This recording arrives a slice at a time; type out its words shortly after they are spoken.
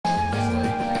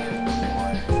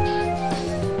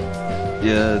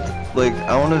Yeah, like,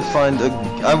 I want to find a...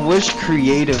 I wish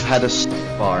creative had a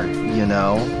bar, you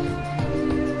know?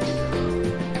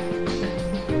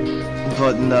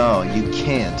 But no, you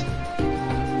can't.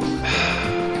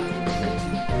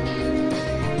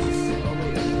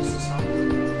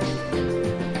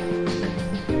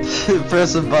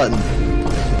 Press a button.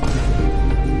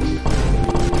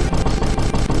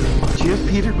 Do you have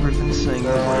Peter Griffin saying the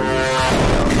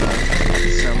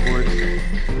soundboard? You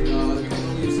can only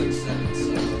use like 7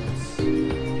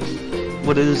 sounds.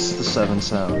 What is the 7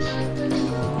 sounds?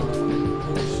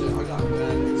 Holy shit, I got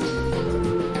mad XP.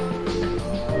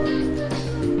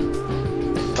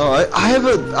 Oh, I have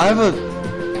a...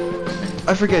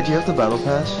 I forget, do you have the battle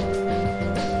pass?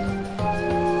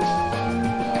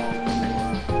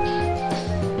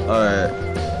 Alright.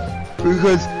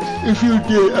 Because if you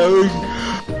did, I would...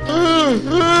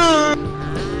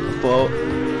 Well...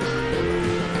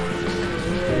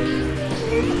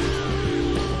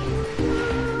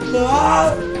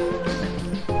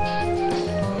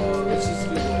 Let's just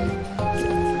do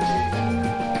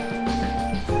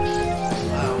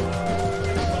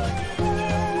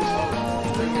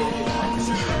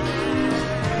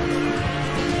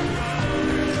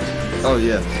Oh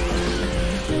yeah.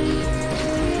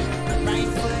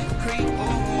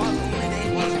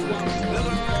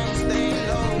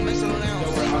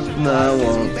 No, I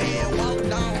won't.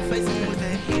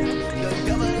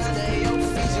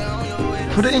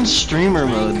 Put it in streamer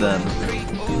mode then.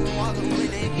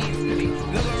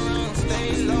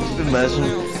 Imagine.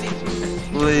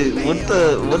 Wait, what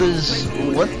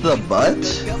the butt?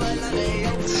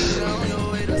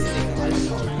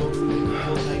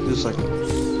 Just like.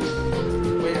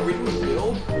 Wait, are we doing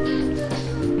build?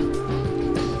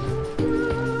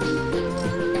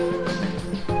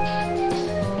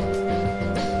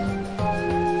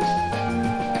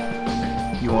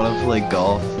 You want to play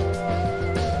golf?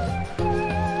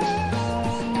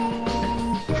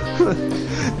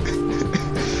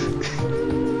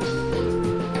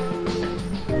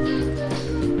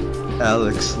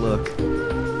 Alex, look.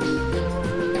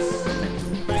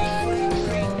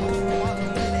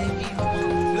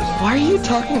 Why are you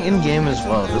talking in game as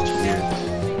well? That's weird.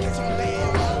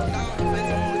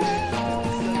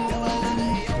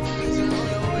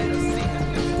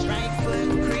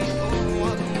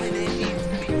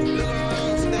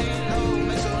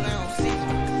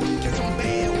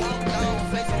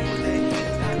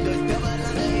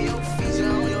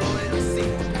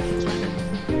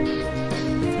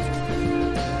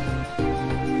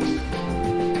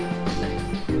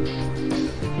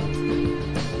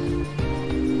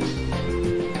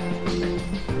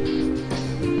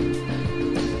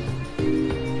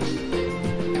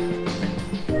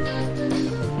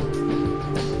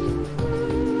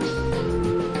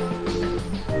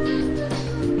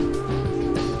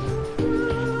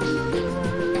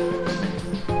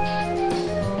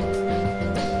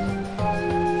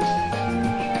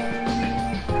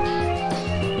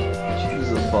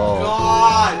 Ball.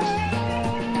 God!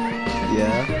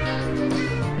 Yeah?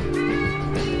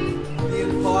 The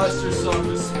imposter song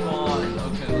was spawned.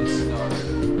 Okay, let's start.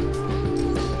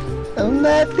 I'm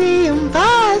not the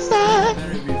imposter.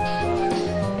 Better be fun.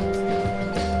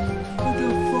 What the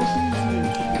fuck is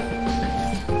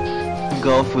this?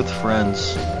 Golf with friends.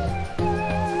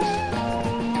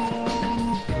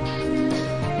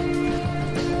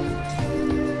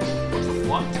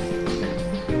 What?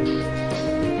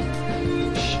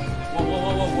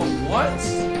 What?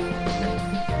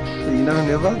 You never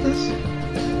knew about this?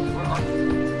 Where are you?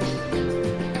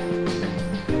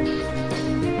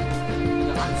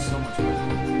 I'm so much better.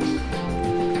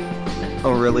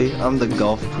 Oh really? I'm the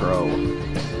golf pro.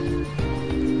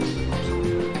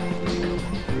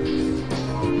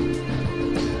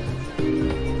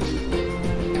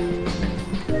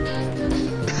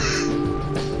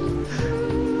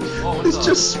 Oh, It's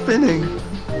just spinning.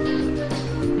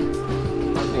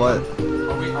 What?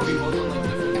 Are we both on like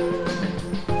different?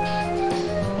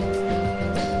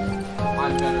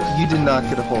 I'm better. You did not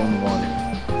get a hole in one.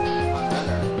 I'm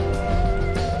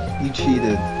better. You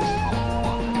cheated. Oh,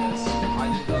 fuck this. I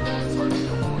didn't know that it was hard to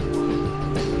get a hole in one.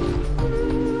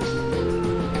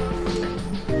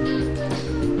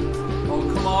 Oh,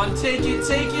 come on. Take it,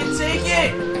 take it, take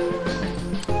it!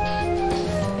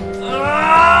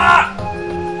 Ah!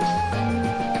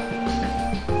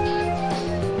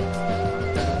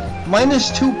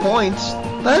 -2 points?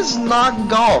 That's not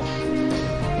golf.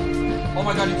 Oh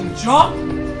my god, you can jump?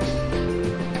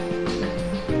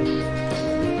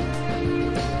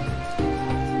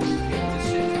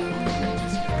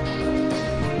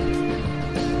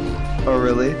 Oh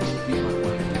really?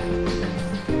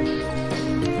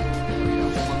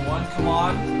 come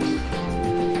on.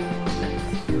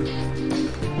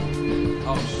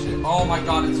 Oh shit. Oh my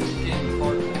god, it's fucking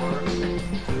hardcore.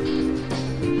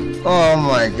 Oh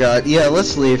my god. Yeah,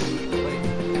 let's leave.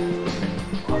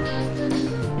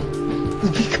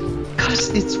 Because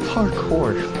it's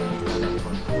parkour.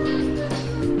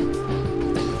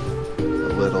 A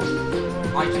little.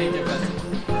 I can't get past the first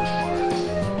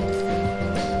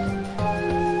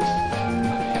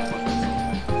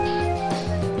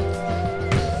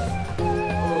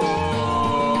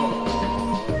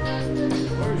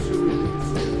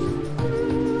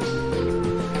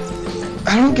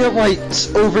I don't get why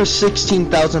over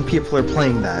 16,000 people are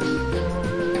playing that.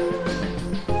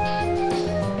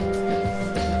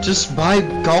 Just buy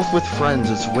Golf with Friends,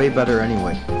 it's way better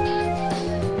anyway.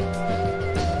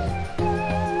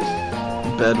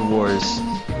 Bed Wars.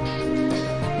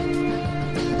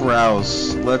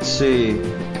 Browse. Let's see.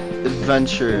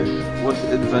 Adventure. What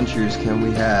adventures can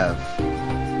we have?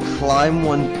 Climb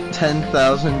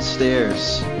 10,000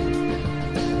 stairs.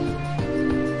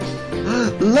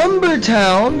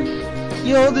 Lumbertown?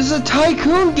 Yo, this is a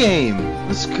tycoon game.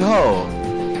 Let's go.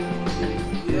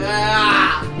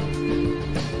 Yeah.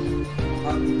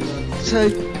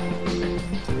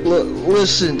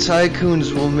 Listen,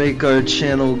 tycoons will make our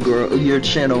channel grow. Your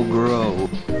channel grow.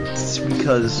 It's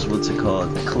because what's it called?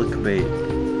 Clickbait.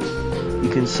 You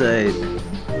can say,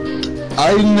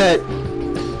 I met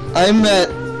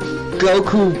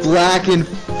Goku Black in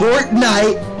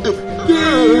FORTNITE.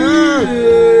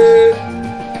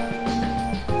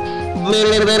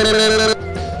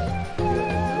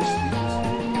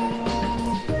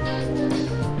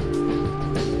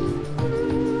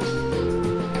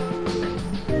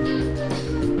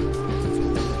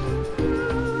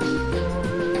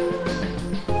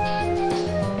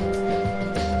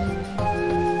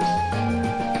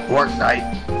 FORTNITE.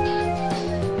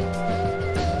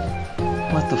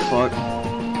 What the fuck?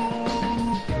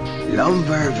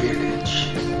 Lumber Village.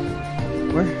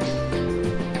 Where?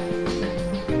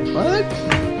 What?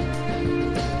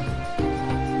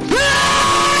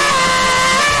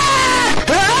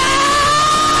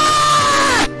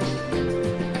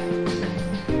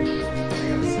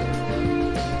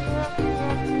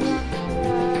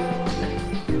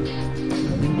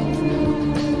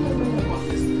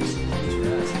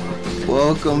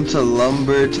 Welcome to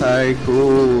Lumber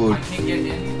Tycoon. I can't get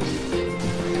in.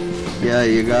 Yeah,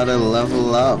 you gotta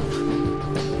level up.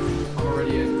 I'm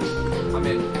already in. I'm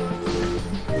in.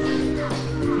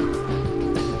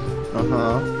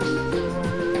 Uh-huh.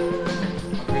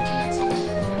 I'm reaching next level.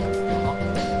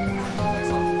 Next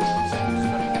level. I'm saying just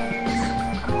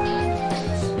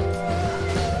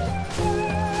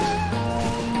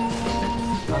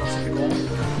I don't see the goal.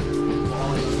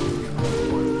 All I know is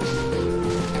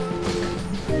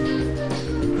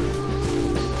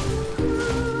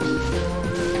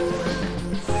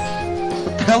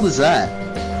What the hell is that?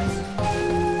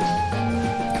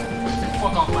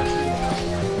 fuck off my tree.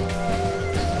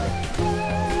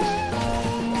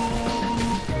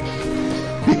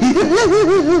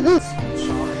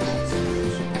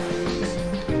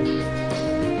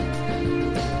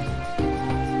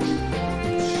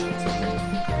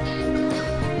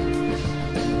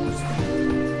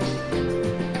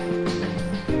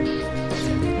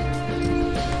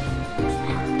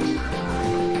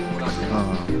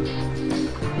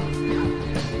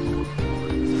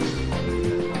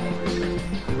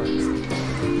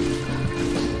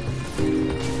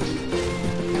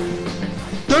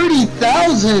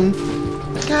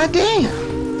 $30,000? God damn.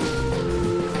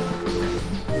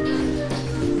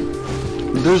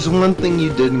 There's one thing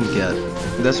you didn't get.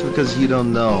 That's because you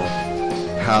don't know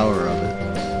power of it.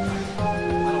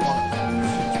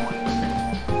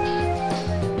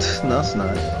 No, it's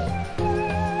not.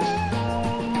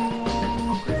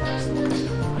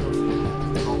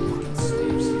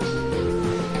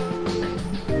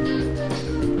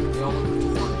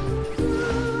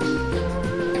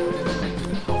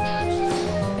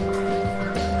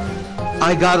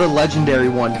 I got a legendary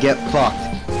one. Get fucked.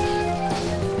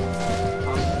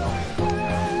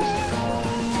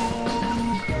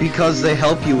 Because they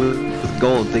help you with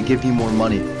gold. They give you more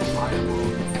money.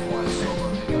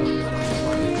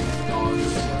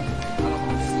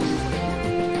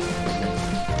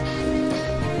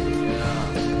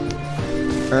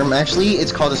 Actually,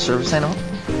 it's called a service animal.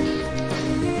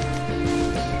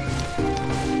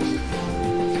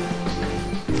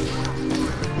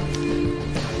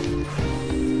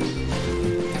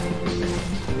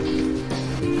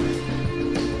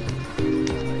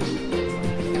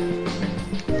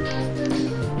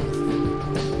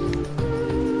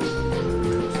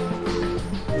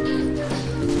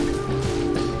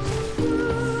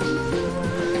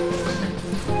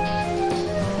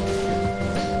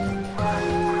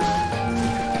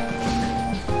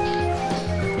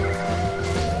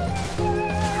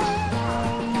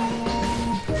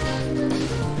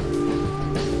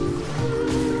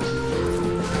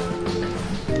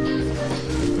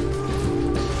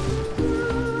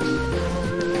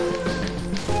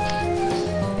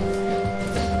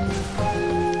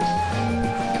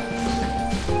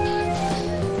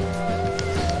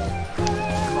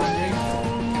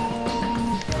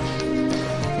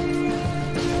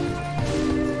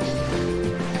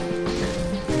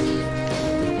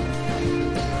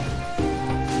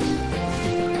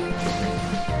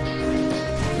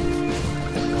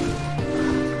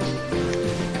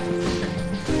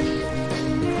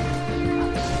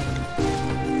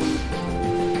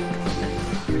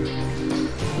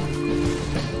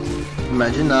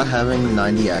 imagine not having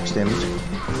 90 axe damage?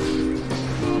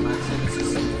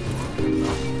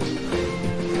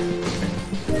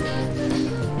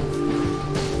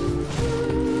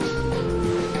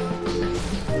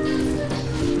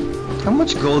 How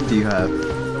much gold do you have?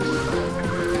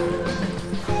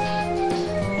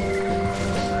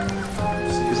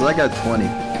 Because I got 20.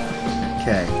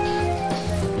 Okay.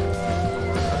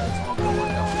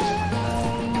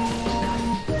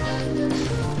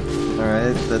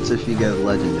 Alright, that's if you get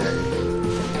legendary.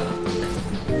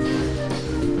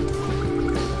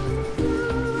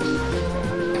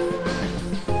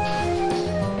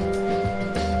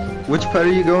 Which pet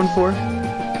are you going for?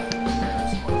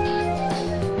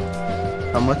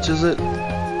 How much is it? It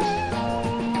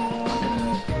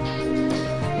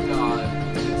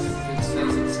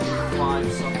says it's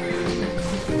 5 something.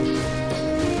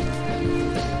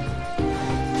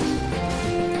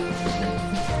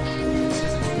 It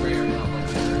says it's rare, not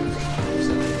legendary.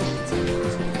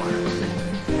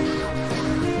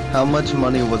 How much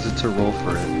money was it to roll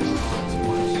for it?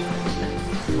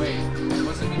 Wait,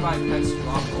 wasn't me by pets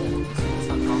drop gold? It's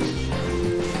not dropping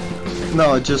shit.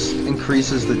 No, it just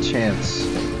increases the chance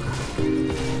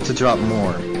to drop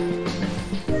more.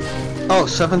 Oh,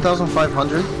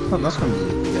 7,500? Oh, that's gonna be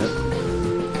easy to get.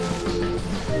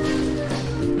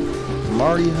 I'm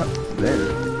already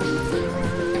there.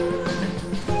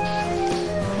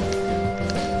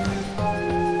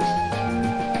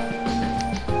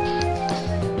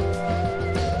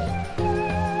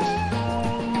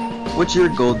 What's your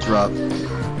gold drop?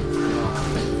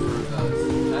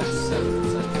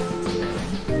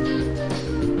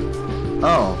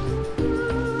 Oh.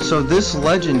 So this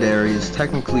legendary is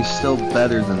technically still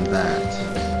better than that.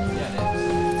 Yeah, it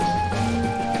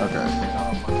is. Okay.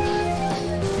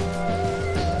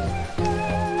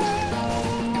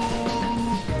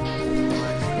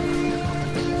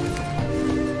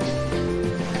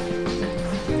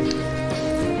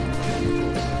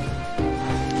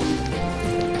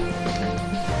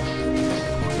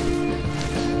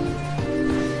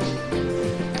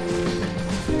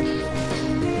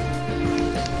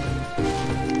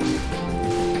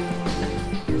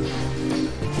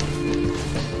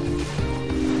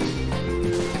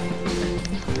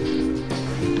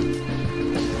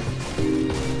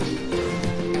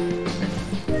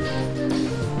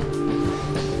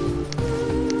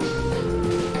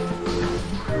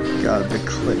 God, the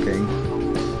clicking.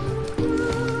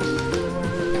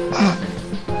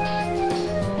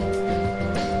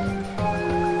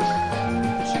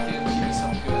 Chicken, give me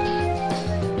something good.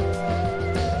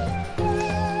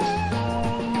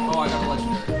 Oh, I got a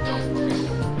legendary. No, okay,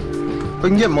 cool. We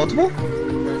can get multiple?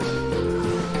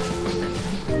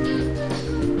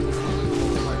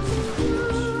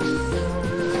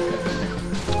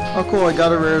 Oh cool, I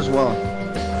got a rare as well.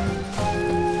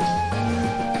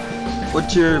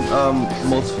 What's your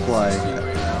multiply?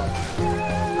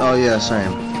 Oh yeah,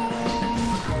 same.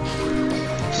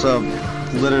 So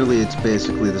literally it's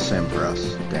basically the same for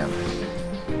us. Damn.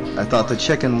 I thought the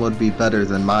chicken would be better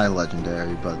than my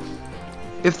legendary, but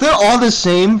if they're all the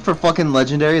same for fucking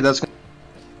legendary, that's gonna...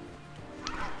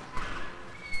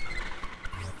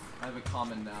 I have a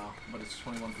common now, but it's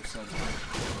 21%.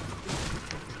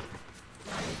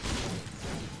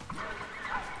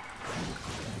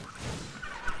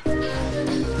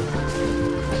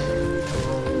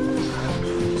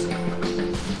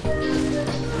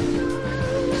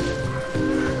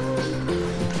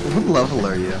 What level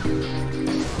are you?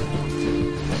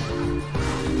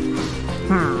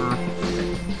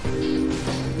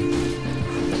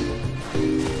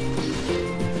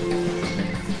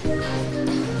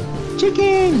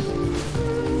 Chicken!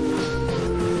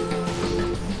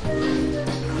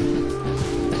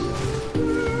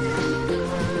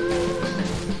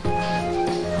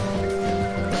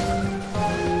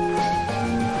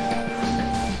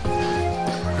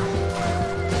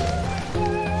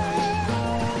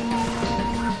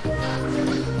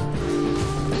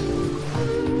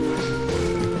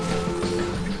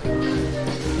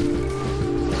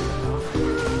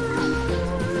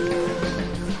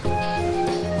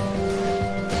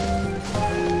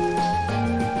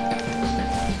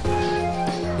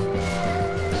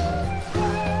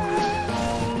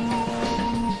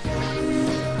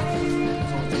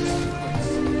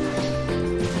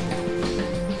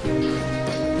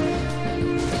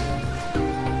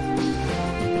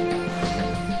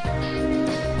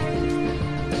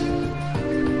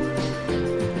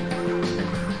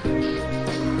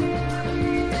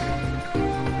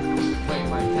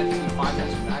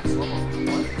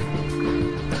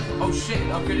 Oh shit, it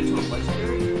upgraded to a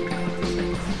legendary?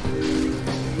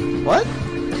 What? I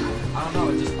don't know,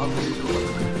 it just upgraded to a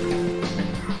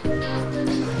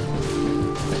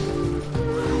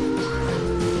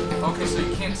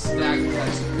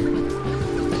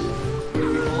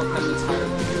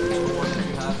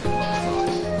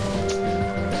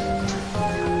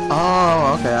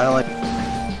Okay, I like. So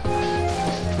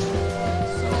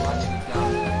I need it down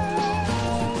there.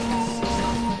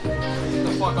 Get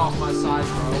the fuck off my side,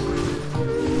 bro.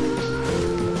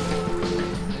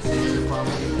 This is your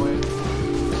property, boy.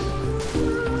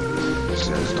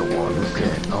 Says the one who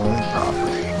can't own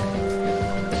property.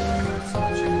 So my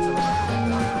chickens are running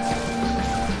down.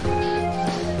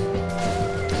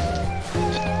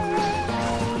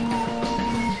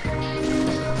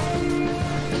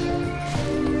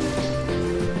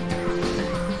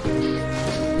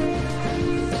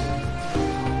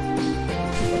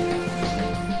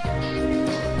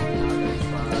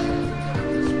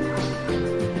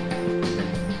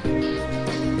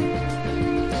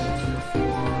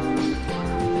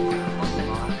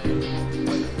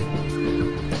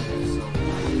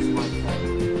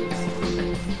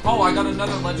 Oh, I got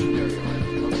another legendary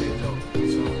already. Okay, dope. So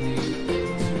we need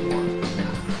 2 more.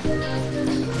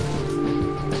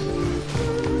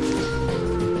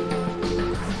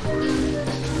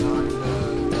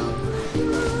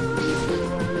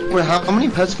 Wait, how many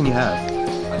pets can you have? I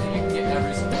think you can get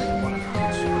every single like one of each,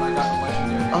 but I got a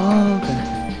legendary. Oh,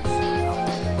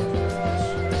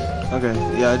 okay. Okay,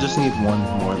 yeah, I just need one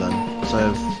more then. So I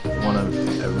have one of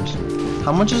every single.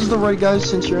 How much is the right guys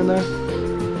since you're in there?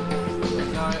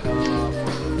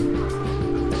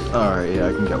 Alright, yeah,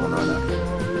 I can get one right now.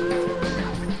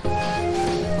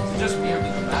 Is it just me or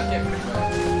did the map get red?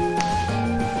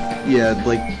 Yeah,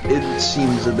 like, it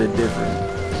seems a bit different.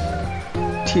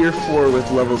 Tier 4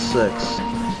 with level 6.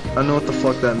 I don't know what the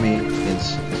fuck that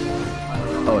means.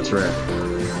 Oh, it's rare.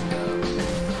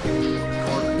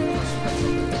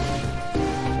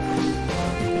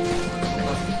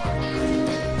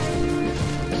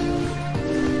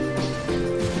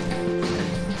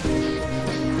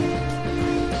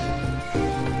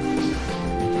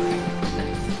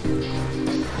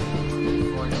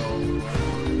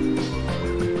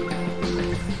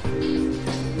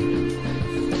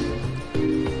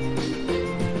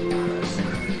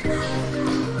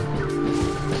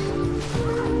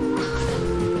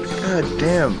 God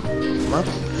damn. My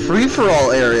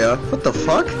free-for-all area? What the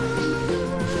fuck?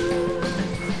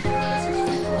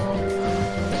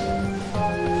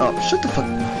 Oh, shut the fuck.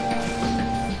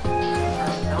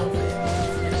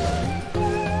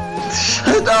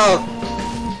 Shut up!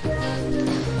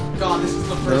 God, this is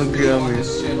the first video on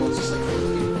this channel. It's just like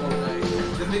fucking Fortnite.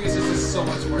 The thing is, this is so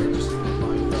much more interesting than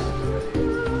Minecraft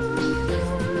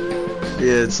already.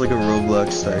 Yeah, it's like a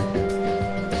Roblox type.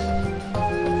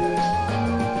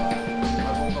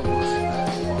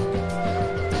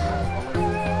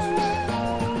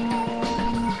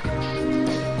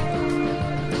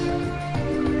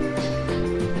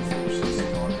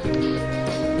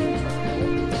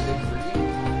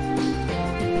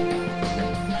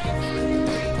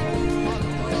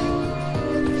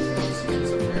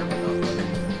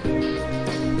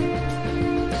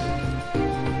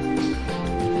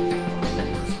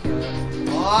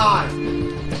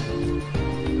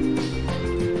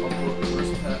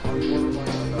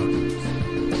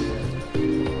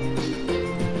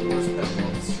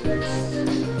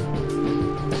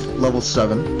 Level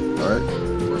 7. Alright.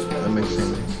 That makes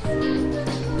sense.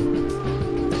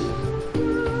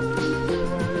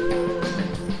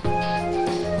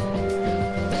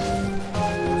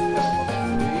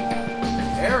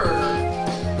 Error.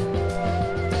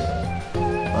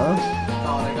 Huh?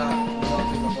 God, I got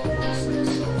nothing above level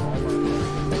 6, so all my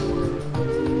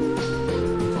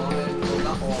comment, well,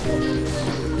 not all of them.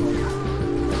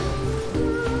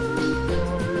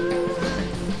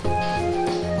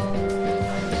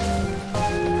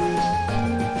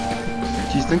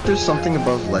 Do you think there's something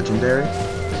above legendary?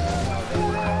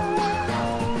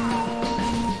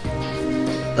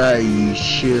 You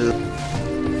should.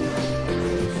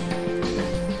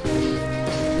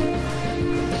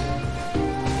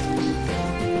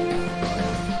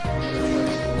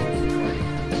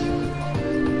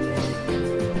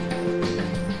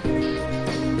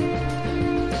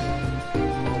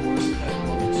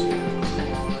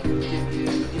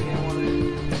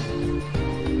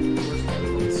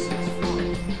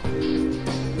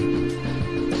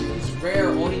 Rare,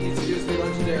 all he needs to do is be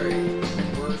legendary.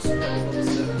 Worst pet level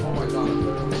 7. Oh my god, I'm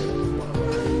literally one of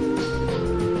them.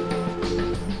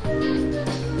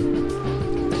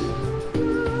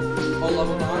 Oh,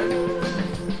 level 9?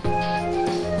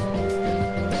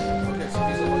 Okay, so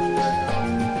he's a legendary now.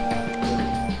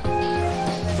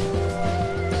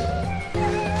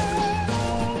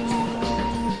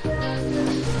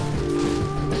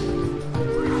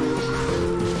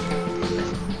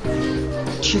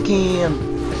 Chicken!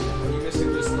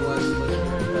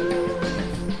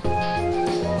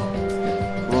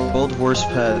 World worst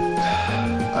pet.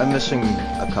 I'm missing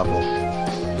a couple.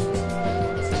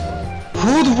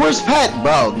 Who's the worst pet?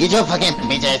 Bro, get your fucking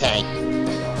bitch ass out.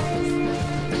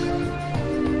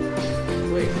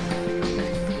 Wait.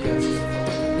 Yes.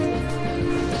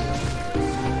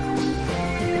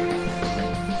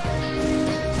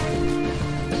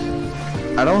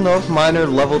 I don't know if mine are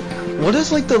level. What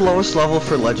is like the lowest level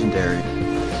for legendary?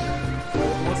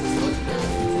 Once it's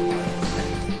legendary,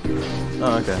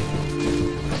 Oh, okay.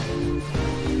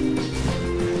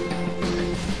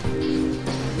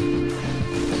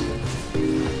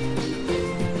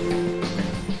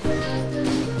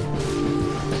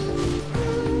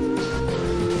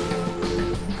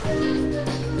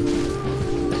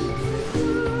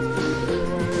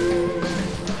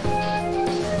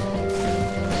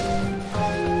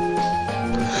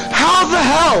 How the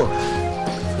hell?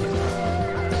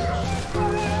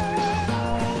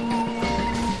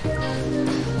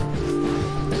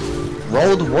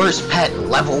 Rolled worst pet,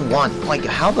 level 1. Like,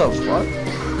 how the fuck?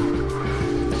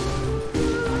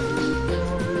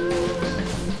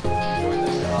 join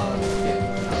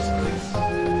the house, please.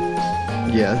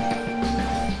 Yeah.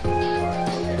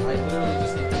 Okay, I literally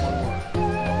just need one more.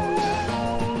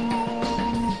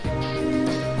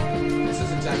 This is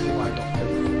exactly why I don't play.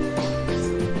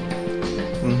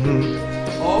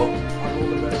 Oh, I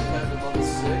rolled a better pet with level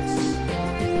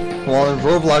 6. Well, in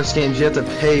Roblox games, you have to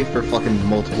pay for fucking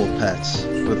multiple pets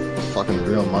with fucking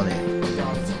real money.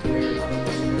 God, it's a rare, not a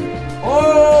legendary.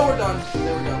 Oh, we're done.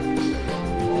 There we go.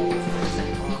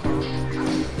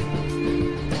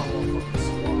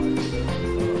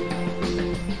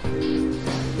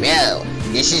 Bro,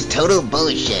 this is total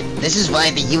bullshit. This is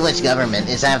why the US government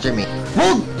is after me.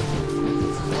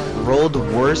 Rolled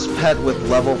worst pet with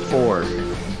level 4. What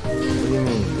do you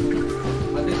mean?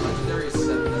 I think legendary is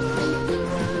 7.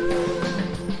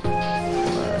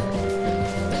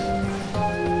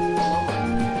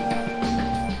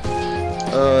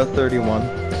 31.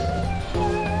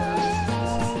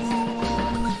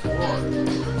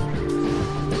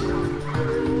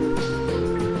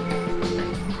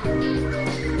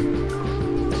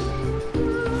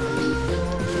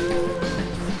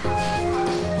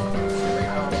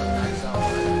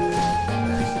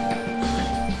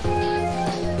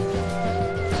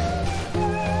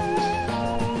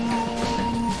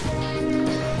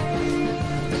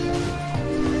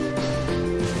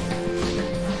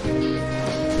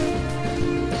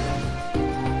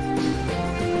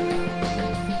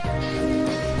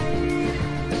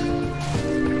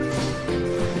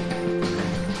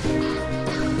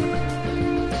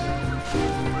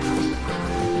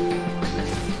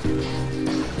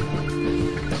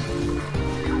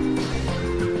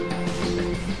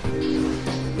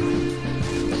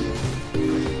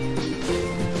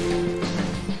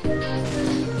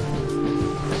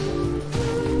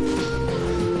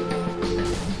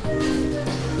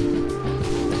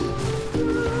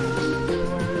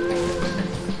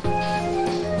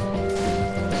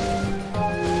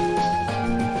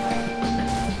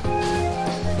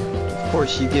 Of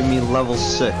course, you give me level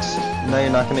 6. Now you're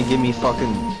not gonna give me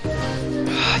fucking.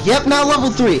 Yep, now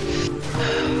level 3.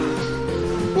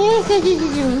 Oh,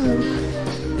 yeah.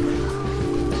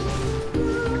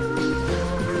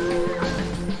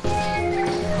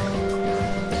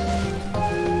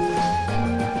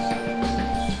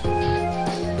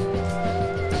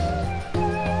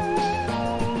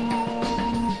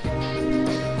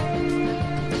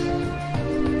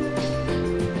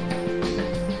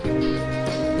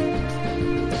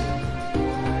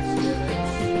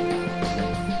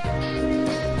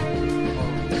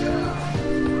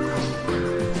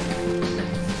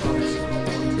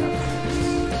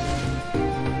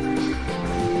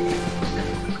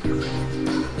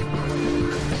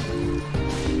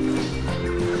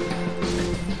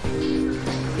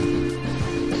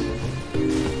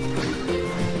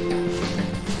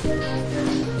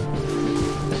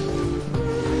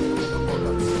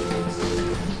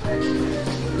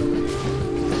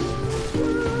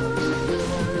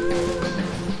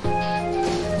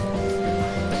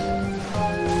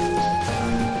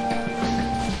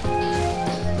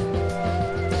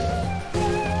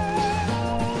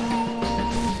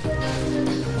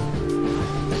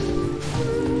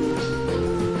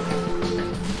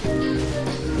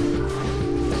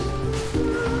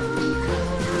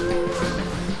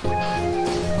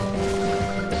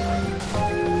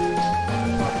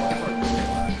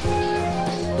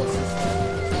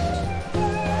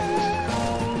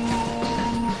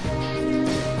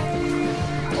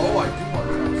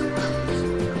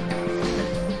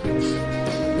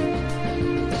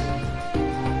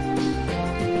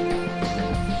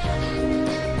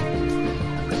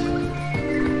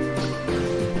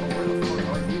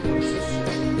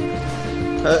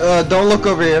 Don't look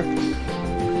over here.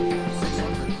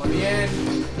 600. Let me in.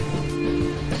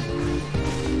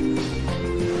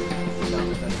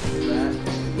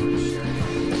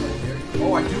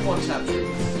 Oh, I do one tap trees.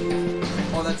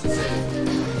 Oh, that's insane.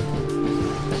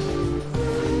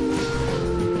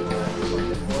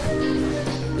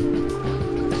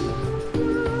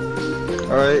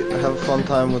 Alright, have a fun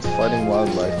time with fighting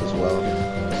wildlife as well.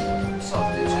 What's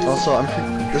up, bitches? Also,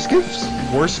 this gives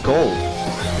worse gold.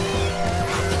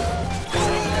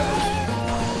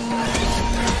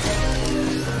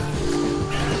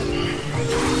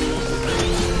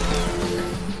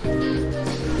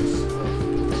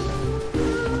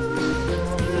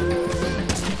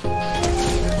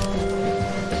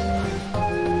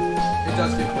 It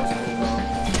does give worse gold, though.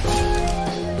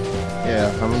 Yeah,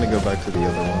 I'm gonna go back to the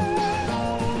other one.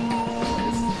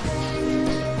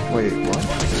 Wait, what?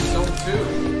 Zone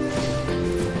 2.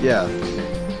 Yeah.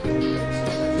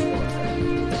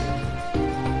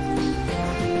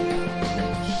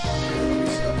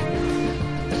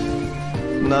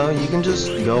 No, you can just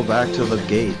go back to the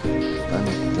gate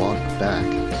and walk back.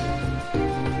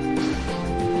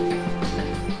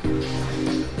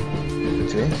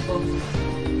 See?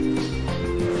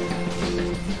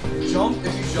 Jump,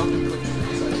 if you jump and click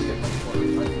trees, I can get much more. I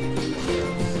can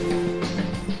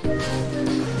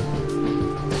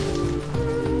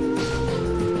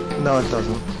No, it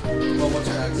doesn't. Well, what's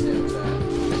your axe damage at?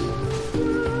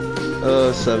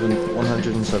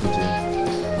 117.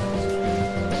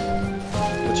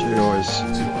 What's yours?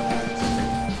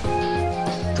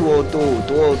 200.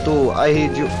 202, I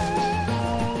hate you.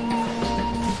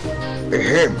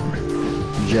 Ahem,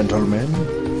 gentlemen.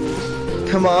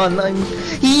 Come on,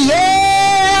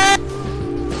 yeah!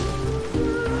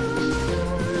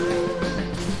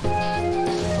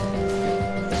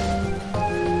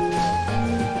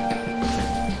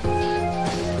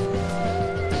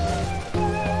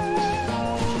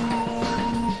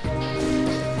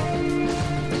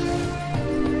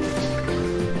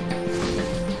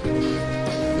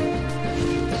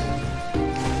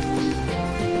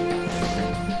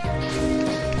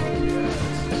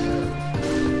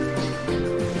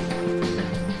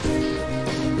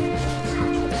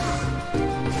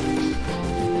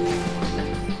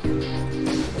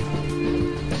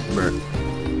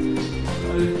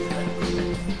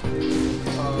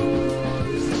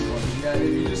 This is funny. Yeah,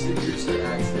 if you just increase your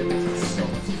axe damage, it's so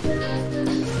much easier.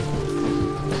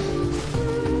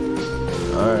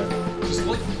 Alright. Just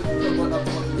look at what I'm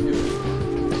fucking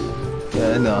doing. Yeah,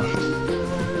 I know.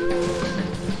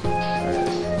 Alright.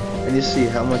 And you see,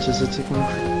 how much is it taking?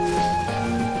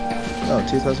 Oh,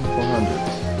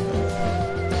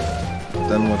 2,400.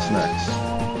 Then what's next?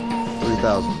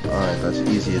 3,000. Alright, that's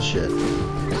easy as shit.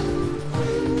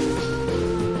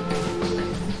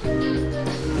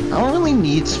 I don't really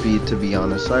need speed, to be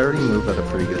honest. I already move at a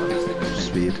pretty good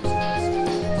speed. Well,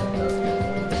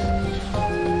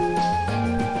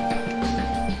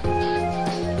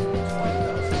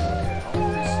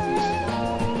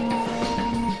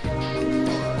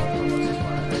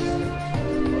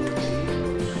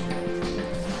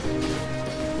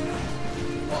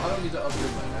 I don't need to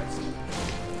upgrade my axe.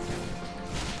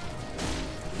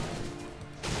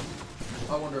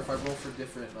 I wonder if I roll for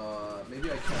different, maybe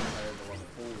I can hire the level.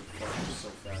 Holy fuck, I'm so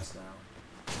fast now.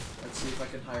 Let's see if I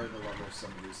can hire the level of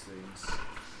some of these things.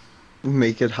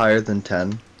 Make it higher than 10. Yeah,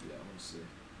 let me see.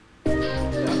 Yeah,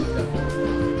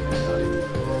 definitely.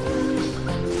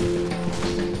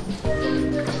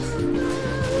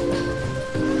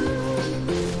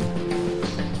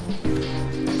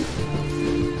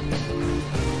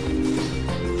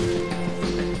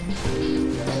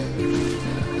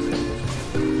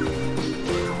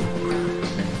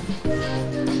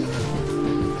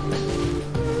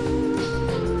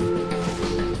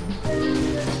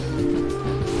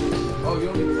 Oh, you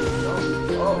don't need to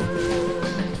jump. Oh.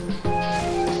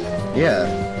 Yeah.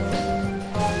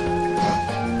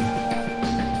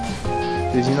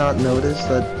 Did you not notice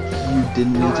that you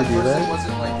didn't need to do that? It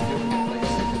wasn't like doing it like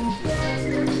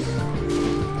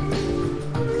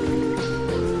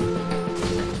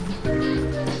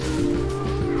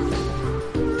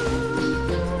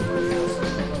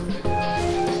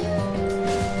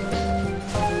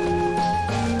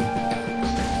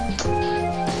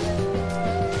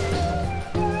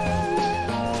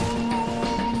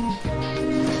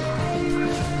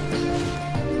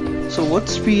So what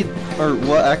speed, or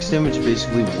what axe damage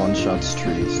basically one-shots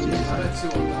trees, do you I'm think?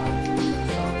 at 209.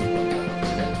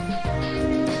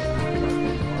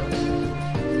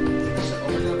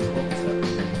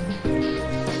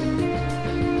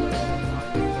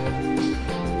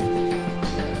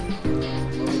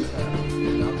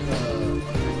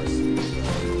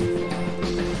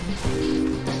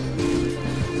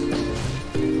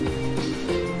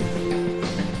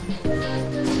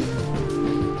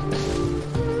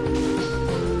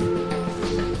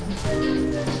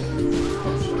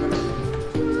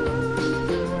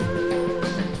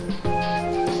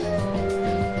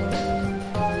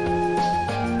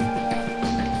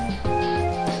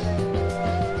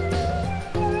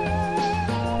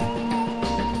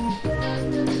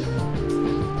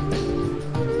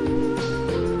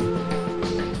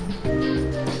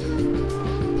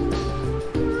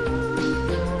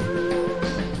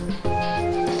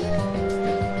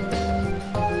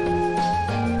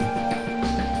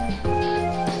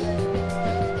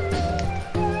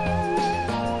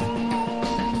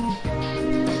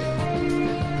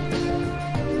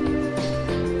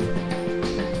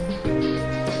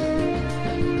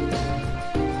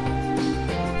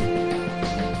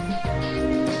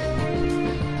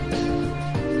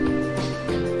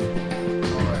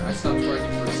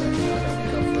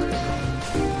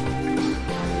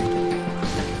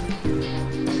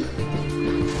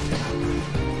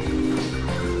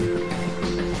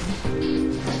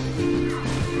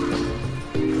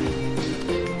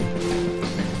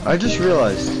 I just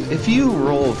realized, if you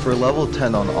roll for level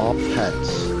 10 on all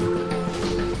pets,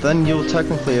 then you'll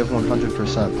technically have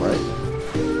 100%, right?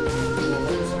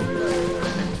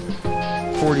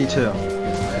 42.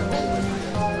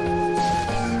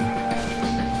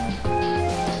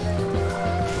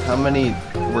 How many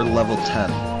were level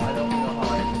 10? I don't know how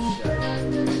I can check. I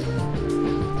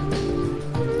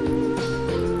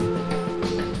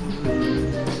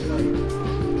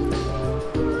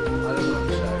don't know how to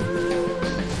check.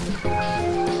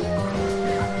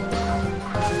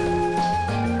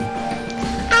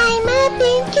 I'm a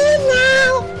big kid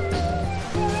now.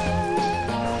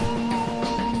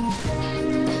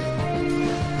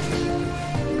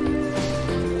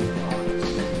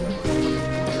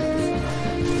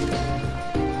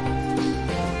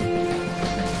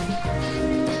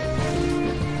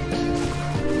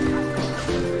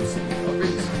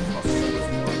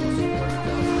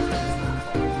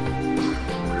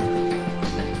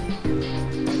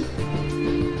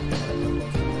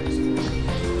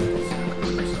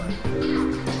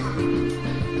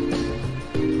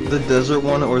 The desert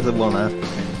one or the one after?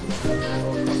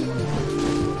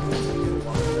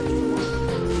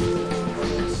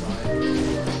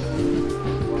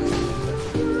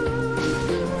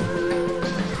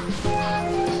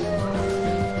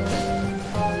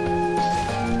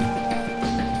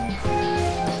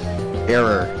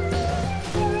 Error.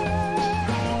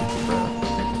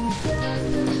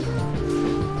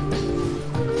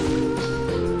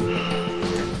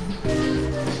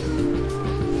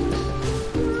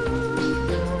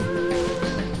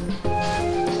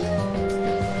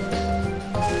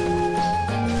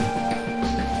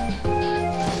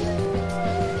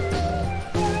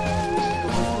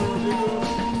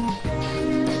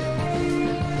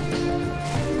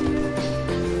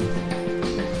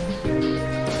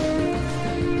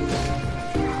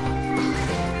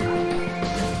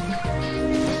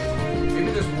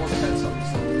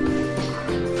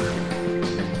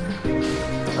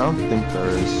 I don't think there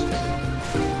is.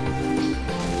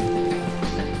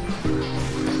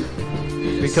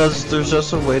 Because there's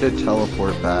just a way to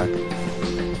teleport back.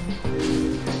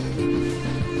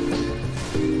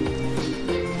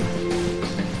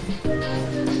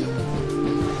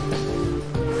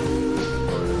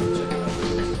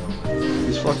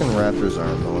 These fucking raptors are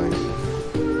annoying.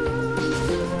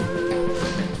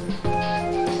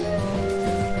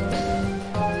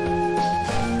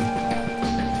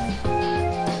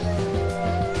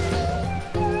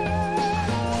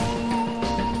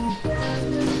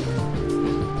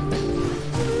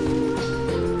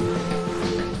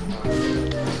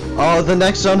 Oh, the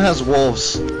next zone has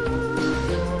wolves.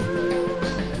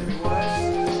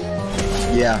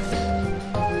 Yeah.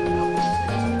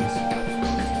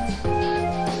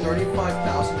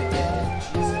 35,000 again.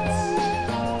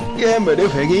 Jesus. Yeah,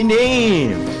 motherfucking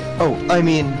name. Oh, I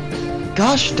mean,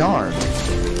 gosh darn.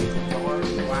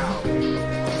 Wow.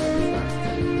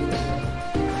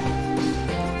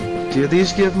 Do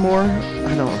these give more?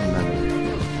 I don't remember.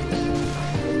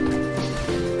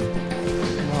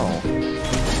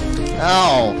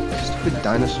 Ow! Stupid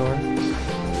dinosaur.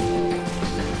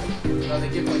 No, they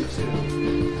give like 2.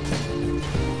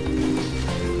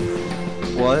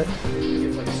 What? They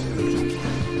give like 2.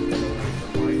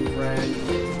 My friend.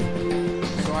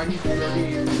 So I need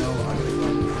 30. No, I'm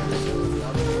gonna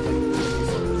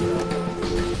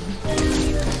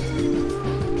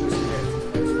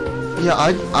Yeah,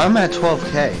 I'm at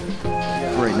 12k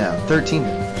right now. 13.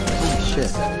 Holy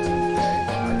shit.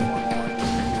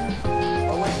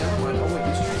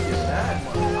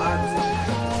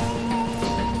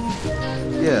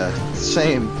 Yeah,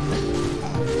 same.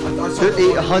 They're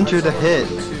 800 a hit.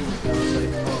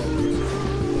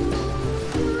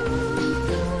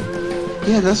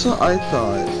 Yeah, that's what I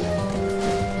thought.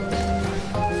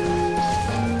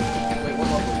 Wait, what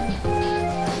level?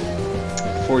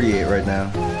 48 right now.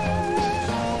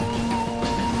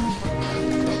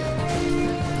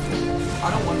 I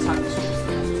don't want to tackle this.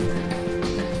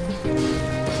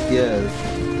 Yeah.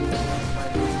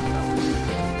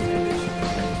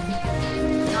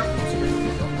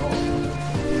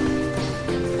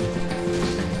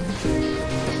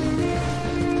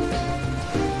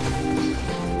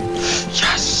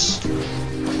 Yes!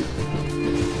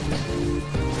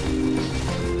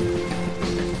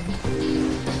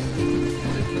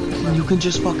 You can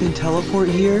just fucking teleport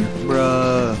here?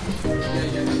 Bruh.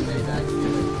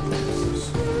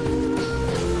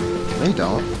 They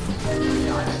don't.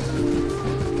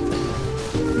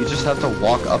 You just have to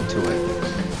walk up to it.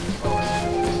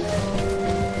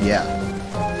 Yeah.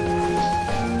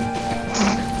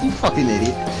 You fucking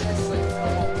idiot.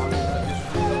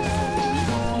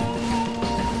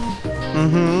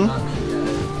 Mm-hmm. Not me yet.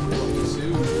 But me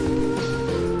soon.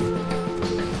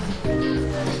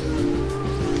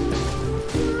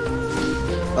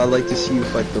 I'd like to see you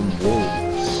fight them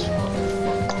wolves.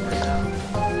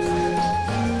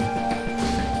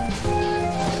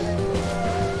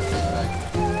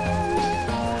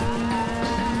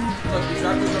 Look, these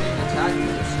rappers don't even attack me,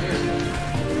 they're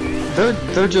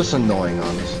scared. They're just annoying,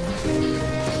 honestly.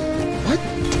 What?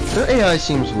 Their AI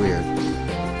seems weird.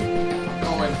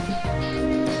 Going.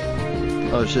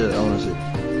 Oh shit, I wanna see.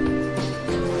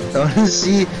 I wanna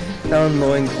see how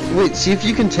annoying. Wait, see if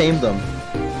you can tame them.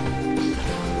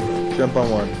 Jump on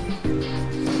one.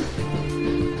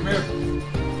 Come here.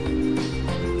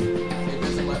 It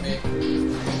doesn't let me.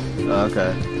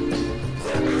 Okay.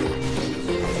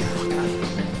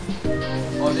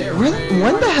 Oh, they're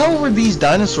When the hell were these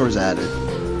dinosaurs added?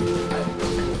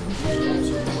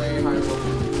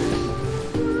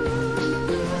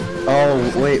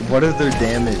 Oh wait, what are their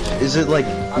damage? Is it like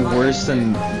worse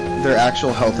than their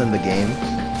actual health in the game?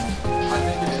 I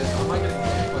think it is. I'm not getting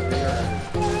hit, but they are.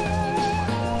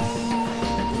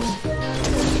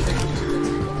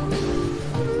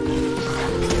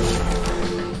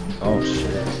 Oh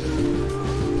shit.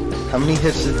 How many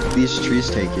hits did these trees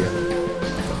take you?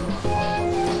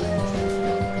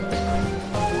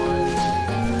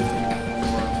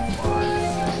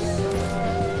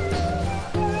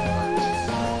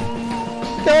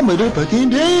 I'm a fucking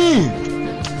damn!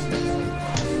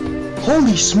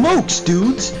 Holy smokes,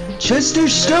 dudes! Chester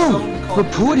Stone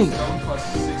reporting.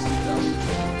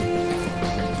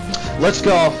 Let's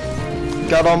go.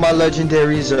 Got all my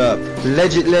legendaries up.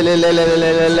 Legendaries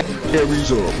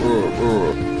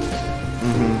up.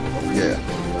 Yeah.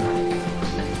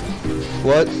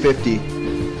 What? 50.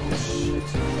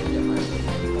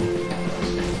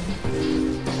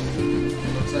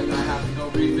 Looks like I have to go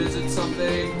revisit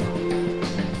something.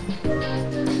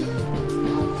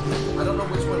 I don't know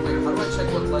which one. Wait, how do I check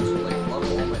what legend, like,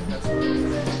 level all my pets are?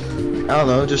 I don't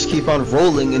know, just keep on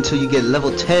rolling until you get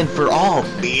level 10 for all,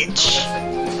 bitch.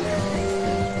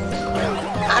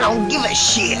 I don't give a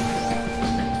shit.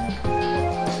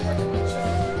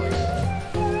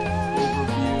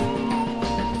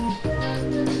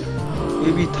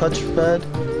 Maybe touchpad?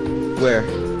 Where?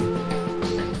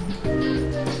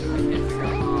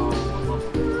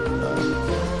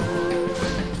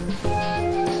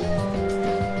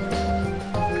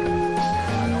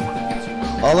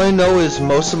 All I know is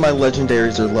most of my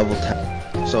legendaries are level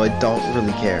 10, so I don't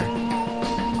really care.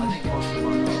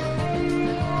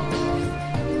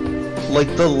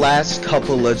 Like the last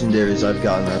couple legendaries I've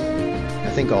gotten up,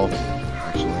 I think all of them,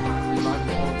 actually.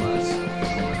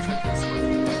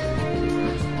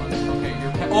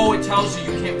 Oh, it tells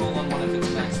you can't roll on one if it's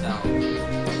maxed out.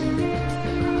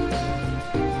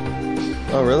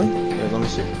 Oh really? Here, let me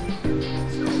see.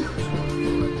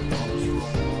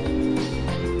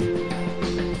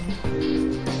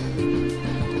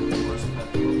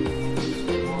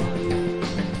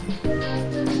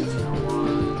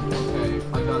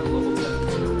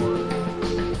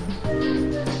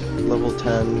 Level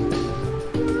 10.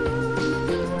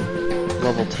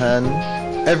 Level 10.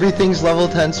 Everything's level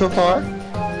 10 so far?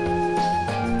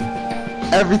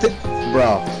 Everything.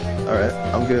 Bro. Alright,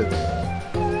 I'm good.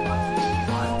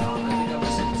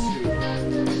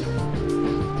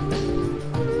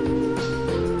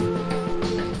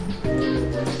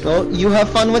 Well, you have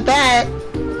fun with that.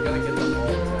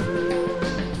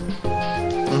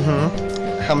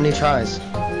 Mm-hmm. How many tries?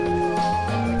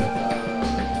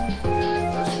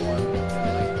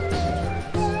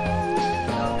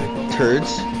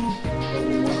 Turds?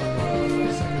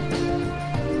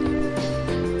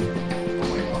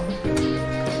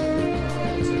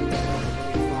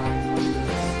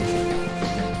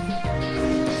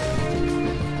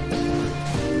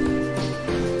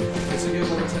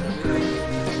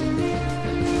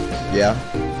 Yeah.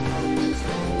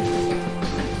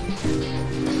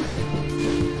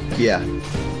 Yeah.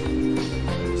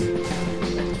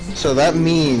 So that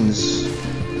means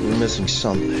we're missing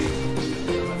something.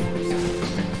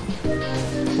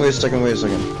 Wait a second, wait a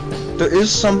second. There is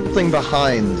something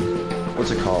behind... What's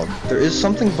it called? There is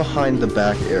something behind the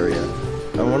back area.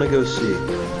 I want to go see.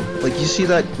 Like, you see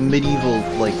that medieval,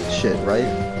 like, shit, right?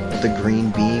 With the green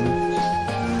beam?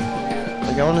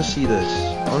 Like, I want to see this.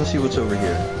 I want to see what's over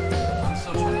here. I'm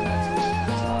still trying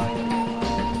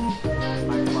to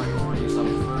my priorities up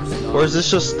first. Or is this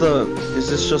just the... Is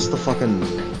this just the fucking...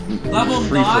 Level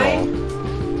free 9?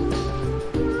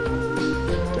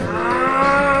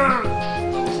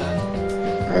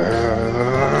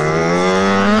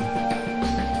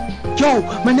 Yo,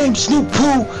 my name's Snoop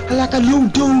Poo. I like a little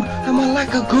dude. I'm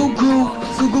like a Goku.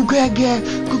 Goku Gaga.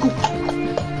 Goku.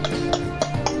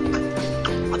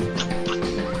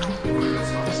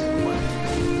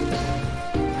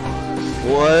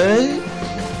 What?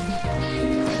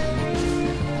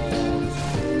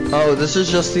 Oh, this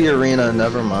is just the arena.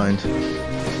 Never mind.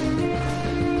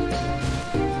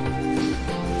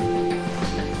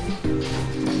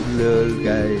 Lol,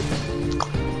 guys.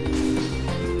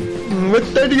 What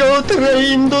are you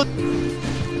trying to?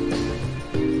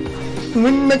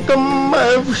 When I come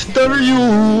after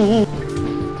you,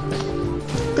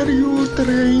 what are you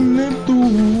trying to do?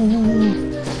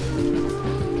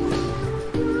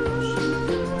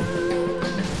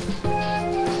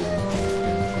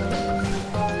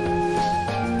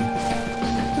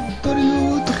 What are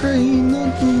you trying to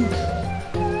do?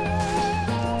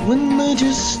 When I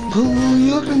just pull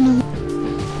your nose.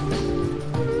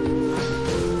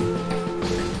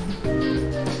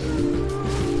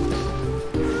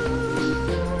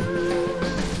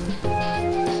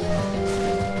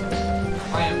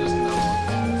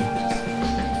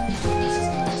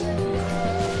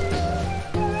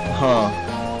 Huh.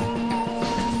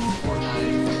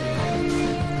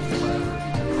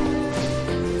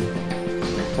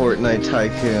 Fortnite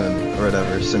Tycoon, or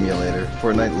whatever, simulator.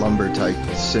 Fortnite Lumber Type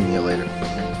Simulator.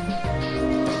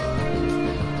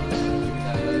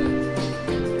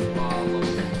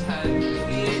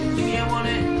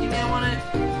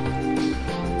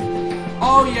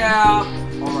 Oh yeah!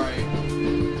 Alright.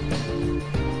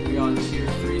 We on tier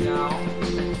 3 now.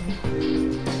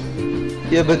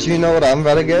 Yeah, but you know what I'm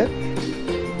about to get?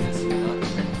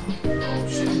 Oh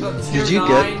shit, tier Did you 9?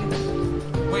 get?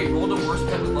 Wait, roll the worst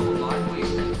pet with level 9? Wait,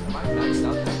 am I maxed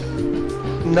out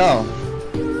then? No.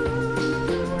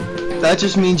 That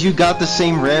just means you got the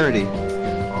same rarity. Oh,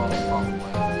 probably.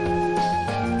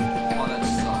 Oh, that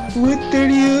sucks. What are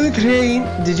you trying?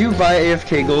 Did you buy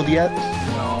AFK Gold yet? No,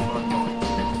 but I'm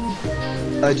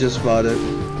going to. I just bought it.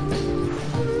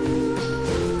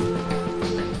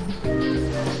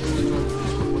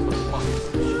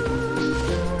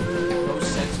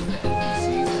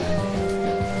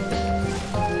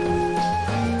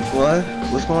 What?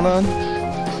 What's going on?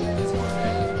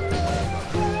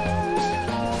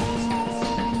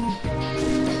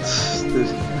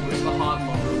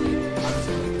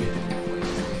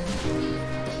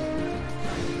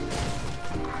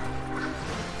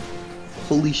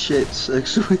 Holy shit,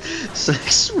 sex with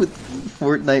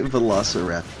Fortnite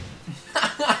Velociraptor.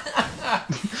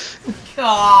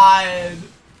 God.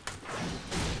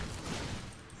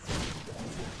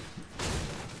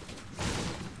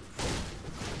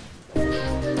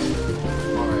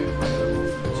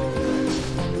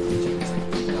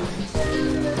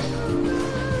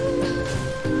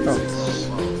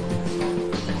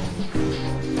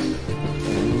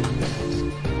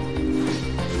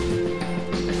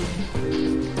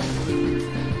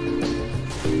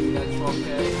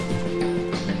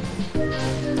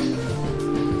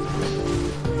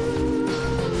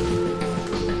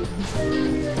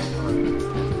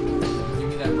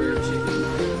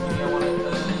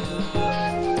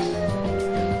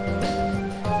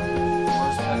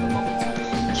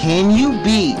 Can you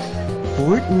beat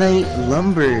Fortnite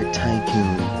Lumber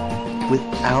Tycoon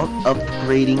without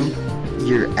upgrading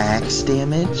your axe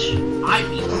damage? I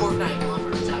beat Fortnite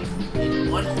Lumber Tycoon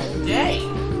in one whole day.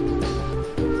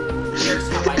 Here's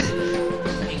how I did it.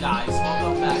 Hey guys,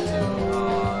 welcome back to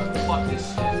fuck this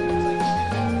shit because I did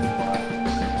it before.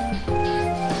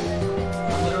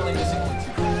 I'm literally missing only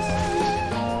 2 things.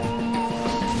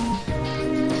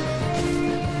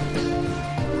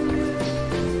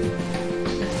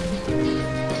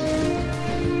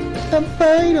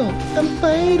 I'm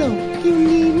vital, you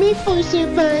need me for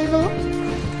survival.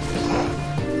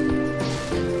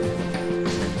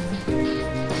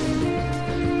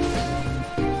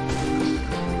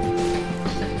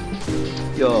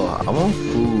 Yo, I want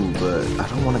food, but I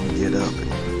don't want to get up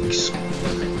and make some.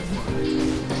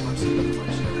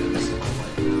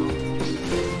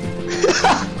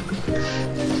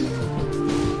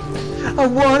 I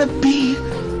want to be the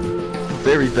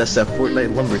very best at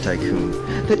Fortnite Lumber Tycoon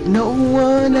that no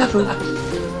one ever.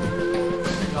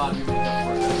 God, we made up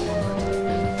for it.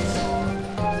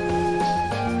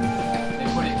 They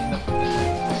put it in the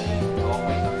oh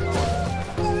wait, no.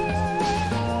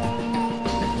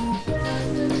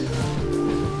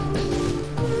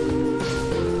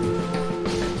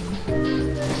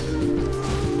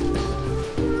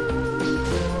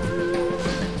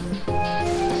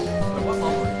 What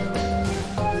level are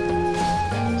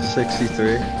you?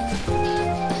 63.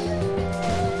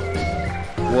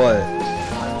 What?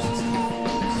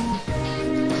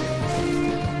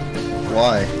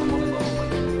 Why? I'm only level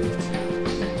like 2.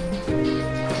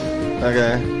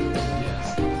 Okay.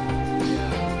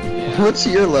 Yeah. What's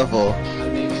your level?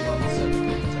 I'm maybe level 7.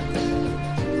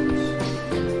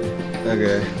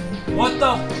 Okay. What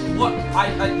the? What? I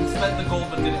spent the gold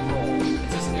but didn't roll.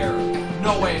 It's just error.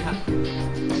 No way.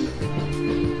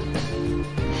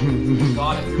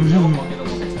 God, if you're Melvn, I'll get a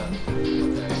level 10.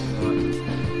 Okay,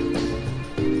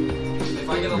 if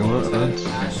I get a level 10,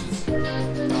 Ash is gonna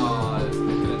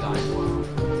die tomorrow.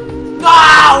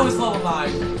 No! It's level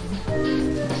 9!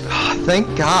 Thank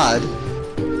God.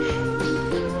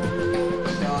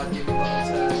 God, give me level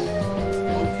 10.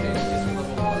 Okay, gives me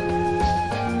level 1.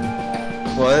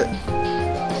 What?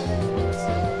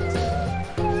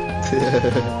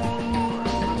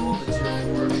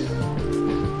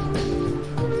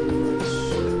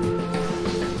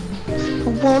 I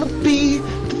wanna be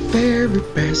the very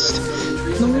best.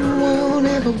 No one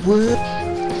ever would.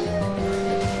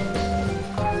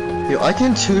 Yo, I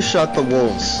can two-shot the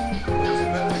wolves. I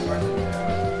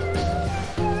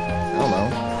don't know.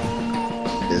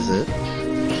 Is it?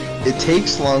 It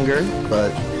takes longer,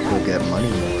 but you'll get money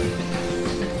more.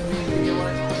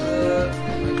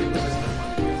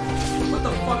 What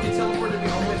the fuck? You teleported me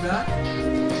all the way back?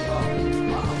 Oh,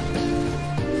 wow.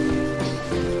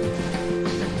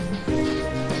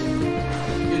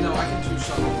 You know, I can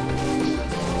two-shot all the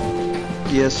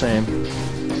way. Yeah, same.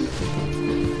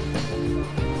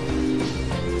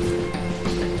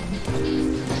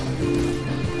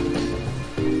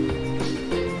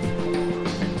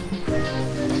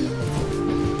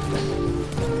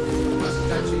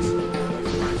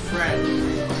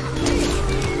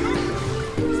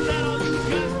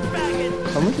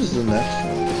 How much is the next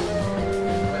one?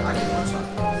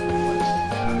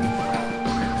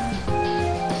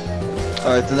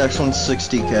 Alright, the next one's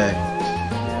 60k.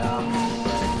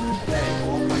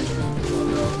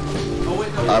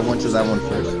 I went to that one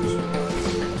first.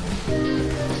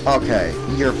 Okay,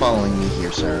 you're following me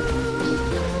here, sir.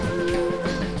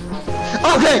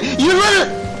 Okay, you literally...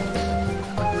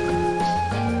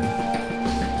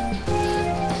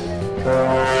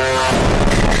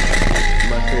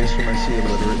 My face when I see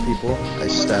illiterate people, I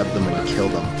stab them and kill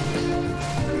them.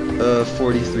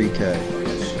 43k.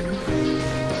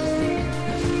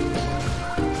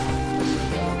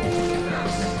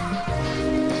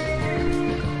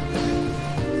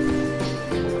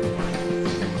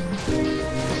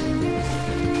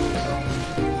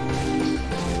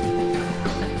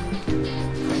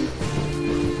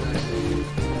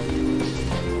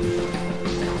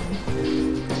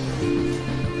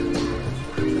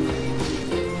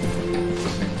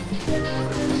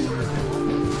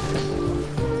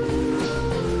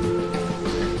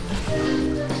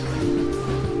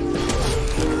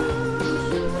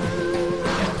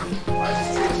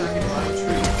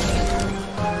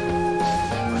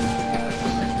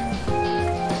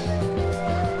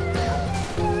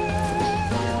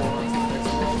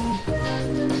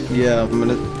 Yeah, I'm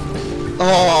gonna...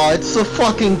 Oh, it's the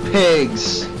fucking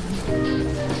pigs!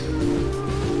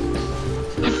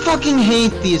 I fucking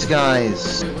hate these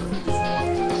guys!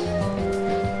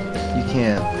 You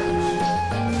can't.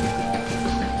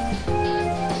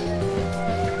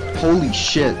 Holy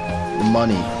shit,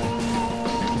 money.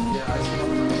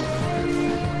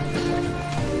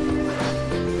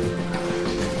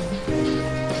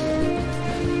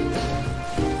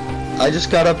 I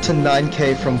just got up to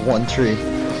 9k from one tree.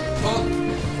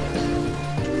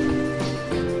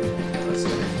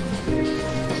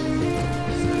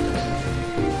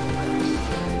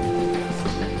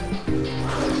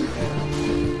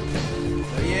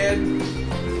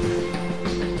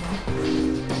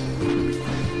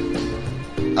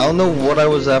 I don't know what I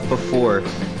was at before.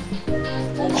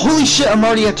 Holy shit, I'm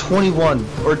already at 21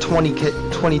 or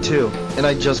 22, and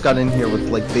I just got in here with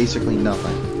like basically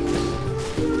nothing.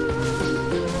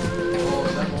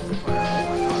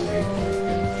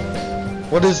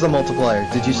 What is the multiplier?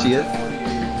 Did you see it?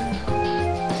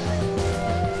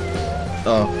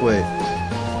 Oh, wait.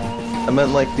 I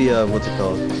meant like the, what's it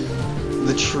called?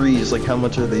 The trees, like how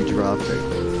much are they dropping?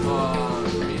 I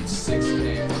mean,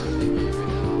 6k per thing right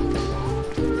now.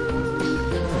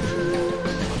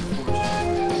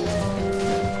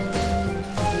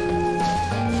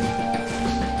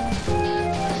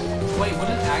 Wait,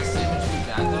 wouldn't axe damage be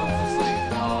bad though? Because like,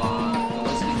 the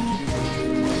less damage you do.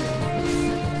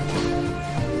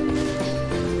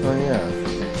 Oh yeah.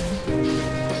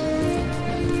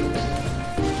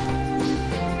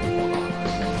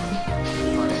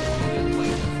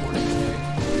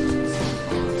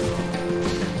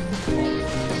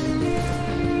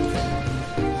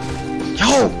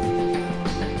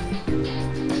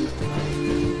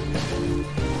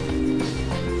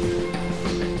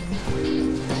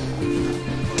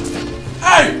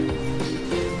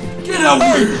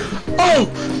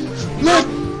 Oh!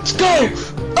 Let's go!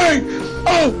 Hey!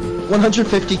 Oh!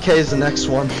 150k is the next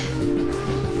one.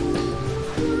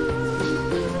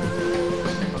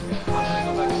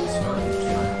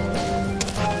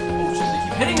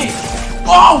 Hitting me!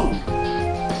 Oh!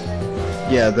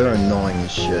 Yeah, they're annoying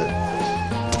as shit.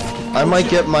 I might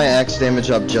get my axe damage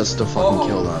up just to fucking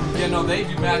kill them. Yeah, no, they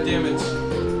do mad damage.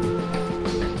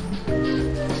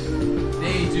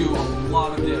 They do a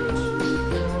lot of damage.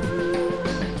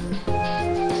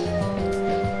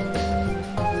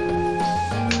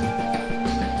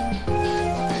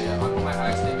 Okay, yeah, I put my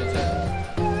axe damage at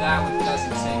that's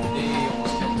insane. They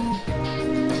almost killed me.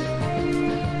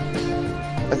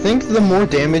 I think the more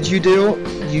damage you do,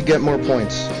 you get more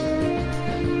points.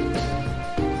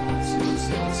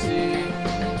 Let's see.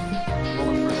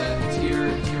 Going for that tier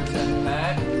 10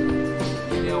 pet.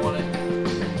 Maybe I want it.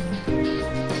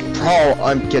 Oh,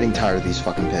 I'm getting tired of these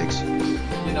fucking pigs. You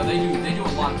know, they do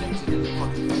a lot of damage to the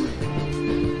fucking 40.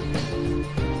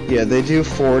 Yeah, they do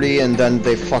 40 and then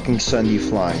they fucking send you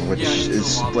flying, which Yeah,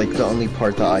 is a lot. like the only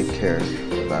part that I care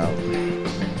about.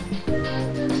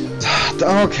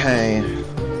 Okay.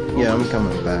 Yeah, I'm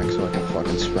coming back so I can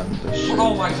fucking spend this shit.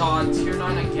 Oh my god, tier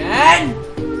 9 again?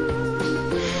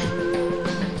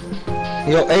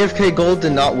 Yo, AFK gold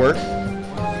did not work.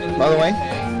 By the way.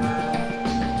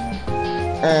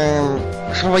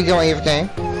 How do I go AFK?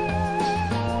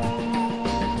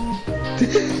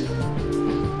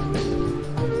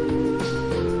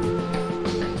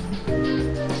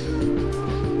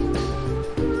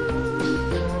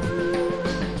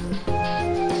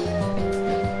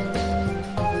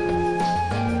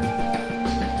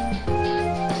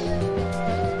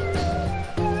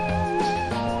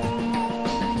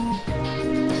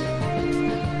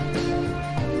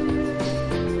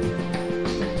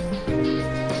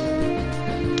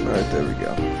 Alright, there we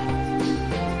go.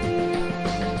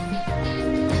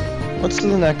 What's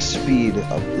the next speed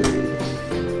upgrade?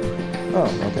 Oh,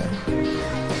 okay.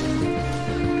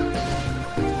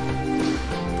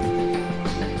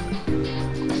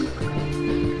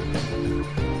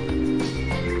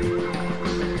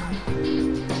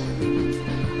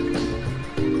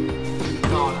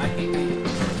 God, I hate these.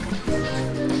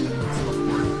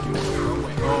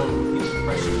 Oh, he's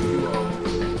pressure duo.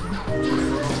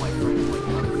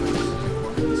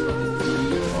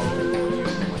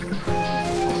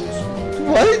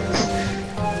 What?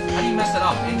 How do you mess that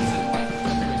up? And he's in like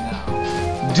right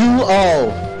now.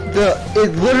 Duo!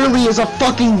 It literally is a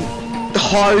fucking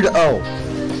hard O.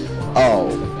 Oh.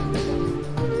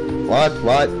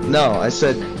 What? No, I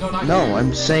said, no,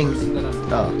 I'm saying,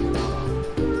 oh.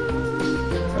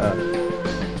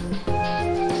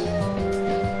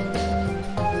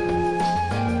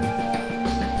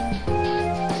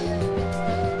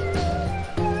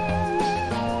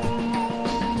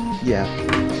 Yeah.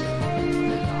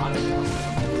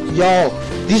 Yo,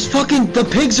 these fucking, the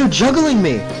pigs are juggling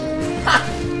me! Wait,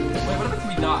 what if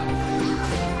we die?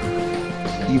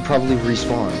 You probably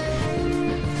respawn.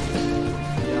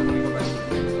 Yeah, I'm gonna go back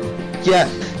to the Yeah.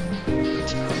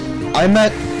 I'm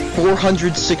at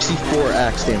 464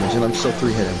 axe damage and I'm still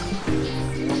 3 hitting.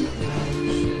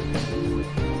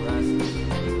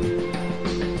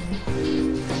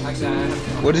 Actually, I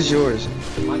have What is yours?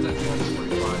 mine's at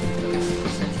 245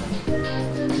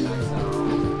 because I'm max out.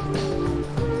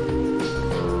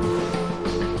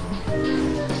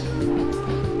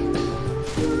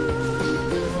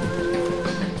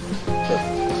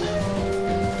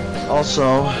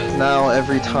 Also, now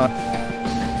every time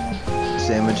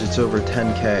damage it's over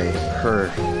 10k per.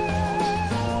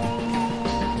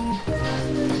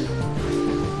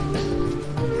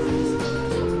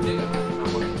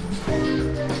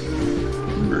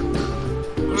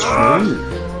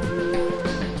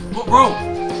 Bro!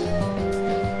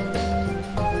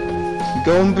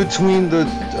 Go in between the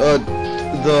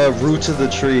roots of the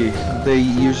tree. They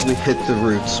usually hit the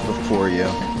roots before you.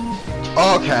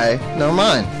 Okay, never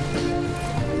mind.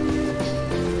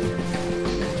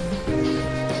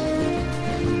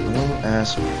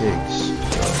 Ass pigs.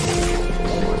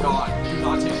 Oh my god, do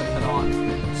not take them head on.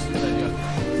 This is an idea.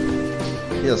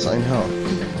 Yes, I know.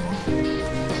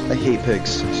 I hate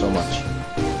pigs so much.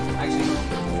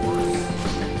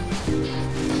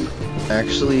 Actually,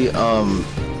 Actually,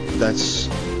 that's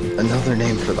another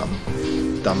name for them.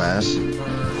 Dumbass.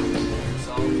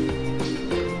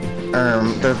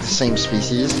 They're the same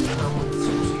species.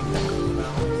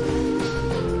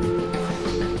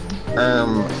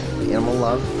 Animal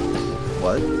love?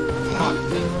 What?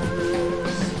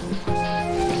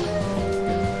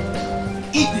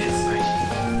 Eat this!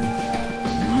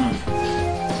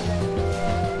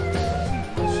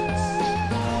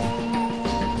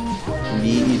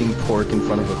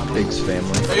 front of a pig's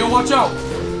family. Hey, yo, watch out!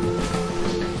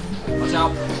 Watch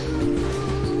out.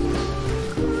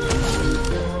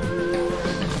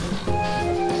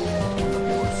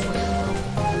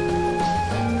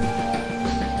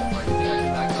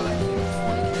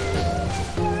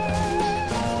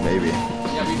 Maybe.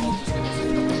 Yeah, we both just get the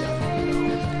same number.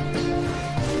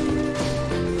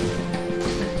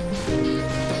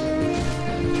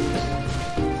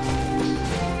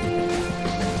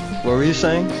 What were you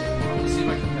saying? Let me see if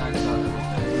I can max out everything.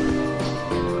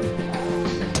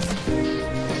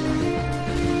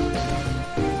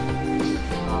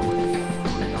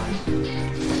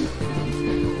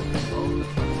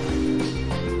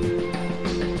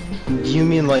 Do you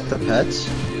mean like the pets?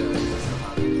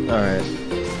 Alright.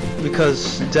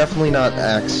 Because definitely not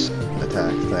axe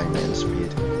attack thing and speed.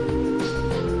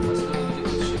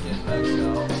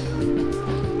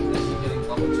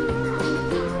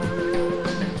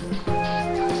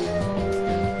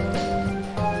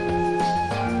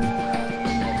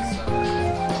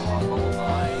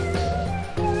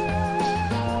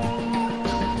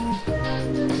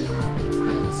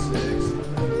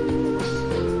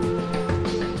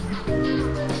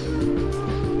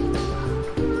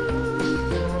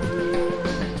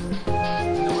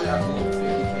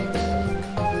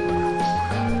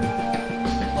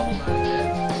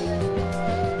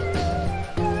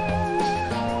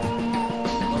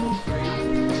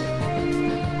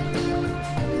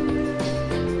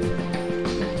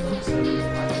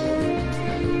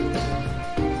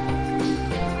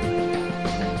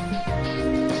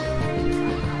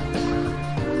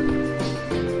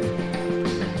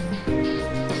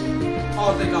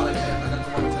 Oh, thank God I can. I got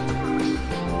the one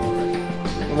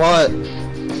What?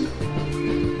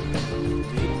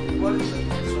 What is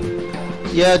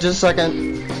it? Yeah, just a second.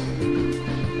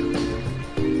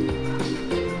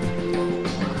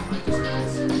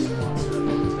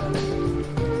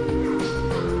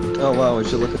 Oh wow, we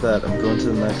should look at that. I'm going to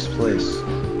the next place.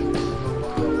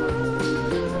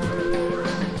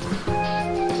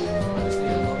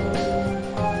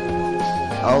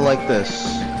 I'll like this.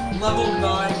 Level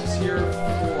 9 tier 4.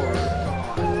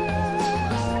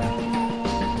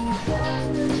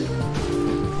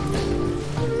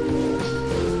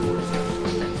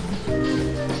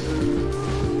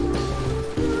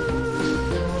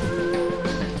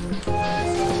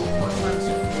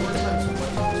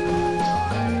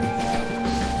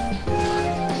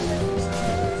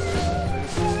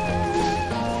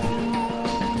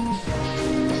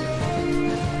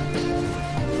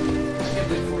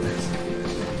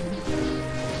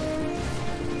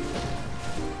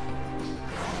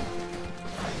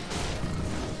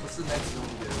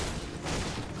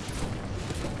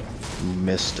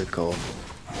 Mystical.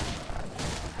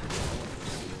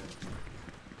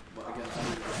 But again,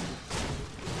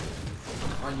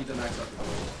 I need to max out the goal.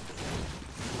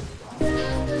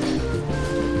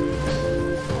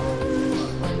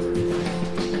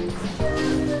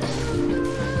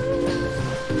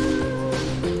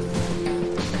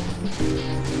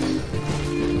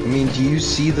 I mean, do you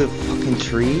see the fucking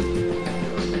tree?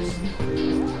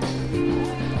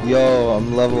 Yo,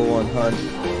 I'm level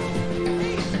 100.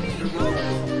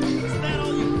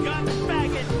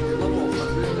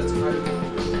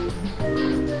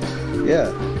 Yeah.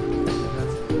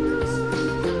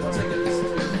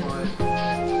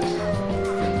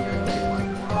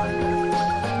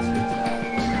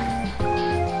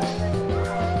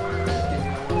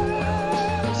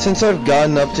 Since I've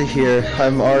gotten up to here,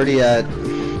 I'm already at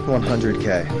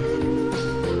 100k.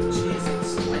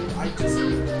 Jesus, I just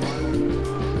need the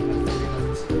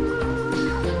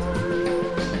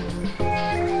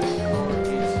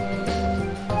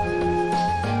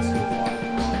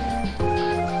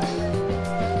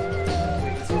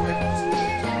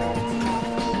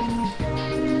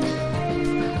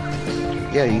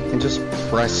Yeah, you can just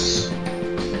press.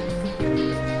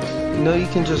 No, you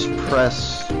can just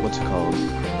press. What's it called?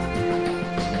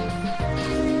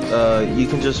 You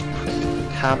can just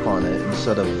tap on it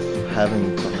instead of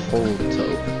having to hold to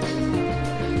open.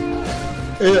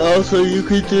 And also, you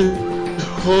can just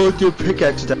hold your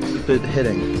pickaxe down to keep it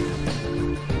hitting.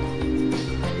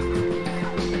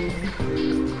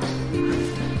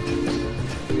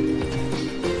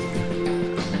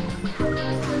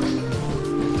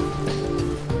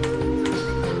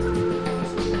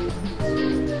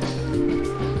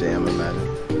 Damn, imagine.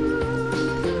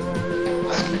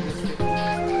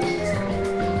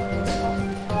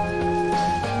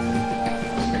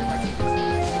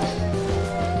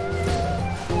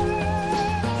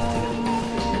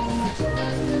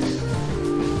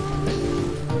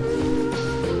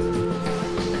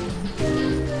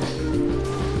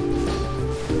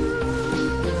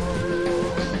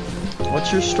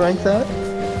 What's your strength at?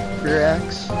 For your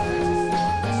axe?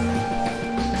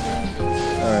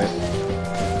 Alright.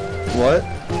 What?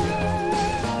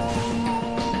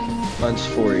 Mine's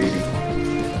 480.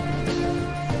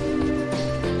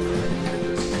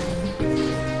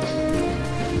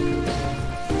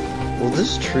 Will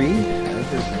this tree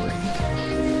ever break?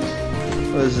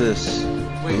 What is this?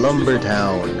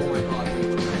 Lumbertown.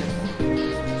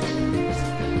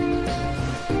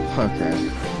 Okay.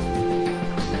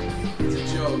 It's a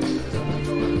joke.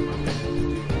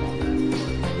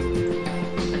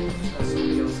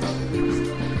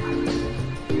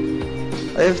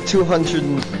 I have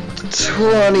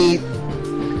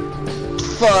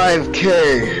 225k.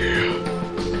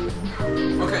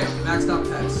 Okay, maxed out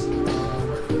pets.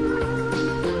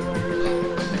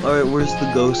 Alright, where's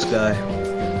the ghost guy?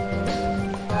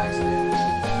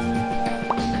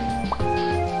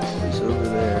 He's over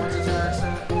there. What's your axe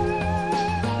at?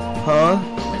 Huh?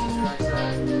 What's your axe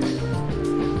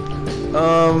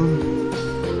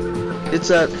at?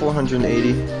 It's at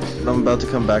 480. But I'm about to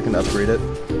come back and upgrade it.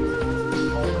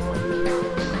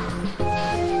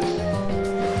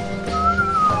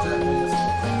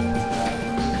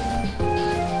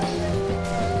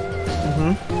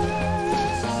 Mm-hmm.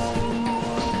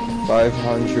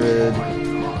 500.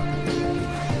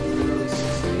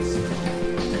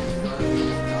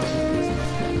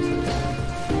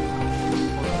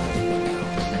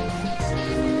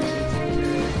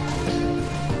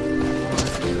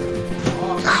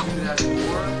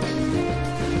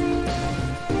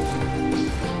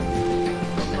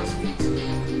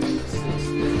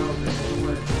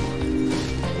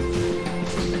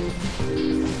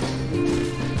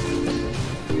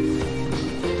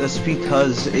 That's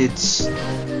because it's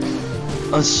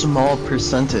a small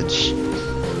percentage.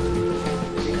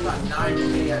 You got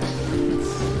 9k at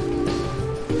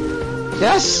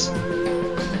Yes!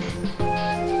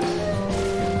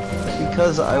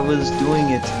 Because I was doing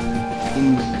it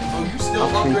in... Oh, you still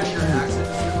upgrade your axe at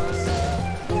this?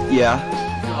 Yeah.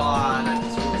 God, I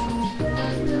just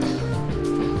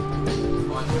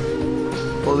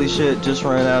Holy shit, just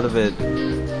ran out of it.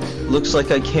 Looks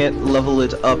like I can't level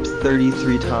it up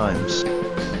 33 times.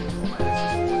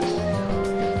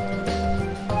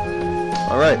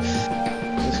 Alright,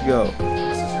 let's go.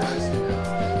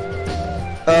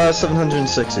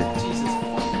 760. Jesus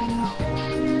fucking hell.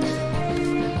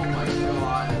 Oh my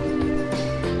god.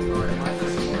 Alright, mine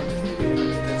does more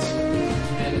than that's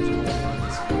manageable for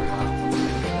this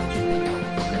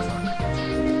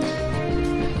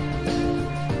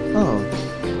Oh,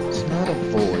 it's not a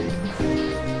void.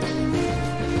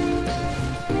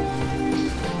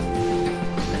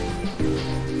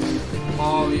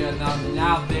 Oh yeah,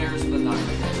 now there's the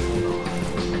knife. Hold on.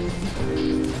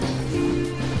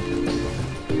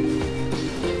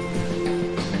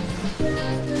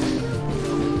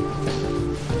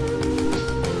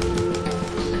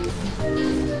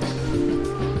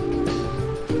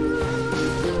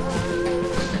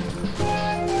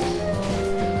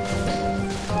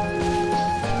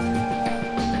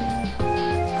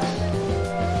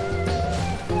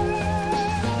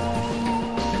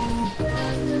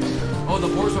 Oh, the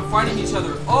boars are fighting each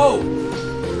other. Oh!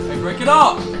 Hey, break it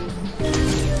up!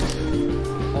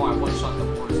 Oh, I one-shot the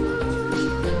boars.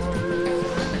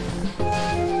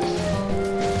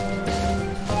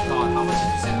 God, how much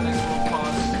did you say the next one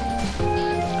cost?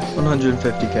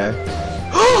 150k.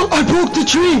 I broke the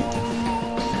tree!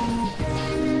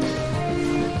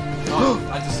 Oh,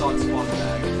 I just saw it spawn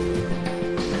back.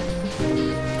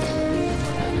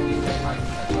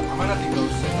 I might have to go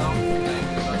sit down today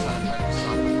because I was trying to practice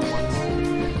soccer for once.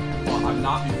 Well, I'm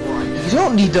not before I get You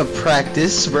don't need to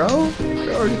practice, bro.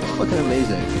 You're already fucking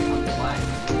amazing.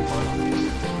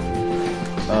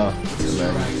 Oh, It's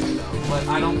man. actually though. But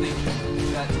I don't think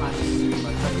that time is soon.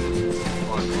 My friend was in 6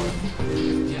 o'clock, but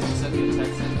he has to send me a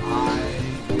text and I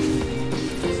won't see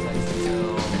this text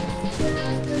until...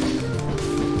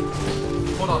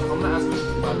 Hold on, I'm gonna ask him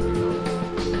about it though.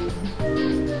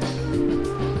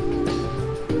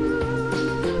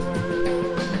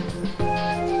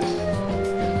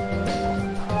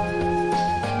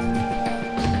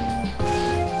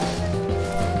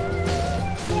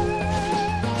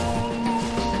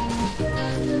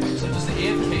 So does the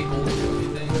AFK gold do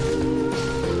anything?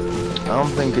 I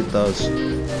don't think it does.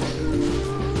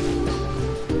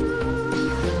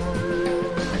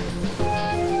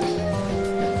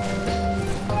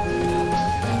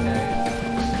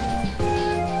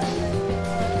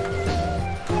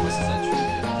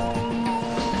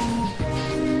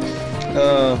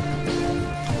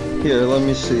 Here, let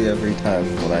me see every time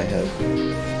what I hit.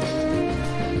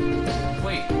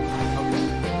 Wait. Okay.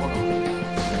 Hold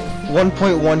on.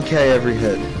 1.1k every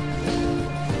hit. 1.1.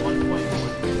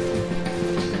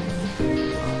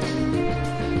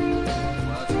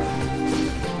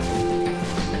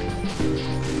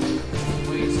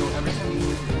 Wait, so every time you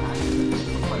hit the axe,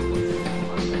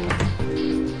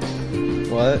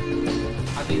 What?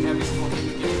 I think every single hit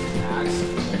you get with the axe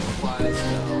multiplies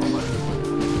the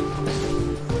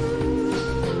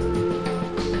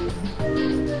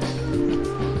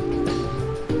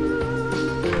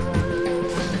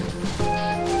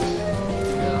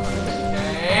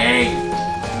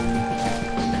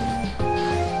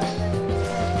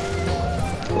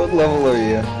What level are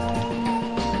you?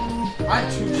 I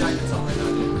have 2 jackets on right now, I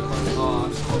didn't realize. Oh,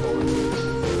 I'm still level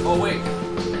 1. Oh, wait.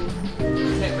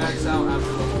 You can't max out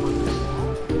after level 1.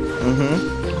 Mm-hmm.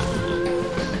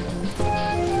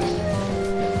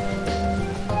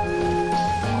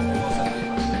 Almost at the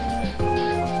 800.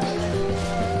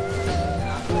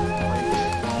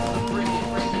 Break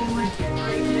it.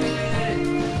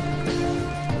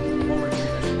 One more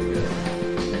tree, that should be good.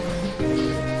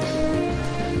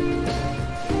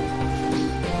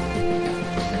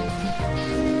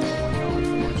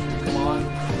 Come on.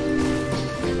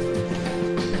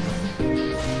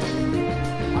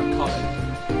 I'm coming.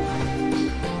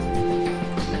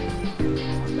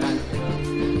 I'm back.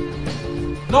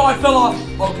 No, I fell off!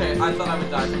 Okay, I thought I would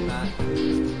die from that.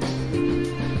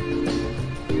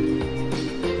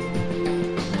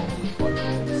 Holy fuck,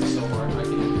 this is so hard. I can't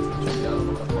get to the tree. I don't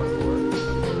know how to parkour.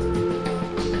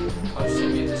 Oh shit,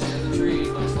 get this shit in the tree,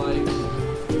 looks like.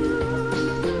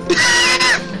 Did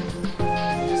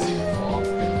you just see me fall?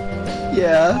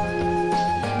 Yeah.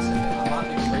 I'm not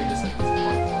the greatest at this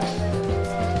parkour.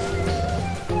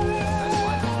 That's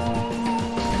fine.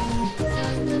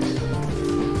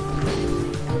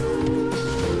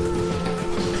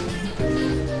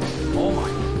 Oh my.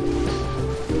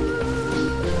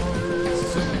 This is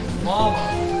so mama.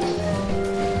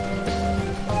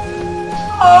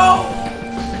 Oh!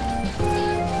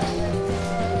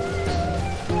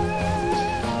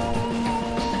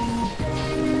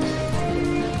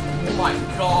 Oh my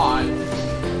god.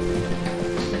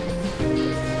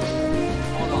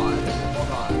 Hold on.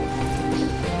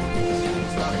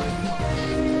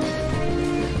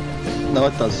 No,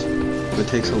 it does. It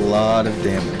takes a lot of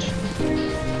damage.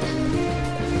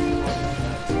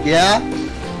 Yeah?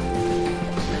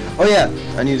 Oh yeah,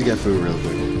 I need to get food real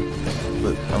quick.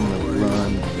 But I'm gonna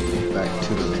run back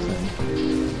to the thing.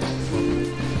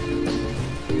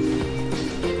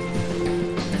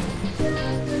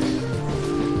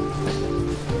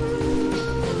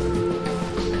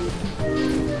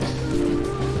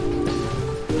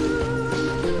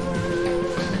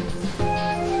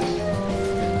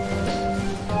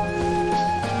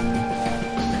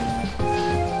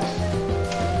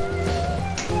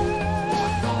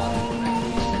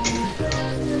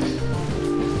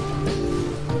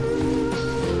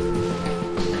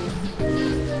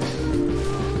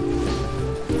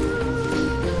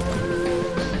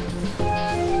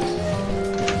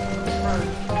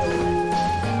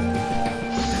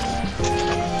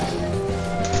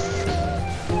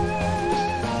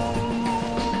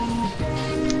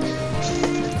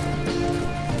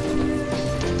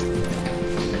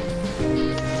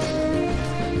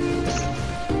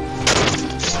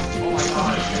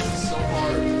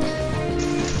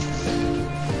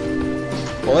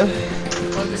 What?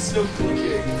 I'm just still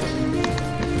clicking.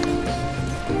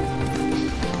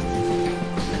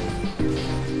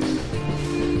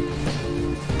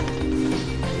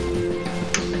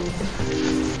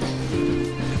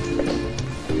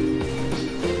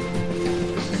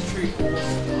 This tree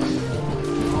almost done. Oh my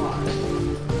god.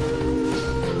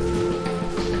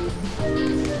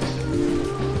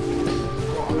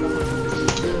 Bro, I'm gonna put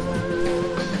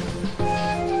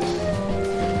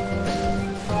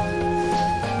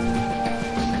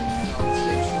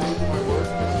stay true to my word.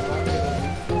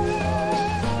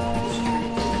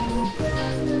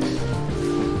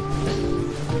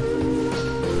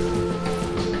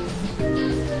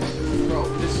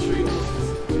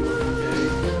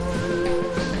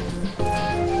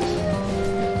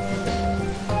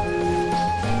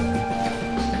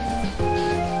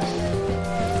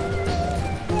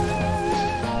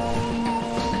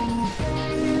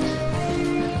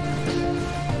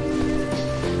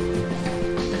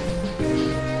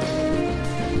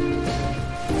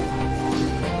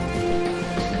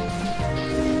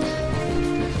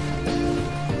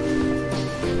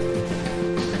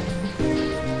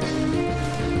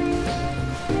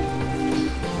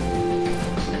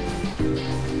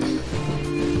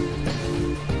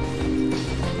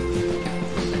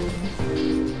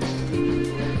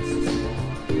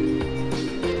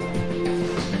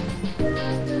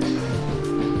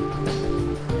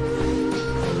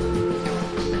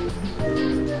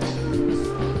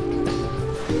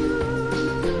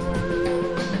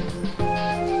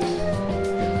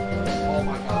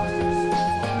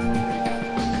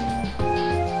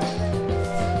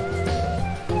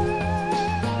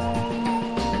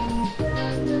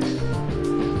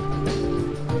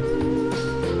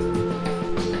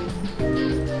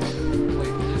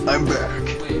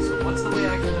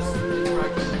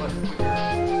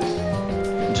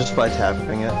 Just by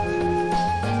tapping it.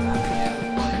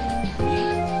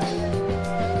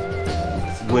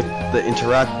 With the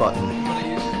interact button. But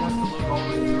you have to look all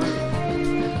the way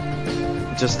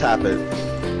through. Just tap it.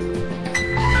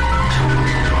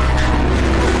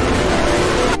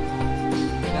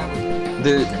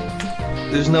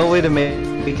 There's no way to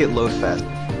make it load fast.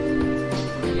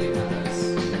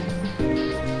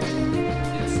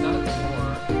 It's done it before.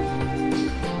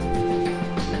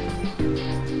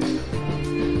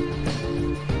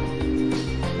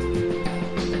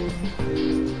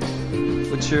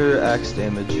 What's your axe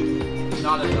damage?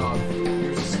 Not enough.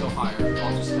 Yours is still higher.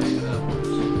 I'll just tell you that much.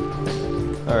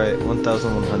 Alright,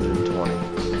 1,120.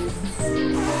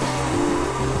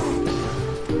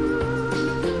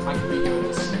 I can beat you in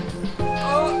this.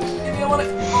 Oh, give me a money.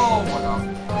 Oh my god.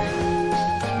 Wait.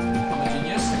 I'm a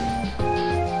genius.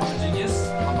 I'm a genius.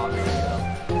 I'm not making it up.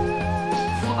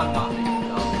 I'm not making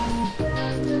it up.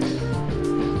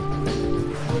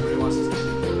 Nobody wants to take it.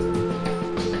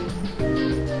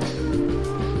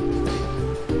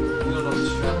 You don't know the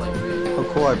strat like me. Oh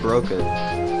cool, I broke it.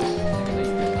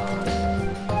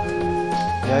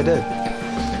 Yeah, I did.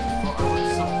 Oh, I went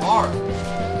so hard.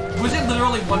 Was it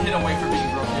literally one hit away from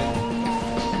being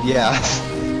broken? Yeah.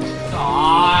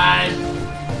 God.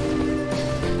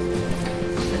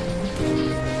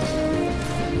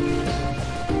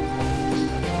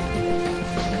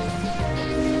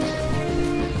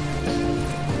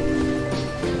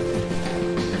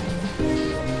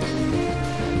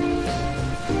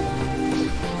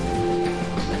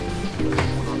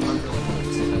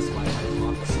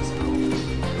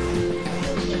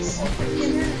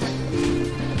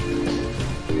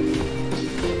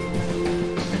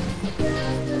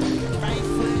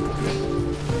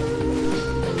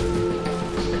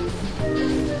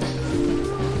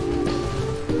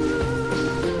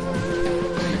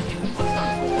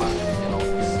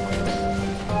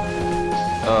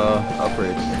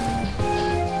 Upgrade. I'm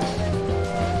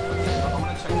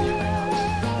gonna check the arena.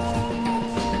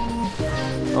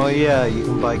 Oh yeah, you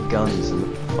can buy guns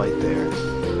and fight there.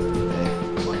 Hey.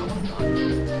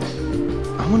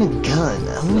 I want a gun. I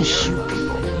want to shoot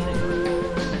people.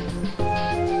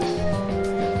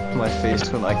 My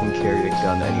face when I can carry a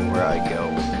gun anywhere I go.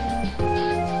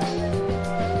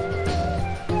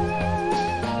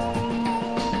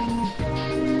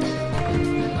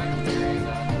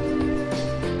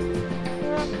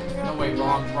 No, wait,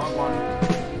 wrong one.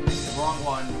 Wrong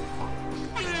one.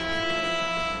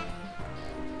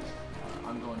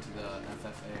 I'm going to the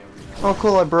FFA arena. Oh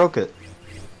cool, I broke it.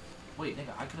 Wait,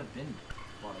 nigga, I could have been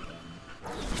bought a gun.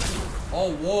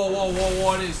 Oh, whoa,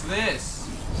 what is this?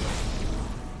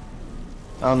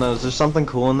 I don't know, is there something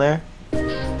cool in there?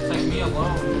 It's like me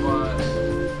alone, but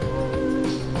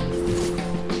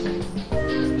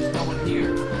there's no one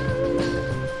here.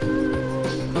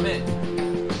 Come in.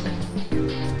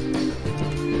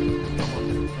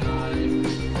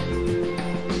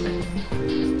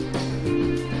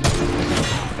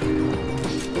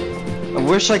 I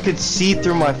wish I could see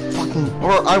through my fucking...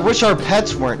 Or I wish our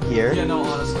pets weren't here. Yeah, no,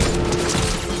 honestly.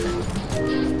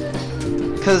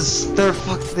 Cause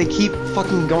they keep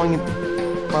fucking going in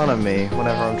front of me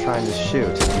whenever I'm trying to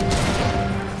shoot.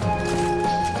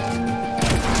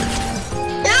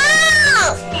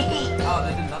 Oh,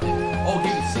 they did nothing. Oh,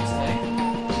 give me 6K.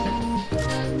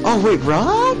 Oh wait,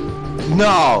 Rob?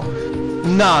 No.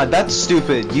 Nah, that's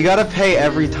stupid. You gotta pay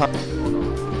every time.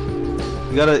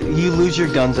 Hold on. You lose your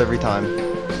guns every time.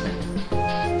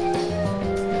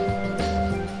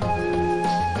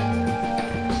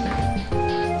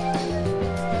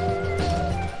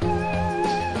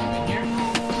 In here?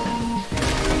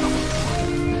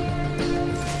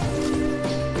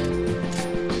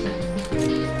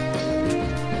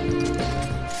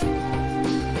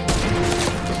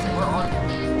 Where are you?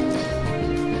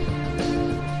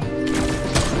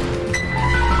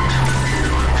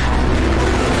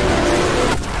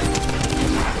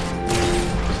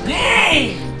 Dang!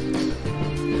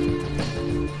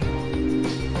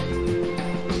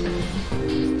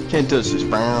 Can't touch this. No,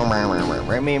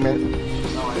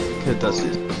 I see. Can't touch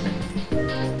this.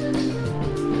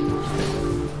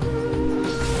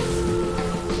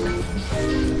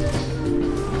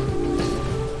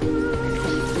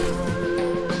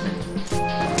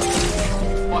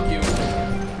 Fuck you.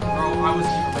 Bro, I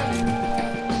wasn't even ready.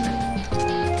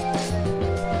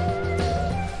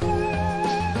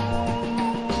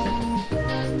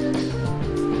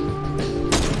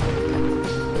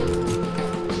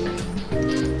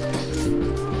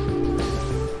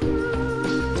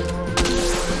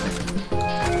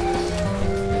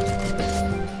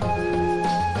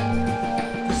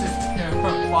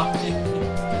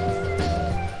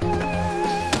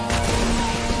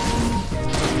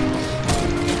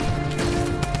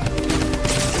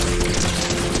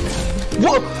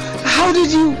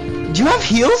 did you? Do you have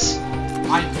heals? You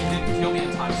didn't kill me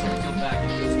in time, so I killed back.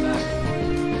 It kills back.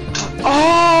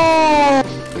 Oh!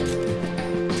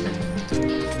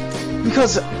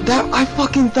 Because that I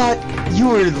fucking thought you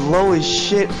were low as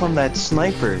shit from that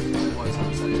sniper. It was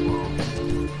 100% low.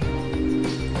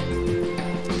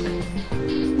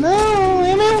 No,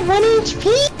 I'm at 1 HP.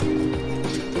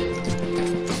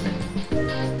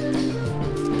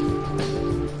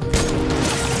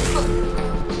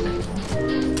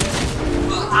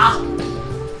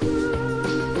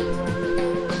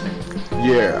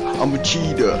 Yeah, I'm a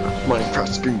cheater. My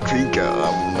Preston Krieger.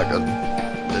 I'm like a.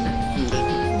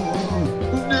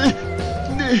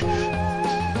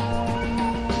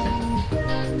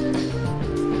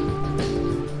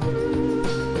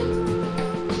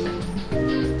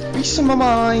 Piece of my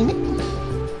mind.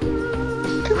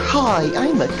 Oh, hi,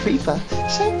 I'm a creeper.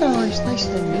 So nice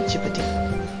to meet you, buddy.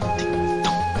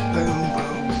 Boom,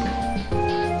 boom.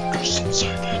 There's something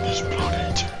in this planet.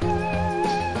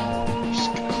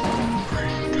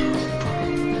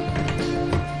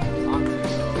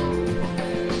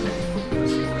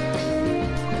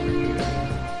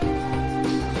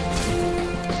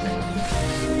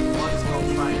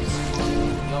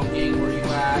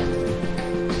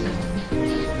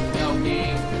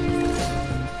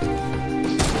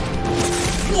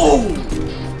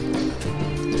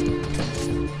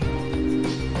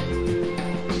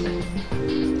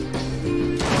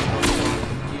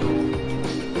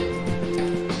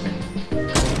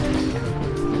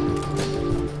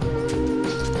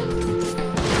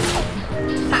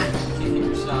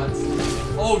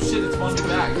 Oh shit, it's one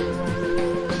back. Ew!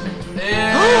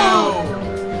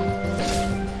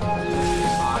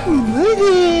 Look at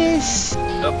this!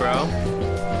 What's up, bro?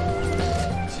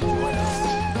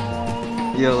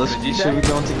 Yo, should we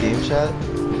go into game chat?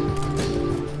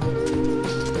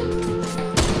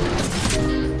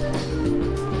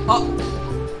 Oh!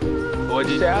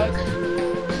 What'd you say, Alex?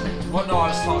 What? No, I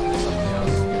was talking to somebody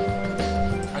else.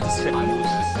 I just hit my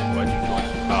loses. What'd you join?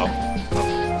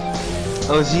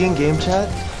 Oh, is he in game chat?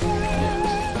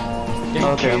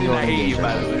 Yeah. Okay, I'm I going hate to you, game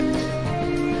by chat. the way.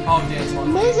 Oh, dance one.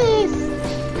 Moses!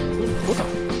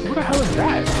 Who the hell is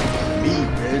that? Me,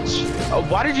 bitch.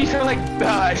 Why did you sound like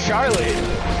Charlotte?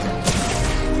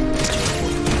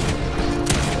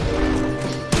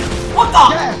 What the?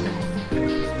 Yeah!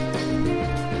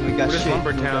 We got What is shit.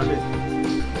 Lumbertown?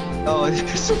 Oh,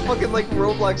 it's a fucking like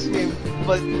Roblox game,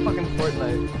 but fucking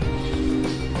Fortnite.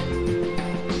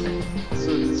 So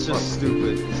it's just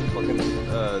stupid. It's a fucking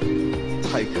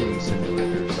tycoon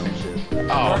simulator or some shit. The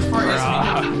Oh, worst part is we bruh.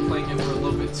 have been playing it for a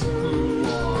little bit too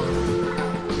long.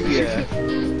 Yeah.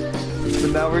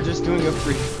 But now we're just doing a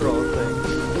free-for-all thing.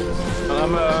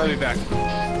 I'll be back.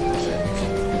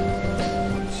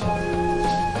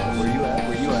 Where you at?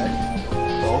 Where you at?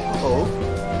 Oh.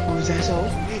 Who's that so?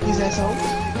 Is that so?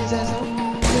 Is that so?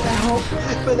 For that hoe?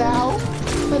 For that hoe?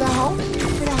 For that hoe?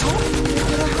 For that hoe?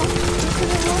 For that hoe? For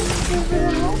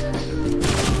that hoe?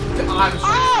 For that hoe?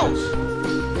 Ow!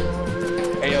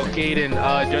 Hey, yo, Kaden,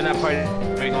 during that part,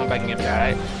 we're going back in game chat,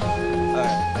 alright?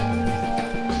 Alright.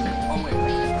 Oh, wait,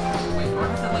 do I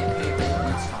have to, like, pay for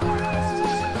next time?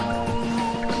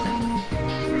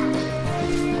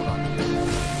 Hold on.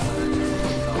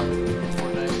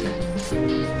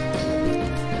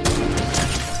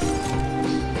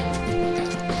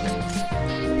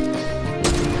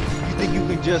 You think you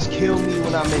can just kill me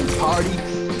when I'm in party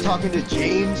talking to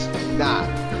James? Nah.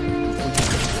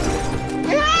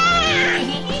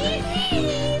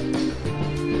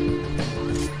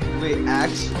 Wait,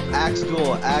 axe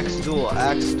duel.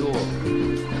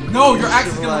 No, your axe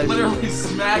is gonna literally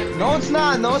smack me. No, it's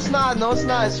not.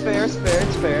 It's fair.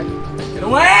 Get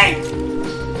away!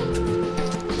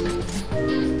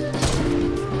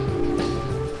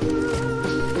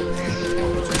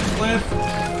 Cliff.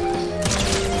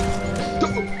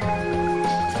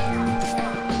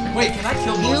 Wait, can I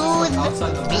kill Moses from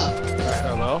outside the map?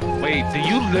 Hello? Wait, do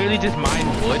you literally just mine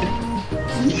wood?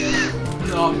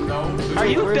 No. Are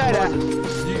you dead at?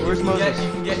 Where's Moses? You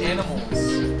can get animals.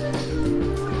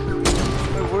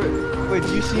 Wait,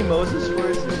 do you see Moses? Where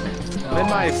is he? I'm in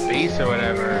my face or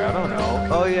whatever. I don't know.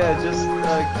 Oh yeah, just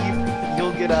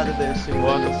you'll get out of there soon.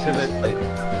 Welcome to the.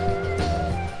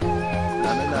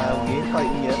 No, we ain't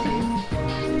fighting yet.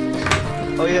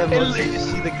 Oh yeah, Moses, did you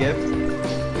see the gift?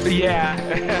 Yeah.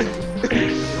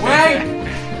 Wait!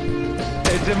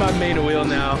 It's in my main wheel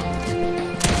now.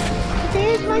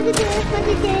 Wait, why am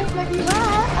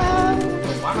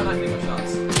I not hitting my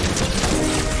shots?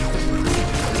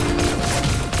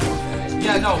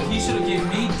 Yeah, no, he should have given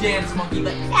me Dance Monkey,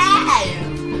 but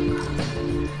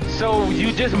So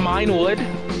you just mine wood?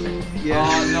 Yeah.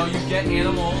 No, you get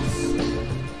animals.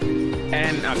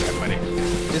 And okay, buddy.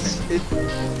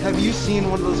 Have you seen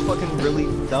one of those fucking really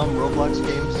dumb Roblox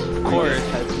games? Of course.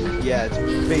 Yeah, it's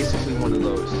basically one of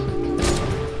those.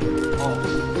 Oh.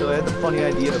 So I had the funny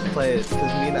idea to play it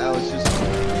because me and Alex just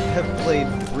have played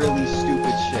really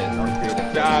stupid shit on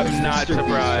creative. I'm not Mr. Beast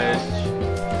surprised.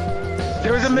 challenge.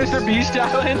 There was a Mr. Beast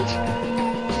challenge?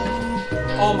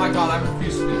 Oh my god, I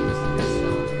refuse to do this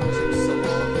challenge. It's gonna take so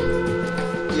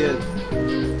long. Yeah.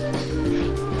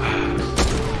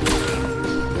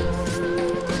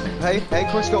 Hey,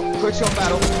 quick scope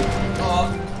battle.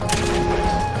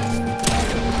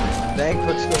 Dang,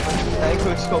 quick scoping. Dang,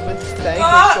 quick scoping.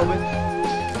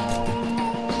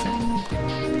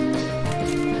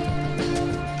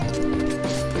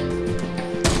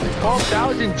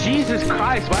 12,000, Jesus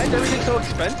Christ, why is everything so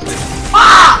expensive?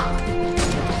 Ah!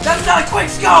 That's not a quick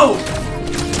scope!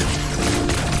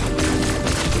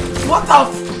 What the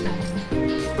f-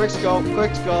 Quick scope,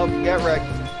 get wrecked.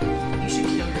 You should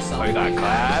kill yourself. Oh, you got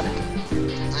clapped?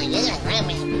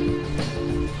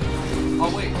 Oh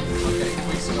wait, okay,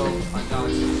 quick scope, I got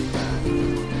it.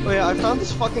 Oh yeah, I found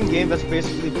this fucking game that's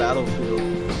basically Battlefield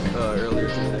earlier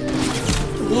today.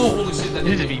 Whoa, holy shit, that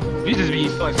You just be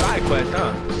doing side quests,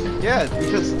 huh? Yeah,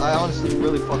 because I honestly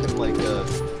really fucking like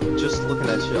just looking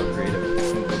at shit on creative and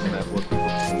looking at what people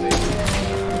can make.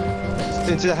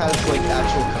 Since it has like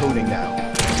actual coding now.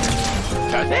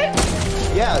 Does it?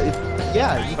 Yeah,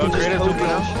 you can just Creative code 2.0? your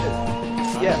own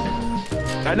shit. Yeah.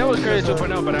 I know it's Creative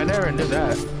 2.0, but I never did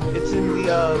that. It's in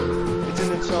the it's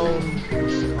in its own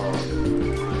what's it called?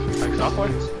 Like software?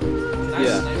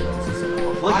 Yeah.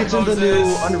 Like it's in the new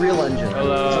Unreal Engine.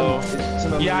 Hello. It's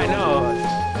an Yeah, I Unreal know. Engine.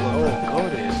 Oh,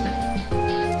 coded.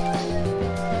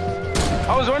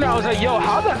 I was wondering, I was like, yo,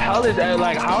 how the hell is that?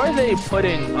 Like, how are they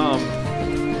putting,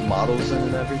 Models in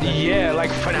and everything. yeah, like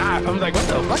FNAF? I'm like, what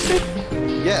the fuck?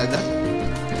 Yeah, that's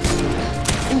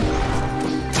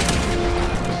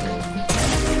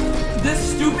This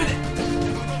stupid. I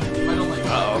don't like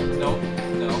that. Uh-oh. No.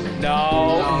 No.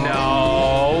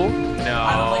 I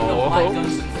don't like the black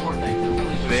guns in Fortnite. They're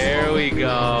really just There slow. we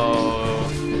go.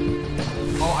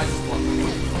 Oh, I just won.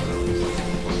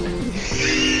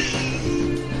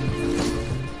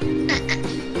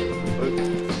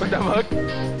 What the fuck? Who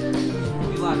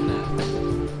are you laughing at?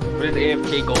 What is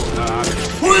AFK gold?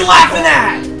 Who are you laughing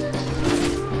at?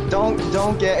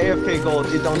 don't get AFK gold.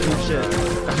 It don't do shit.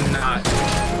 I'm not.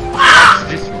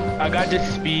 I got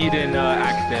just speed and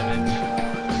axe damage.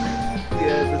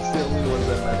 Yeah, that's the only ones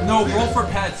that matter. No, roll for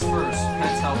pets first.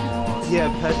 Pets help you the most. Yeah,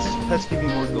 pets give you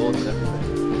more gold and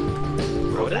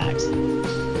everything. Rodax.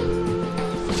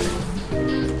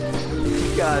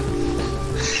 God.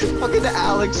 Fucking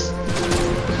Alex.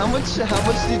 How much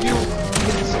did you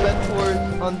spend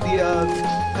on the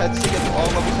pets to get all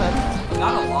level 10?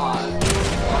 Not a lot.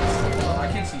 I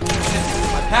can't see shit.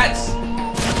 My pets!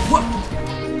 What? I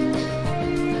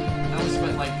only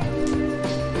spent like...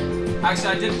 Actually,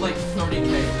 I did like 30k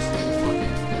just to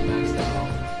fucking maxed out.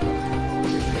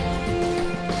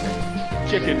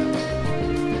 Chicken.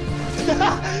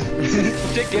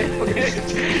 Chicken.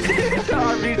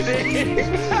 RBC.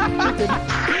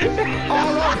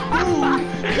 All our food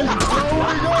is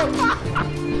blowing up.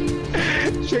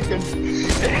 Chicken.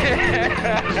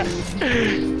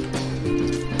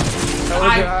 I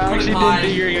actually didn't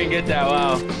think you were gonna get that.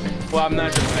 Wow. Well, I'm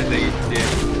not surprised that you did.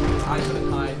 I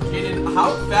couldn't hide. Kaden,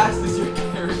 how fast is your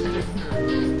character?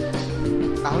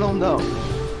 I don't know.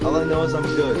 All I know is I'm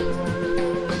good.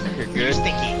 You're good.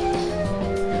 Sticky.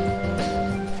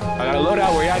 I got a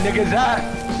loadout. Where y'all niggas at?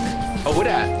 Oh, who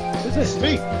that? Who's this?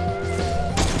 Me.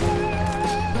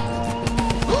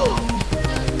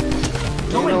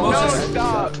 No, wait, Moses.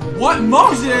 Stop. What,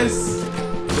 Moses?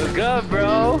 What's good,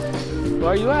 bro?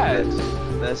 Where are you at?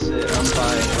 That's it. I'm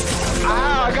fine.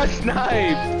 Ow, I got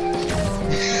sniped.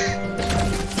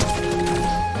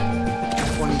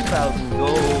 20,000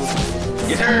 gold.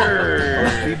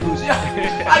 Yeah. Speed boost.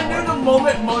 Yeah, I knew the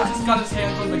moment Moses got his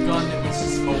hands on the gun, it was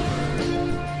just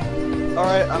over.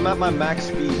 Alright, I'm at my max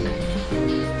speed.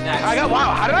 Next.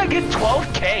 Wow, how did I get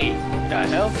 12k? What the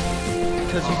hell?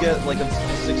 Because you get like a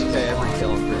 6k every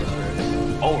kill, I'm pretty sure.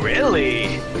 Oh,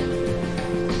 really?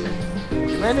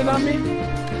 Landed on me?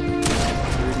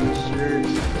 Pretty sure.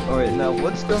 Alright, now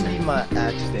what's gonna be my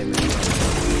axe damage?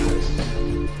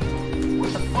 What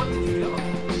the fuck did you do?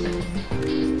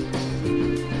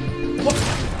 What?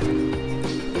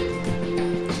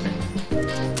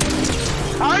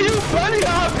 How are you bunny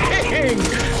hopping?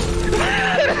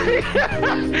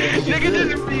 Nigga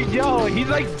just be, yo, he's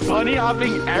like bunny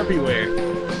hopping everywhere.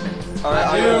 Alright, I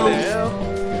I do.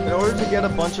 got In order to get a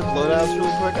bunch of loadouts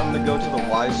really quick, I'm gonna go to the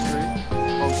Y tree.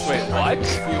 Oh, wait, what?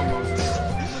 Feel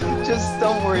Moses. Just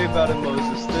don't worry about it,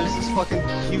 Moses. There's this fucking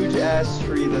huge ass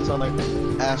tree that's on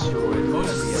an asteroid.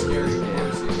 Moses is scary.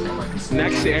 Moses. Oh, like, he's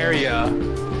Next area.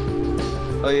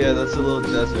 Oh yeah, that's a little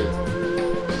desert.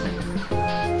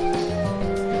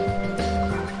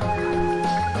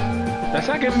 That's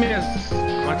not giving me as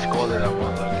much gold as I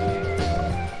want,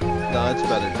 lucky. No, it's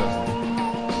better, trust me.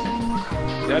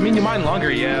 I mean, you mine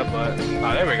longer, yeah, but...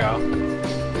 Oh, there we go.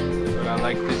 What I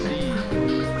like to see.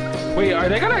 Wait, are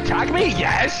they gonna attack me?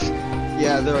 Yes!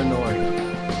 Yeah, they're annoying.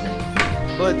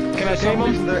 But Can I for some tame 'em?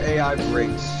 reason their AI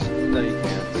breaks. No, you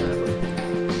can't, sadly.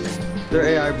 Their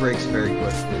AI breaks very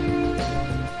quickly.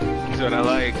 That's what I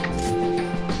like.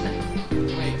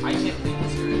 Wait, I can't leave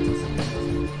this area until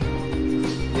something.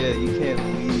 Yeah, you can't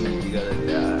leave, you gotta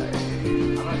die.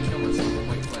 I'm gonna kill myself.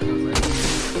 Wait, flag up, right?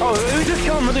 Oh, let me just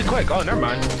kill him really quick. Oh, never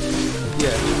mind.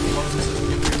 Yeah, Moses is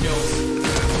giving kills.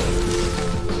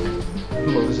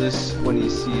 Moses, when he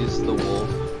sees the wolf.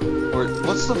 Or,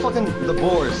 what's the fucking, the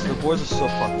boars? The boars are so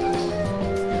fucking cool.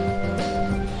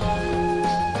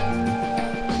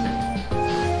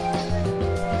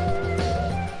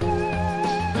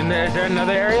 And is there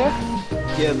another area?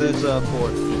 Yeah, there's 4.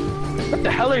 What the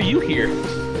hell are you here?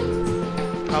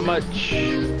 How much?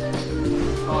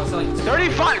 Oh, it's like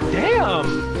 35! Damn!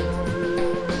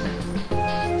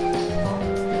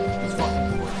 He's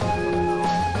fucking bored.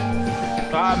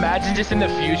 Imagine just in the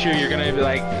future you're gonna be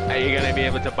like, you're gonna be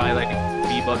able to buy like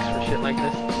V-Bucks for shit like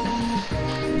this.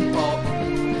 Oh,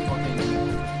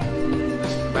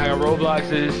 fucking. Bag of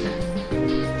Robloxes.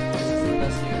 This is the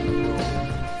best game in the world.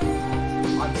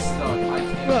 I'm stuck. I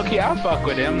can't. Well, okay, I'll fuck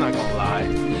with it, I'm not gonna lie.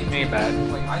 Ain't bad.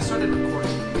 Like, I started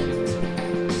recording games,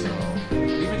 so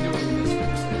we've been doing this for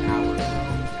just an hour now.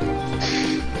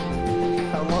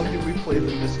 How long did we play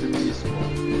the Mr. Beast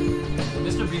one? The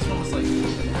Mr. Beast one was like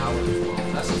an hour as well.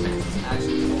 That's just because it's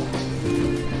actually long.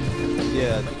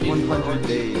 Yeah, 100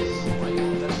 days.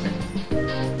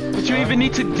 What you even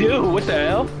need to do? What the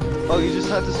hell? Oh, you just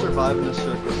had to survive in a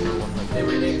circle for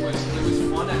 100 days. It was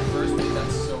fun at first, but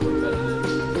that's so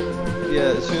repetitive.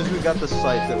 Yeah, as soon as we got the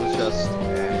site, that was just...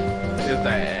 Is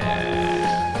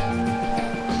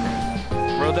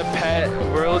that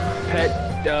World Pet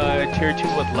Tier 2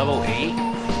 with level 8?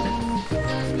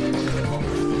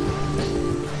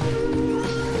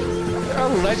 Oh,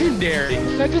 legendary!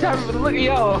 I just have look,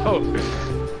 yo.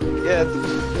 Yeah,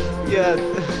 yeah.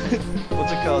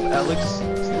 What's it called? Alex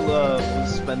was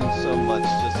spending so much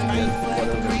just to get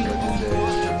whatever legendary.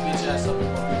 Bitch ass up and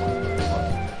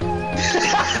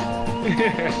fucking.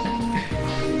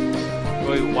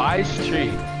 Wait, wise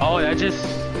tree? Oh, that just.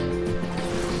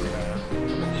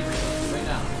 Right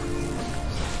now.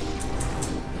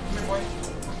 Come here, boy.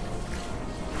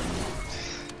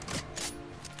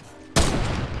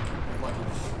 Lucky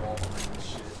just wall and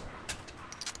shit.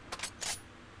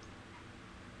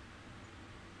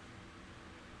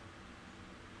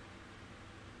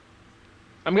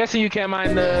 I'm guessing you can't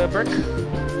mine the brick?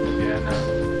 Yeah, no.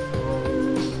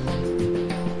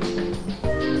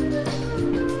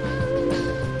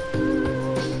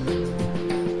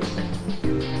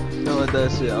 No,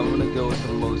 that's it. I'm gonna go with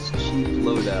the most cheap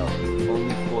loadout.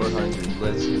 Only 400.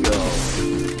 Let's go.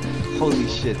 Holy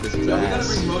shit, this is Yo, we gotta ass.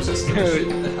 bring Moses to the shit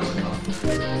with the helicopter.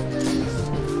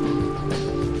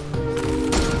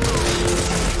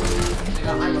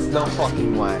 Nigga, I was No not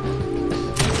fucking way.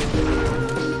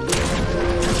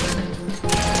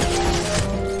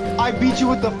 I beat you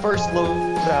with the first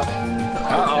loadout.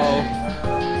 Uh-oh.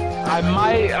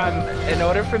 In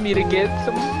order for me to get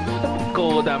some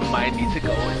gold, I might need to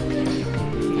go in PvP.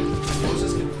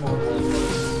 Moses can form all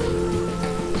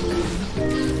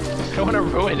I don't want to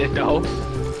ruin it though.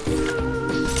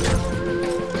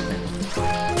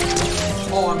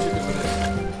 Oh, I'm too good with it.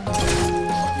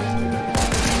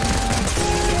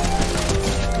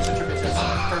 Such a bitch ass.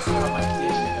 First one on my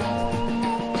dick,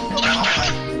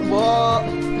 nigga. What?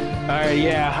 Alright,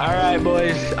 yeah. Alright,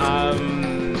 boys.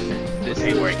 This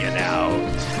ain't working out.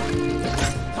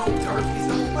 No, Darky's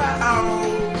no wow.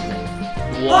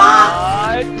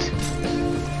 What?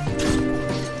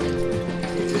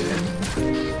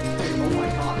 Oh my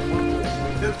god.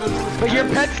 But your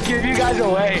pets give you guys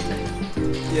away.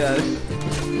 Yeah.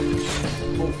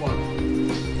 Oh fuck.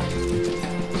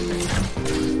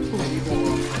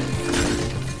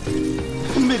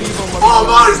 Medieval Oh,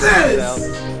 motherfucker.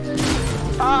 Moses!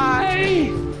 Hi!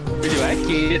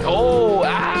 Radioactive. Oh,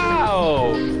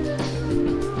 ow!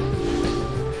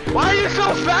 Why are you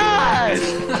so fast?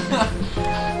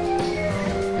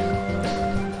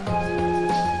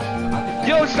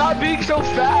 Yo, stop being so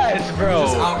fast, bro.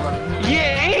 Just outrunning me.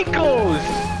 Yeah, ankles.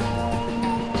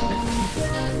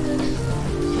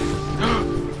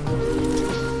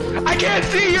 I can't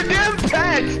see your damn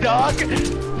pants, dog.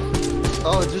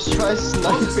 Oh, just try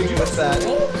sniping with that.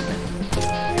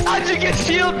 How'd you get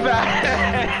shield back?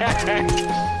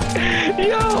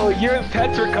 Yo, your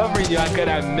pets were covering you. I'm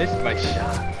gonna miss my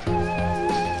shot.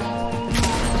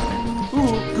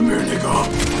 Ooh, come here, nigga.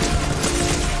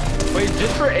 Wait,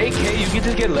 just for AK, you can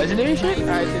just get legendary shit?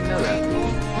 I didn't know that.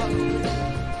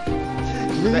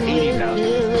 The 80 now.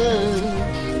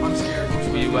 I'm scared.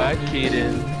 We were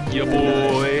kidding, your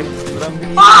boy. But I'm gonna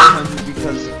use 100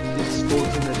 because it's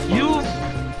ultimate. You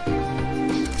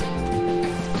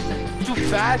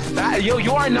fast. Yo,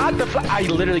 you are not the. I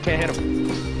literally can't hit him.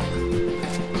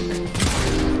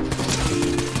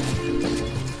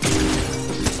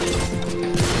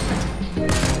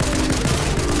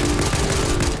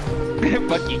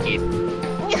 Fuck you, kid.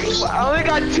 I only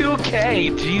got 2K.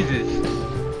 Jesus.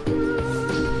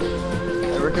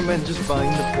 I recommend just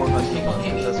buying the 400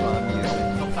 ones. That's what I'm using.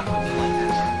 Don't fuck with me like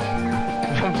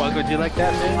that. Don't fuck with you like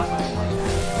that, man.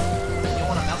 You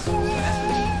wanna mess with me?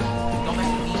 Don't mess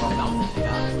with me or Melvn,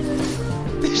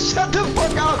 nigga. Shut the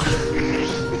fuck up!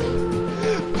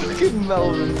 Fucking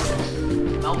Melvin.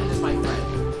 Melvn is my friend.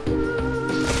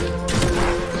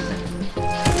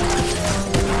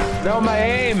 No, my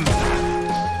aim.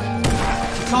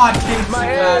 God, King, My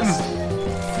aim.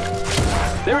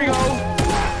 There we go.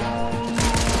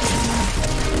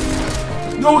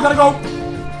 No, we gotta go.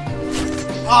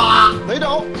 Ah! They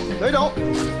don't. They don't.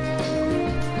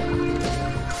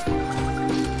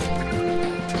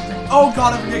 Oh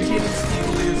God, I forget Caden's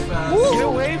equally as fast. Get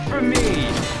away from me,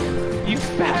 you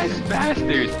fast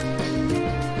bastard.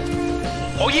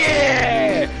 Oh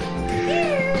yeah!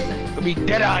 Let me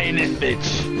dead-eye in this bitch.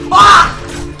 Ah!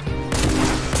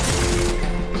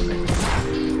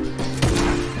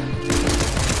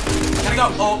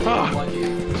 Gotta go. Oh,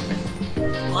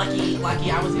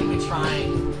 lucky, I wasn't even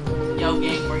trying. Yo,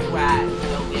 gang, where you at?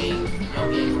 Yo, gang,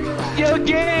 where you at? Yo,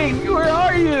 gang, where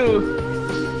are you?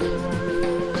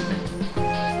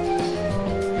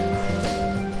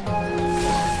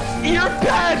 Your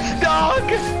pets, dog!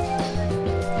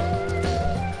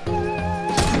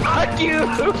 Fuck you!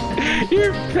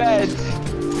 Your pets!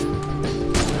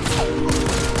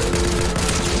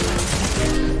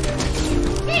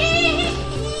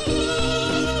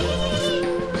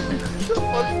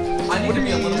 I need to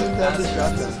be a little bit That faster.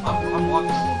 distracted. I'm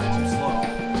walking a little bit too slow.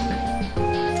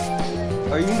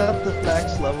 Are you not the max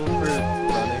level for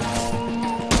running?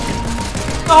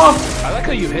 Oh! I like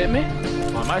how you hit me.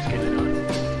 On my skin,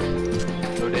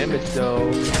 no damage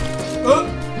though.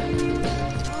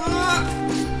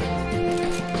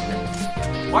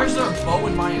 Why is there a bow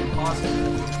in my imposter?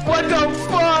 What the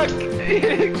fuck?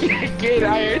 Kid, I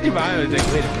heard you, but I was like,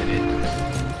 wait a minute.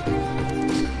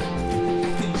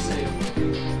 You say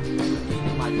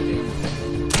eating my family.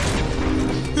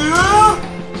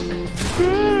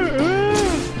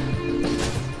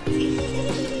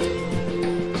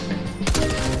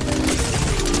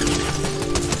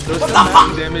 What the fuck?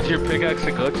 Damage your pickaxe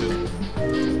to go to?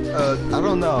 I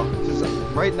don't know. Just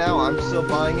right now, I'm still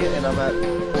buying it, and I'm at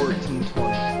 1420.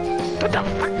 What the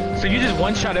fuck? So you just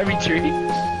one-shot every tree?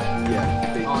 Yeah.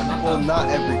 Basically. Well, not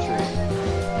every tree.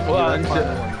 Well, I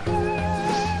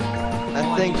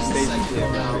think basically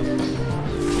every tree.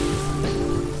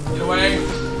 Get away!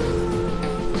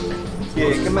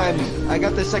 Yeah, come at me. I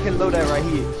got the second loadout right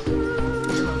here.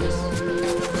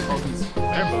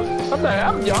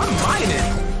 I'm mining.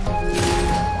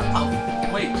 Oh,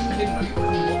 wait, kid, are you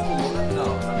putting multiple loadouts? No.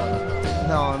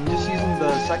 No, I'm just using the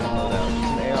second loadout.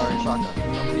 It's an AR and shotgun.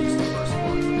 I'm gonna use the first one.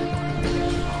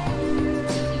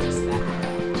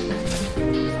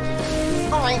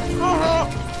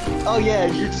 Oh yeah,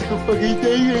 you're just a fucking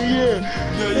thing, yeah.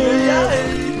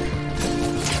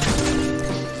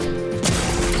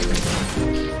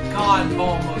 God,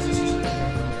 oh Moses, you should have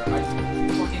been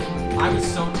earlier. I was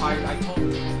so tired.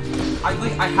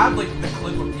 I had like the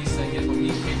clip of me saying it, but me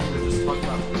and Kate were just talking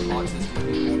about autistic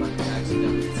people, and I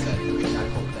accidentally said that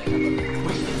whole thing about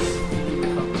quickness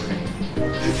recovery.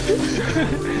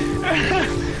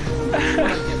 What I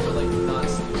get for like not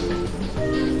sleeping.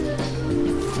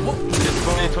 What? It's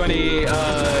 2020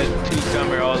 2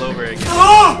 summer all over again. Oh!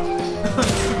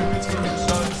 It's gonna be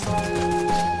shots.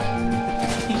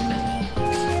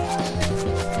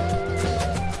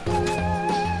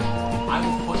 I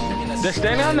will put you in a. Does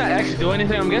standing on the X do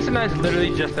anything? I'm guessing that's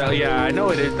literally just the. Yeah, I know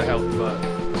it is the health, but. I'll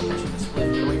put you in a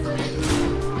split. Get away from me.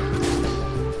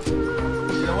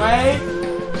 Get away!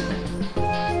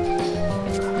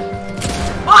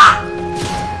 Ah!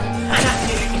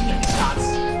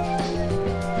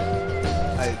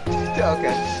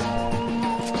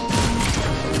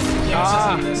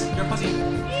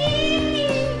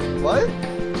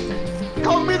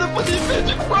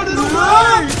 Running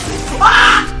away!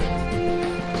 Ah!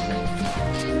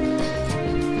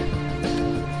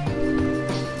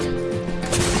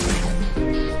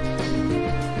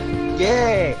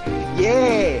 Yeah,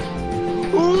 yeah.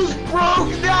 Who's broke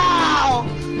now?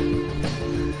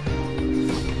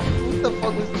 What the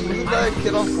fuck was that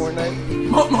kid on Fortnite?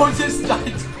 Moses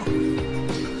died.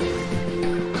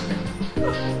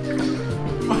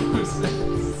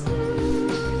 Moses.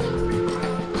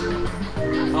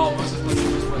 Oh, Moses must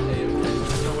have just went AFK.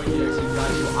 There's no way he actually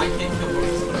died. I can't kill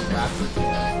Moses, but a raptor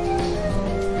can.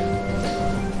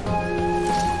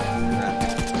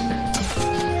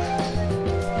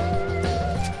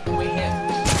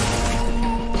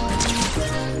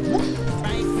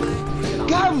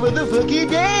 God, motherfucking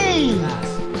day!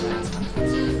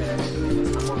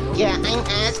 Yeah, I'm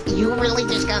asked. You really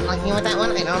just got lucky with that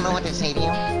one? I don't know what to say to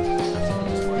you.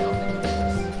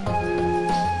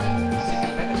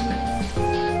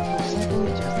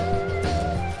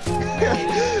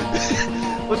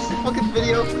 What's the fucking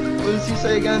video? What does he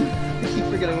say again? I keep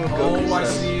forgetting what Goku Oh, I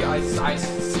says. see. I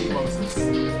see Moses. Oh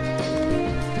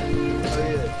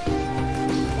yeah.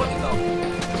 What in the?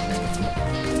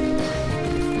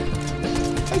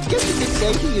 I guess you could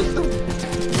say he used the...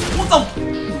 What the?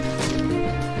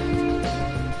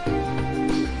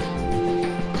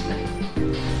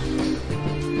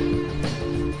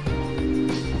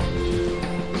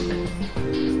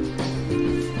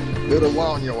 Little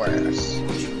on your ass.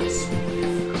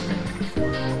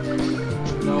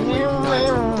 No, wait,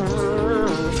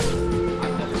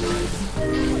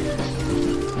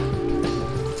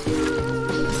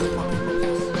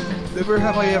 Never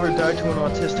have I ever died to an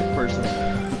autistic person.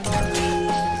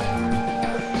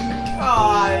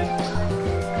 God.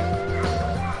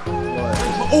 What?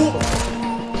 Oh!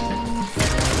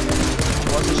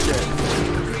 What the shit?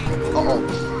 Uh-oh.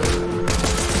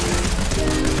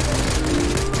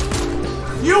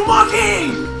 You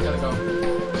monkey! Gotta go.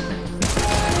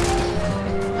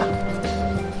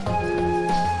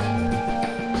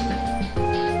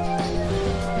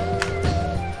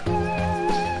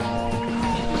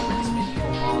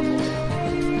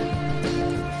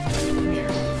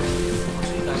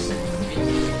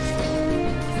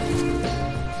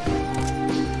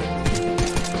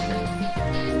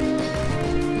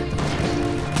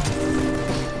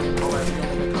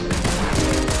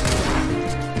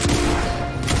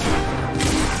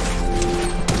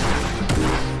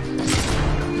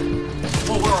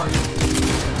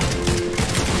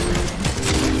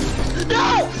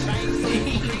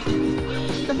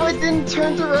 If I didn't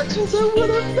turn directions, I would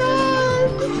have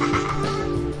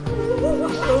died!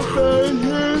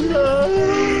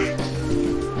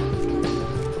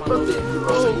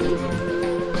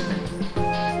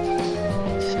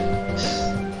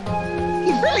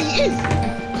 He really is!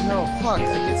 No, fuck.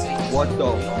 What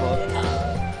the fuck?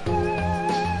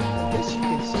 I guess you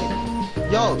can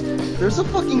see. Yo, there's a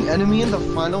fucking enemy in the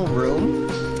final room.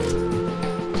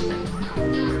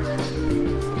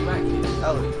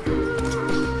 Ellie.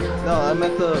 No, I'm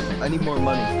at the... I need more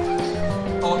money.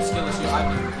 Oh, it's skill issue.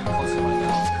 I'm even closer right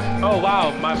now. Oh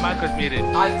wow, my mic was muted.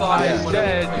 I thought Yeah. I would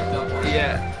have picked up on it.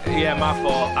 Yeah, my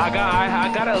fault. I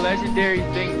got a legendary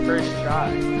thing first try.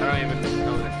 I don't even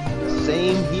know this.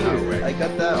 Same here. Alright. I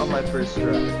got that on my first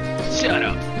try. Shut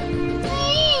up.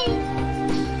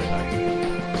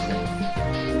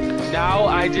 Now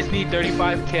I just need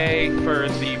 35k for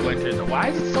the winter. So why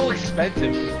is it so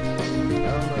expensive? I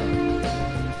don't know.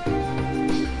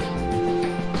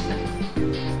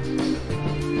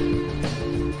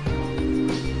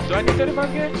 Do I need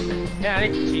 35k? Yeah, I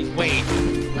need. Wait.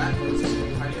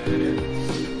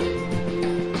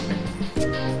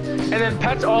 And then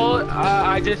pets all.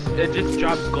 It just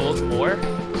drops gold more.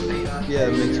 Yeah,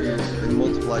 it makes your... It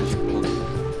multiplies your gold.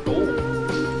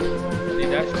 Oh. I need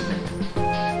that shit.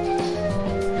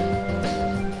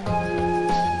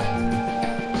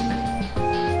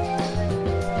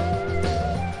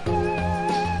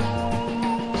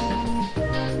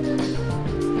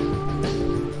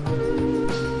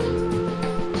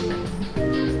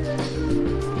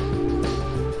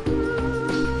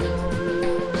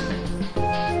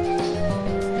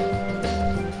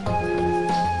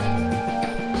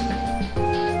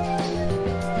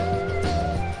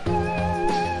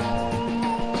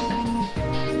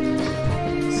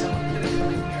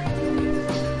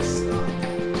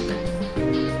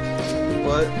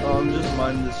 What? Oh, I'm just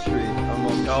minding the street. I'm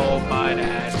on the Oh street. my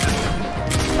dad.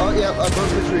 Oh, yeah, I broke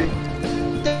the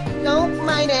tree. Don't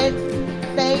mind it.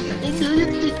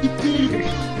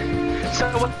 So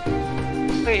what?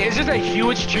 Wait, is this a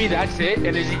huge tree? That's it?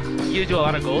 And is it you do a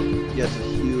lot of gold? Yeah, it's a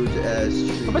huge ass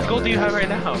tree. How much gold do you have right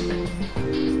now?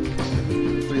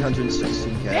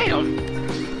 316k. Damn!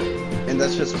 And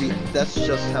that's just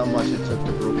how much it took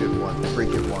to break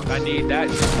it once. I need that.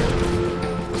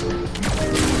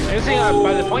 Everything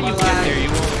by the point you get there,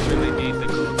 you won't really need the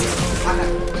gold.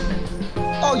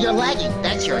 Oh, you're lagging.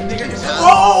 That's your excuse, huh?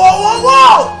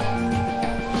 Whoa!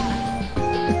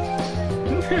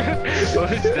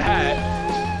 What is that?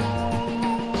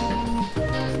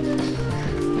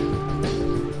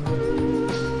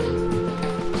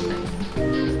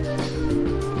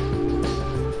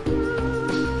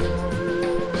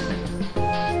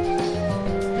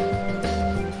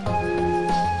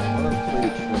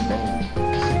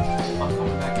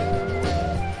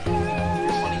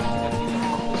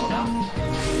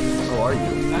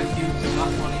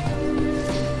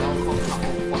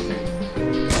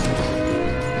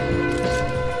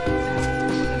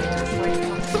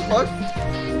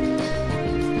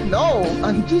 No,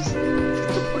 I'm just. What the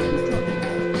fuck are you talking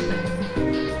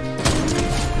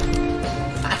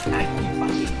about?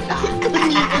 I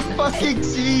couldn't even fucking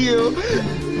see you.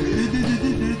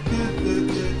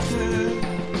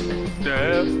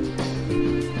 Damn.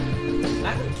 I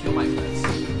would kill my pets.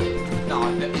 No, I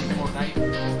bet in Fortnite.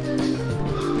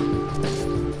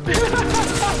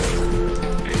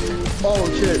 Oh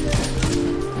shit.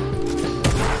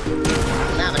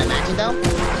 Now, but imagine though.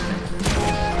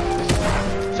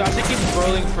 So I think he's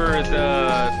rolling for the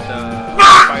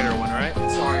fighter one, right?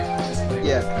 Sorry.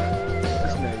 Yeah.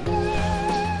 That's nice.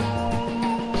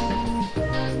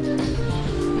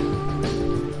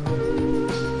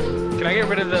 Can I get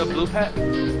rid of the blue pet?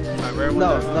 My rare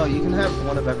one? No, you can have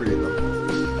one of every of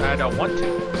them. I don't want to.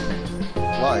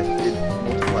 Why? It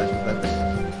multiplies with everything.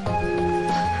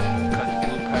 Because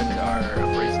blue pets are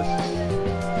racist.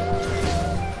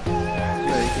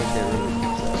 Yeah, you can't get rid of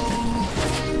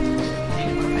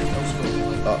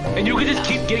Uh-oh. And you can just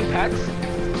keep getting pets?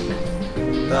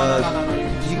 No.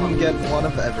 You can get one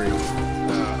of every.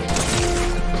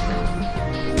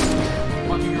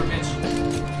 Fuck you, you're a bitch.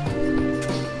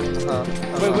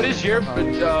 Wait, what is your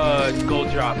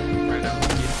gold drop right now?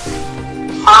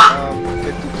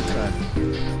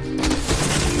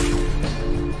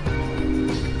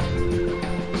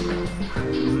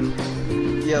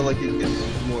 50%. Yeah, like it gives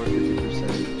more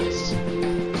 50%.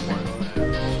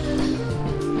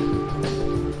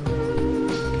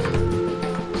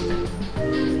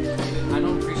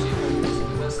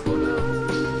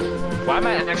 Why am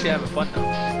I actually having fun though?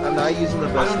 I'm not using the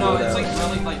best. I don't know, it's loadout. like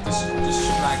really like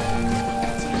distracting.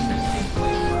 Considering this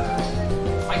gameplay for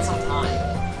quite some time.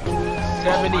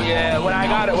 70, yeah. When I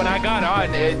got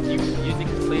on it, you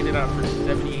niggas played it out for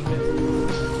 78 minutes.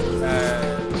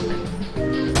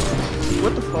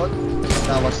 What the fuck?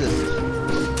 Now watch this.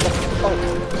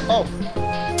 Oh.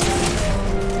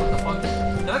 What the fuck?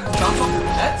 Did I bounce off your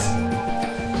pets?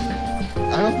 I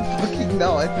don't fucking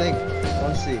know, I think.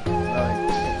 Let's see. No,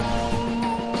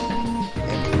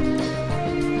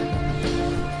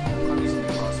 I'm using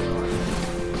the crossbow.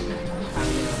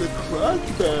 the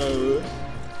crossbow.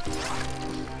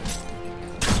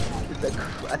 The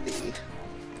cruddy.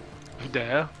 The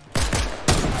hell?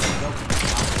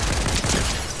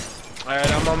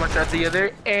 Alright, I'm almost at the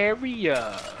other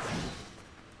area.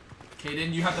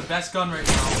 Kaden, you have the best gun right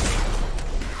now.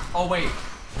 Oh wait.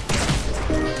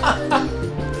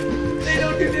 They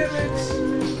don't do damage.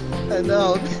 I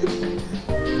know.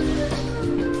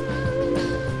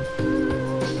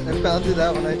 I found it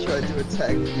out when I tried to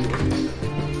attack you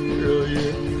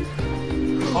earlier.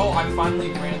 Oh, I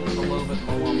finally ran a little bit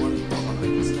low on money. Hold on, I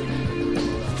can still get the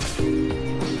reload out.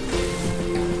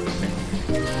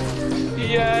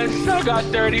 Yes, I got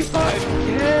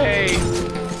 35k.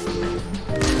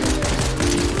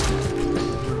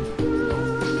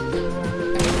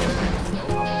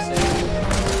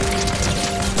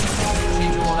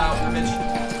 Change your load out, you bitch.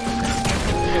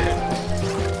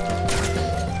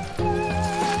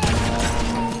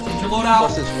 Change your load out.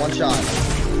 Plus it's one shot.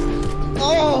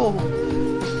 Oh!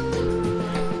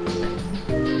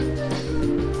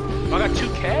 I got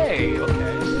 2k,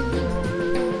 okay.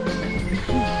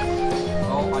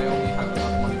 Oh, I only have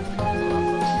enough money for the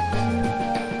reload.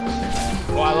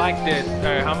 Oh, I like this.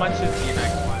 Alright, how much is the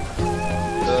next one?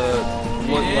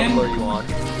 What level are you on?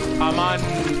 I'm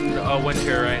on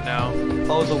winter right now.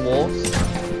 Oh, the wolves?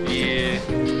 Yeah.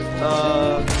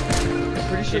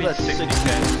 Pretty sure that's 60.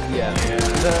 60. Yeah. Yeah.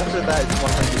 Then after that, it's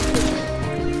 150.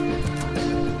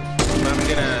 I'm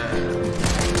gonna...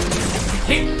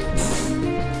 Hey!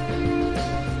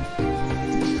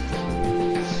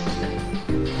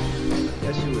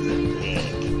 That shit was a dick.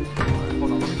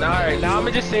 Hold on, let me go. Alright, now I'm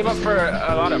gonna just save up for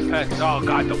a lot of pets. Oh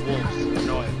god, the wolves.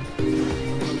 Annoying. Let me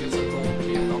go get some gold,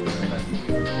 Kaden. I'll be right back. You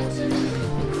wait for the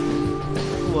boss.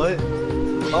 What? What?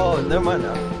 Oh, never mind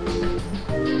now.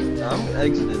 I'm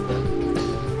exited then.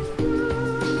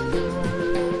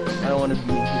 I don't want to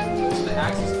be here. So the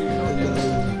axes do no damage to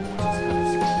people, which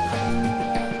is kind of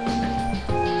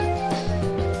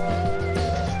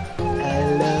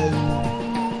Hello.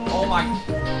 Oh my.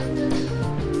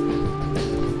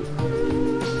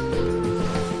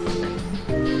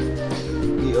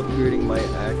 Me upgrading my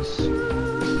axe.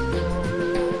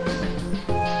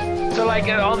 So like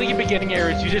in all the beginning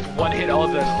areas, you just one hit all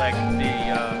the like the.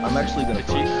 I'm actually gonna The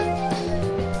find chief?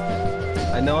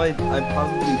 that. I know I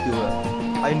probably do it.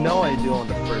 I know I do on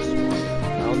the first one.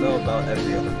 I don't know about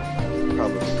every other one.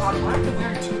 Probably. God, why am I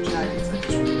wearing 2 jackets? I just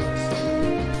realized.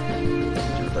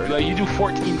 Like you do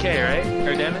 14k, right?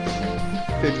 Or damage?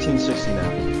 1560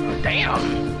 now. Oh, damn.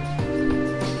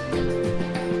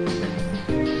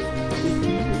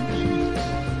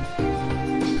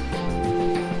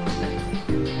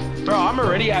 Bro, I'm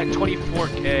already at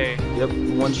 24k. Yep,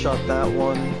 one shot that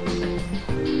one.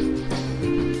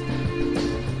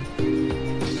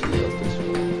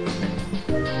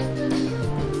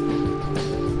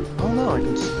 Oh no,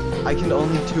 I can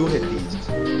only 2-hit these.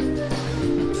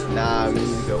 Nah, we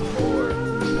need to go more.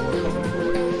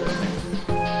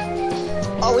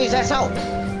 Oh, is that so?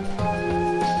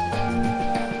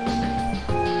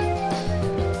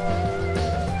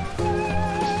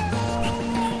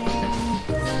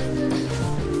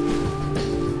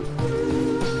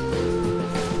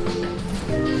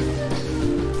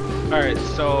 Alright,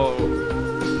 so.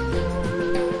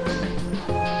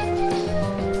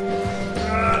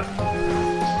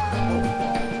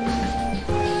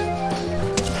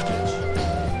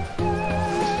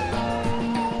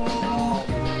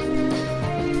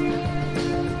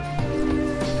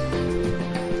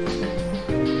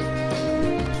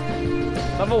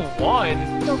 Level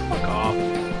 1? No, fuck off.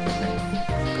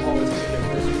 Oh, it's getting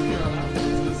worse from here on out.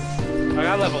 Jesus. I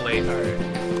got level 8, alright.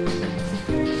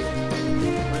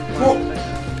 Whoa!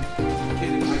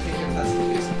 Kidding, I can't get past the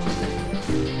base.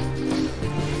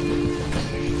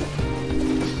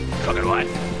 Fucking what?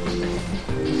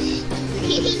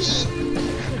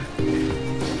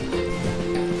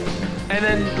 And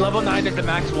then level 9 is the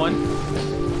max 1? Oh,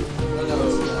 no,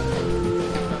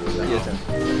 it's not. Yeah, 10.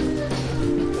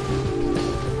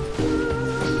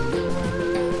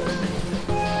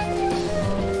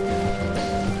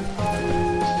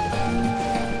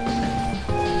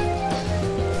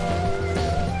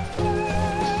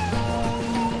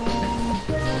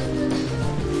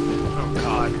 Oh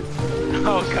god.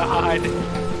 Oh god.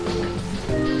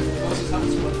 Moses, how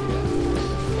much money do you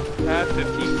have? That's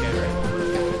 15k, right?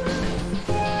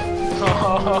 Oh.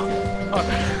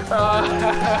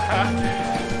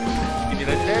 You need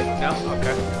legendary? No?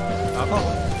 Okay.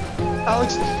 Oh, Alex,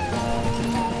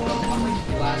 I'm like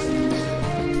blasting.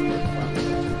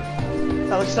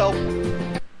 Alex, help,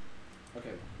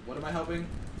 Okay, what am I helping?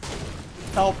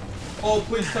 help. Oh,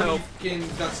 please tell me Help. you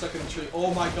fucking got stuck in a tree.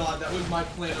 Oh my god, that was my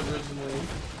plan originally.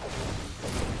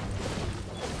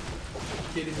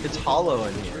 Kidding me, It's you hollow got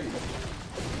in stuck a here. tree.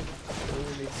 It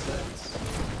only makes sense.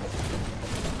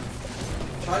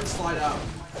 Try and slide out.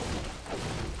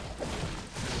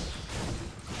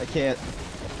 I can't.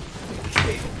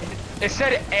 It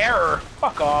said error.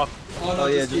 Fuck off. Oh no, Oh,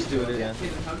 yeah, keep just do it going. again.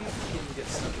 Kidding, how do you fucking get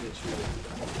stuck in a tree?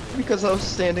 Because I was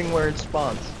standing where it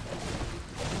spawns.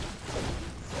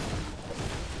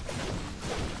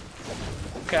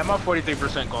 Okay, I'm at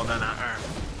 43% gold on that. Alright.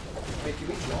 Wait, can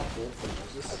we drop gold for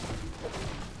Moses?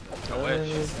 I wish.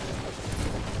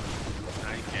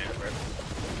 Nah, you can't, bro.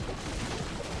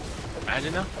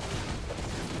 Imagine though.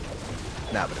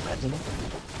 Nah, but imagine.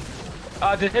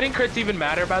 Does hitting crits even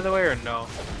matter, by the way, or no?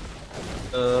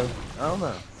 I don't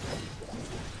know.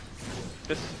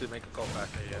 Just to make a call back,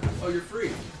 yeah. Oh, you're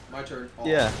free. My turn. Oh,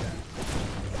 Yeah. okay.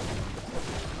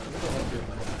 I'm gonna upgrade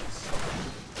my axe.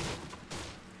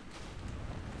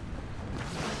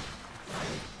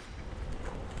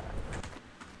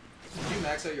 Did you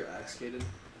max out your axe, Kaden?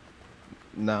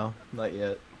 No, not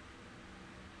yet.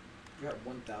 You're at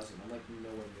 1,000. I'm like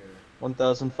nowhere near.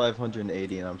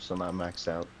 1,580 and I'm still not maxed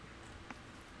out.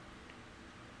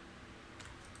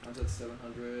 I'm at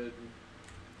 700.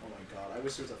 Oh my god, I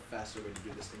wish there was a faster way to do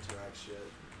this interact shit.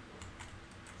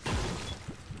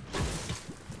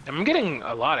 I'm getting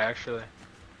a lot, actually.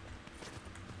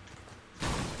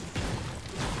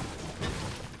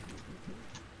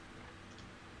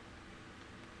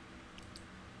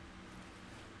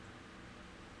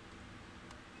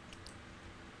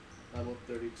 Level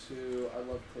 32. I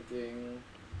love clicking.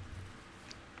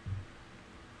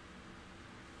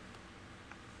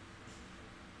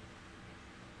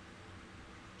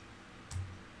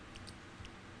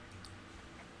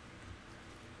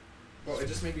 Bro, it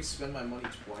just made me spend my money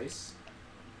twice.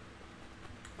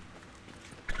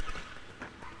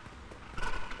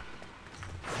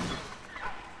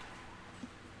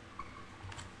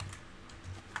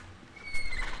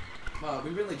 Wow,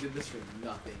 we really did this for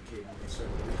nothing, Caden.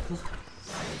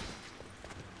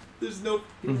 There's no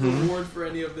reward for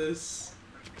any of this.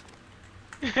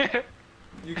 You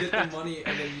get the money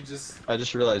and then you just... I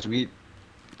just realized we're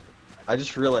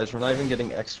not even getting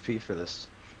XP for this.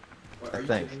 What, I are you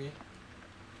think. kidding me?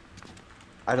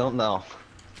 I don't know.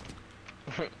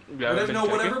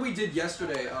 Whatever we did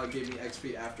yesterday gave me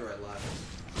XP after I left.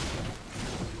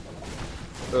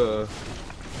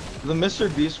 The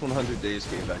Mr. Beast 100 days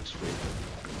gave XP.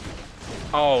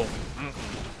 Oh.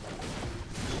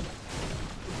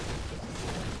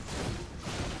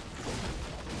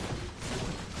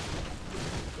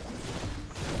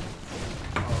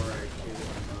 Alright,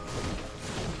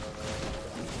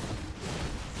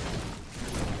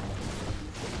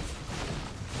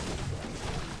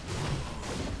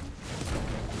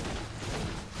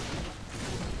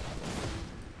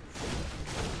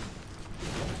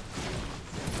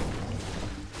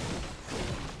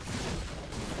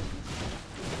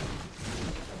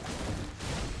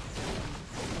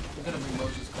 we're gonna bring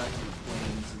Moses back to the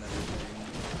planes and everything.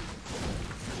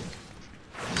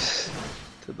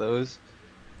 To those.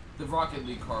 The Rocket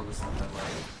League car was the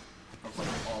highlight of like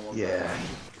all of Yeah. them.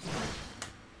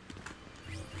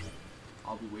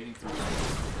 I'll be waiting for you.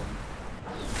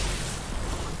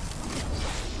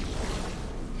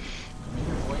 Come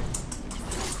here, boy.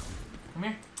 Come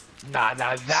here. Nah,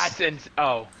 that's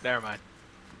oh, never mind.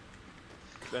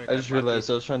 I just realized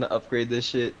I was trying to upgrade this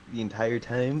shit the entire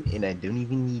time, and I don't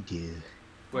even need to.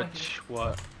 What?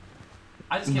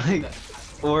 I just can't do that.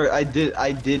 Or I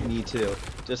did need to.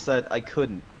 Just that I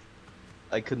couldn't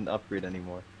upgrade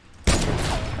anymore.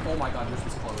 Oh my god, this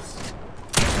was close.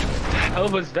 The hell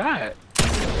was that?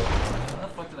 How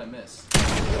the fuck did I miss?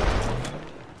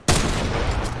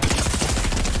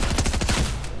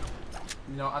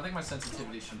 You know, I think my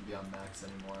sensitivity shouldn't be on max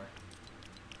anymore.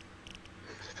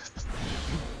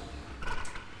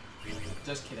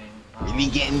 Just kidding. Really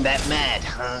getting that mad,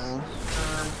 huh?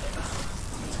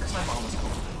 It's because my mom was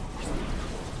calling.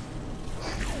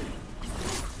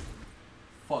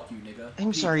 Fuck you, nigga.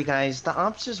 I'm Peek. sorry, guys. The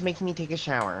ops is making me take a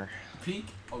shower. Peek?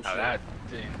 Oh shit. Oh, that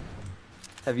thing.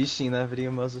 Have you seen that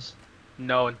video, Moses?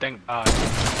 No, and thank God.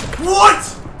 What?!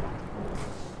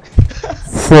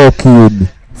 Fucking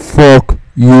fuck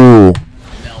you.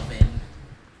 Melvin.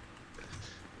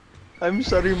 I'm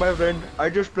sorry, my friend. I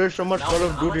just played so much Call Melvin,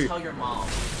 of I'm gonna Duty. tell your mom.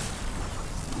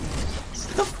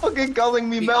 Stop fucking calling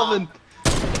me Be Melvin.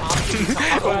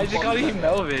 Why is he calling you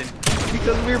Melvin?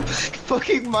 Because we were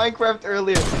fucking Minecraft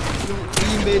earlier.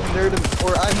 We made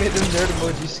I made a nerd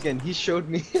emoji skin. He showed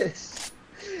me his.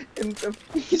 And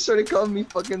he started calling me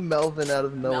fucking Melvin out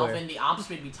of nowhere. Melvin, the ops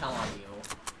made me tell on you.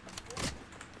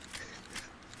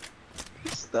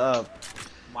 Stop.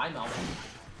 Why Melvin?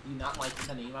 You not like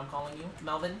the name I'm calling you?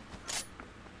 Melvin?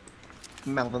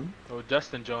 Melvin. Oh,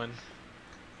 Justin joined.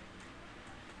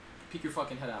 Peek your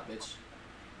fucking head out, bitch.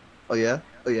 Oh yeah?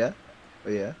 Oh yeah? Oh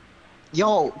yeah?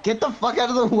 Yo, get the fuck out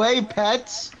of the way,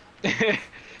 pets!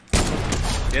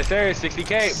 Yes, sir.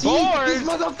 60K. See, Boars. these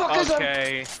motherfuckers are-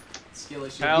 Okay. Skill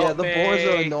issue. Help Yeah, the boars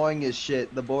are me. annoying as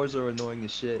shit. The boars are annoying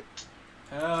as shit.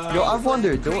 Help. Yo, I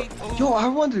wonder,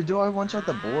 do I one shot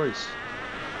the boars?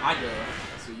 I do.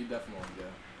 So you definitely do.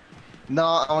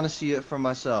 Nah, I wanna see it for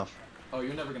myself. Oh,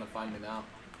 you're never gonna find me now.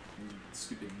 You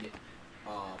stupid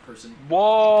person.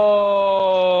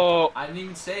 Whoa. I didn't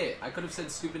even say it. I could have said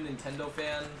stupid Nintendo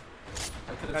fan.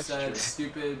 I could have That's said true.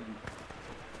 stupid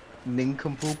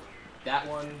Nincompoop. that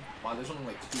one. Wow, there's only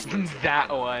like 2 words. That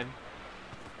one.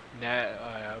 Nah,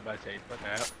 I was about to say, fuck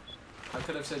that. I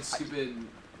could have said stupid.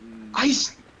 I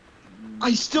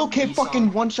still can't Nissan.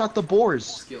 fucking one shot the boars.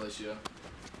 Skill issue.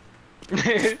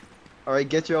 Alright,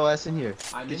 get your ass in here.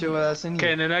 I'm Get in your here. ass in Okay,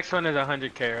 here. and the next one is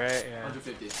 100K, right? Yeah.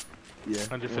 150. Yeah.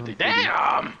 150.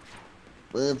 Damn!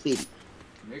 150.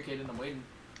 Come here, Kaden, I'm waiting.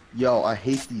 Yo, I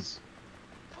hate these.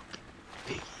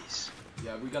 Piggies.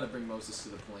 Yeah, we gotta bring Moses to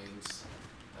the plains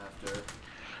after.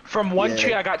 From one Yeah.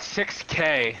 tree, I got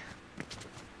 6K.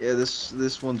 Yeah,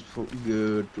 this one's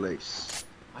good place.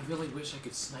 I really wish I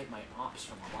could snipe my ops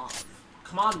from above.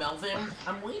 Come on, Melvin,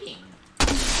 I'm waiting.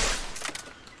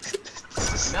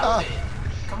 Stop. Melvin,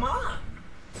 come on.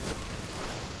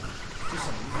 Do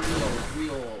some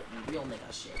real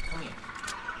nigga shit. Come here.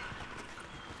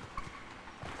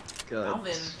 God.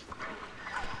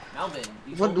 Melvin,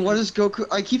 you What told me- what is Goku?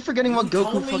 I keep forgetting what You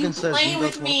Goku told me fucking you says. play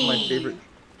That's with one of my me. favorite.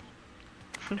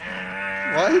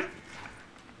 What? What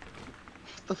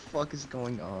the fuck is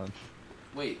going on?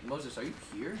 Wait, Moses, are you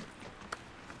here?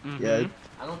 Yeah.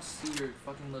 I don't see your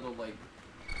fucking little like.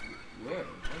 Where? Where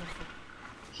the fuck?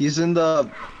 He's in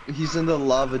the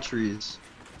lava trees.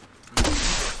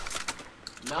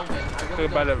 Melvin, I really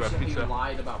don't appreciate how you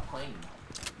lied about playing.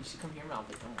 You should come here,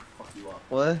 Melvin. I'm gonna fuck you up.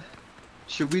 What?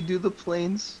 Should we do the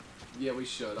planes? Yeah, we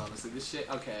should, honestly. This shit,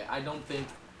 okay, I don't think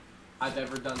I've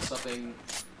ever done something,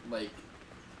 like,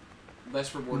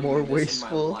 less rewarding More than this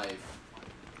wasteful? in my life.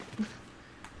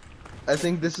 I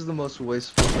think this is the most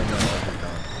wasteful thing I've ever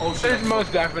done. Oh shit. It's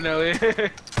most definitely. And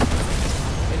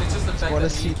it's just the fact wanna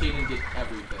that me and see- Kaden get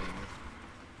everything.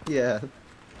 Yeah.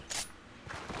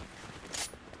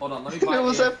 Hold on, let me buy It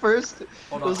was AFK. at first.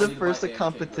 Hold It on, was I at need to first buy a AFK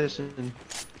competition.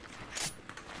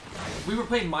 We were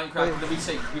playing Minecraft, Wait. and then we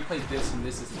say, we played this, and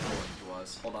this isn't important to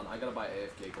us. Hold on, I gotta buy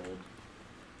AFK gold.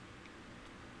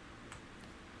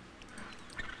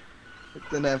 But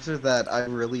then after that, I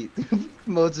really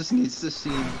Moses needs to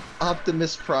see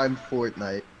Optimus Prime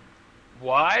Fortnite.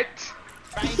 What?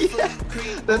 Yeah,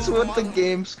 that's what the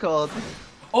game's called.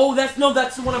 Oh, that's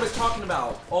the one I was talking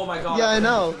about. Oh my god. Yeah, I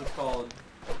know. What it's called.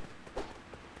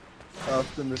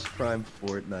 Optimus Prime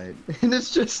Fortnite. And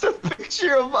it's just a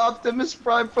picture of Optimus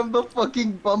Prime from the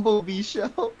fucking Bumblebee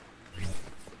show.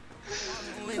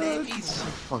 It's so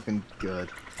fucking good.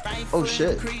 Oh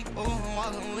shit. How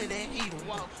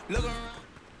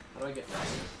do I get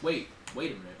faster? Wait a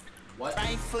minute. What?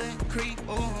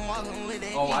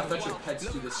 Oh, I bet your pets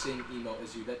do the same emote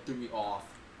as you. That threw me off.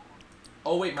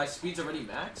 Oh wait, my speed's already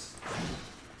max?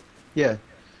 Yeah.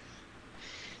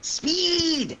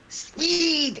 Speed!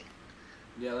 Speed!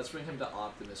 Yeah, let's bring him to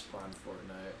Optimus Prime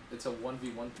Fortnite. It's a 1v1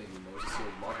 thingy, Moses.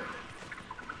 You'll love it.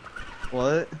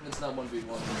 What? It's not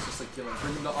 1v1, it's just like killing.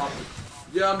 Bring him to Optimus.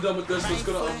 Yeah, I'm done with this. Let's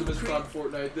go to Optimus Prime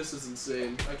Fortnite. This is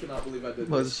insane. I cannot believe I did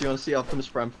Moses, this. you wanna see Optimus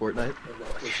Prime Fortnite?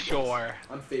 Sure.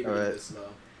 I'm favoriting Alright. this now.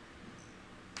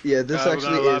 Yeah, this we're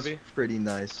actually gonna is lobby? pretty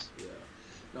nice. Yeah.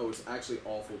 No, it's actually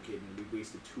awful, Caden. We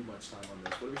wasted too much time on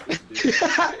this. What are we supposed to do?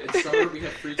 It's summer, we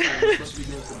have free time. We're supposed to be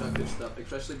doing productive stuff,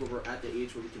 especially when we're at the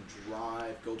age where we can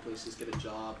drive, go places, get a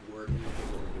job, work, anything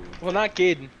we want to do. Well, not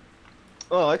Gaiden.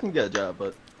 Oh, I can get a job,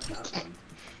 but Have fun.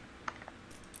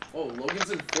 Oh, Logan's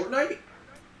in Fortnite?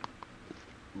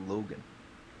 Logan.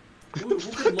 Who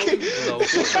could Logan be?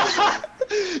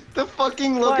 The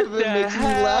fucking look What of it the makes me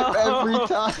laugh every hell?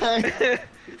 time.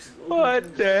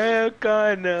 What the hell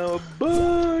kind of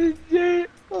bullshit?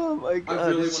 Oh my I god,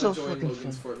 really it's want so to join fucking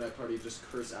Logan's fun. Fortnite party and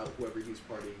just curse out whoever he's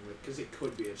partying with, because it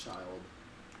could be a child.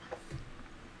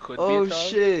 Could Oh be a dog.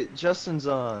 shit, Justin's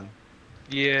on.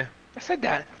 Yeah. I said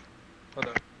that. Hold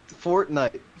on.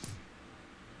 Fortnite.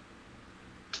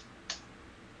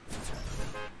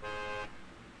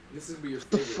 This is gonna be your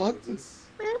The favorite, fuck? Moses.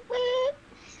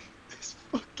 This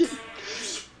fucking...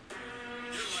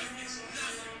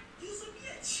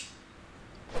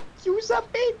 You's a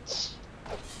bitch!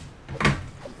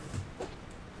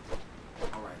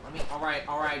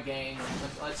 Alright, gang.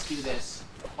 Let's do this.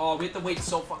 Oh, we have to wait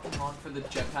so fucking long for the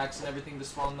jetpacks and everything to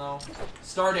spawn, though.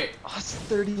 Start it! Oh, it's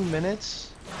 30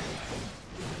 minutes?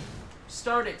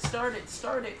 Start it! Start it!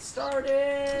 Start it! Start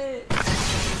it!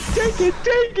 Take it,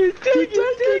 take it, take it, take it,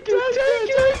 take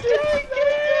it, take it!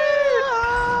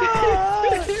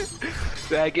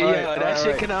 That, yo, Alright, that shit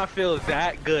alright. cannot feel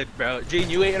that good, bro. Jane,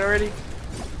 you ate already?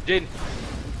 Jane,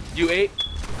 you ate?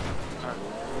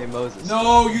 Hey Moses.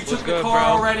 No, you took the good, car bro?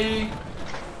 already!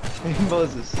 Hey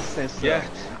Moses, stand still. Yeah.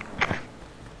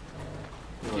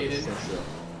 Moses, Kaden. stand still.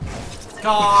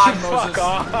 God, Moses. Fuck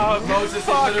off. Moses is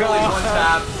Fuck literally off. one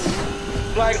tap.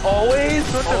 Like always?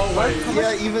 What the Always. fuck?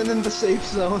 Yeah, even in the safe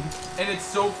zone. And it's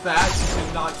so fast, you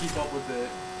cannot keep up with it.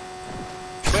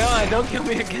 Well, don't kill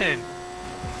me again.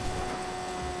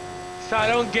 So I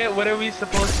don't get what are we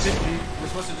supposed to do? We're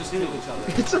supposed to just kill each other.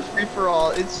 It's a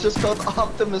free-for-all. It's just called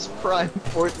Optimus Prime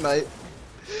Fortnite.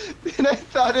 And I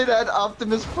thought it had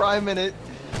Optimus Prime in it.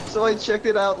 So I checked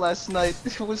it out last night.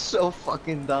 It was so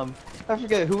fucking dumb. I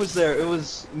forget who was there. It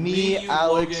was me, you,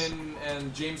 Alex, Logan,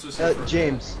 and James was here for a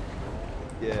James.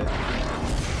 Yeah.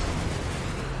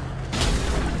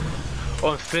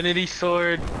 Oh, Infinity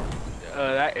Sword.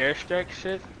 That airstrike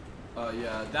shit.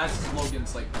 Yeah, that's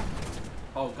Logan's like.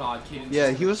 Oh god, Kaden. Yeah,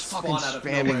 just he was spawn fucking out of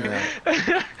spamming nowhere.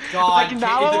 that. God, Like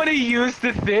now I Kaden, want to use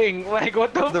the thing. Like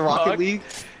what the The fuck? Rocket League?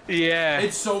 Yeah.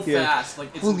 it's so Yeah. fast. Like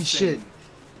it's Holy insane.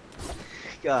 shit.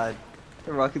 God.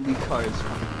 The Rocket League car is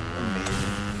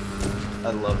amazing.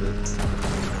 I love it.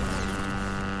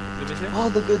 Oh,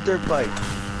 the good dirt bike.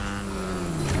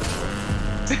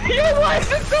 Yeah, why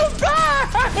is it so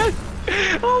fast?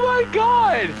 Oh my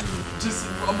god! Just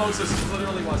Moses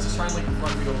literally wants to try and like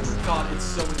run me over. God, it's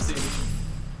so insane. To,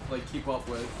 like keep up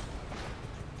with.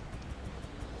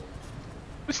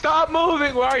 Stop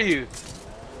moving. Where are you?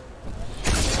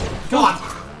 God.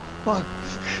 Fuck.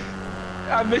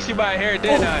 I missed you by a hair,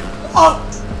 didn't I?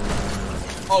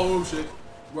 Oh shit.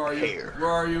 Where are you? Hair. Where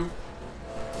are you?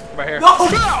 By hair. No!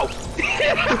 No!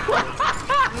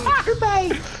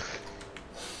 Goodbye.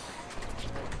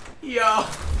 Yo.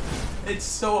 It's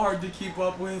so hard to keep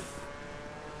up with.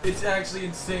 It's actually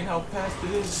insane how fast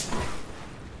it is.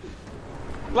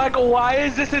 Like, why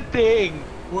is this a thing?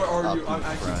 Where are you? I'll I'm be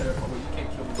actually fried. terrified. You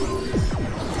can't kill me.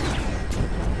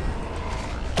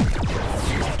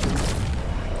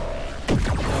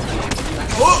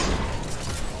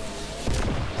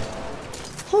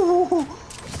 Oh!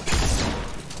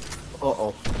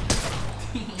 Uh-oh.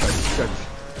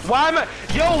 Why am I?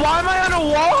 Yo, why am I on a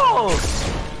wall?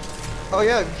 Oh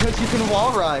yeah, because you can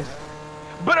wall ride.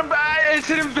 But it's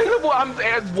an invisible. I'm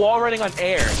wall riding on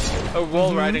air. A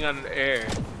wall riding on air.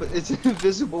 But it's an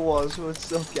invisible wall, so it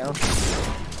still counts.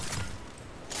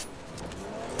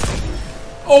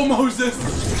 Oh, Moses!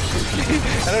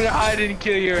 I don't know how I didn't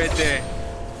kill you right there.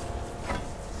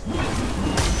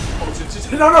 Oh,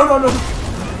 shit. No, no, no, no!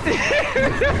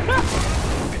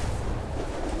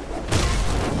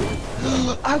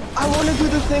 I want to do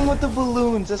the thing with the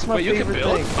balloons. That's my Wait, you can favorite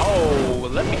build? thing. Oh,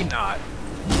 let me not.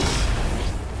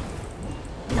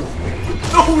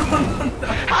 No, no, no, no!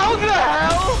 How the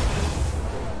hell?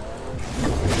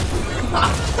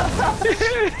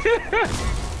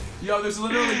 Yo, there's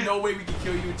literally no way we can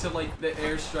kill you until like the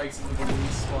air strikes and the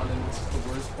balloons spawn, and it's the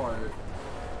worst part.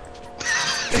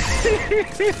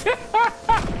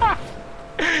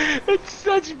 It's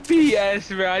such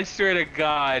BS, bro. I swear to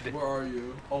God. Where are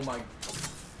you? Oh my.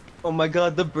 Oh my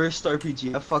god, the burst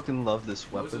RPG. I fucking love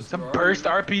this weapon. this? It's a burst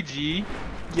RPG.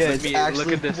 Yeah, Let it's me actually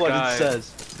look at this what guy. it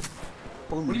says.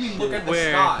 Holy What do you mean, shit. look at the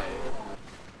Where? sky?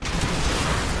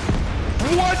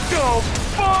 What the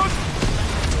fuck?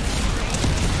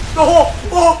 Oh!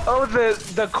 Oh! Oh,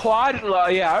 the quad.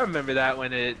 Yeah, I remember that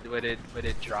when it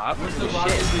dropped. Where's the Oh,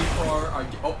 rocket shit. lead car?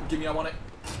 Oh, give me, I want it.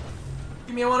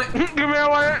 Give me, I want it. Give me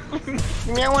one.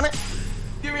 Give me, I want it.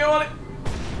 Give me, I want it.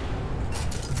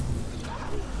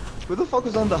 Who the fuck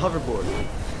was on the hoverboard?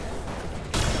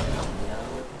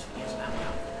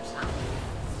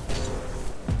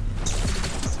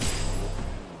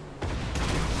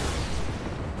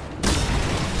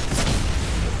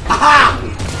 Aha!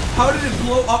 How did it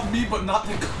blow up me but not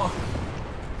the car?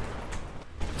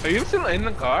 Are you still in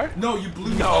the car? No, you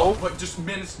blew me No. up, but just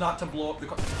managed not to blow up the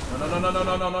car. No, no, no, no,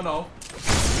 no, no, no, no.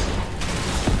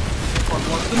 Car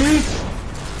belongs to me.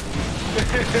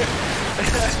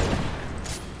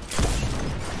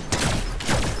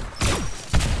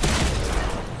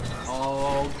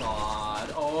 Oh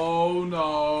god. Oh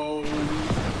no.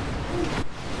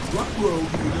 Rock road,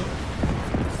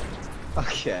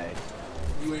 Okay.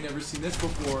 you ain't never seen this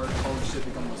before. Oh shit,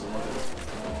 become must love it.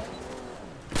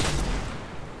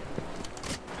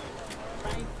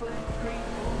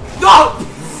 No!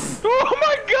 Oh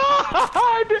my God!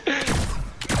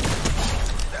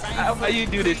 How you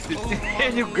do this?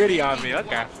 And you gritty on me?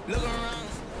 Okay.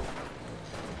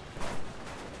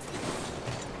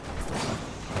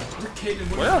 Kaden,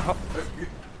 what Well,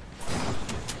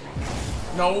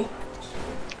 no.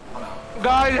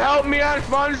 guys, help me! I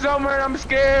spawned somewhere and I'm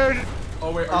scared.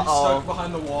 Oh wait, are you stuck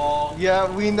behind the wall? Yeah,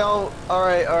 we know.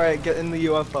 Alright, get in the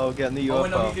UFO. Get in the Oh, I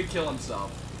know UFO. he could kill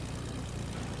himself.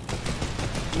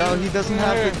 No, he doesn't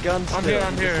have the gun still. I'm here.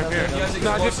 I'm He here. doesn't I'm have here. the gun. has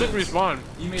No, I just didn't respawn.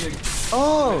 You made a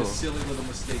Oh, silly little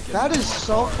mistake. getting that in is my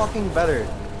so car. fucking better.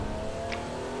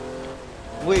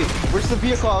 Wait, where's the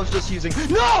vehicle I was just using?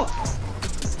 No!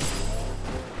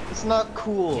 It's not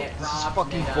cool. Get This is robbed,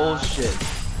 fucking nigga. bullshit.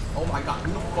 Oh my god,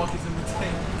 who the fuck is in the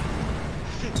tank?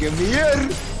 Come here!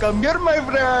 Come here, my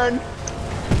friend!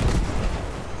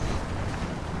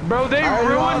 Bro, they I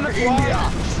ruined love the India!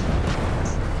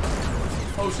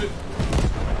 Oh shit.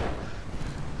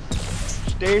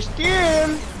 Stay still!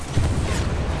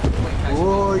 Wait, guys.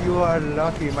 Oh, you are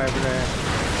lucky, my friend.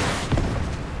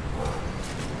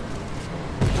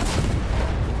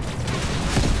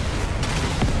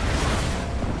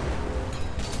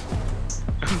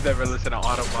 I'm never listen to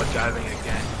auto while driving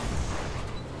again.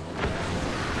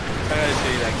 I gotta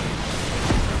show you that game.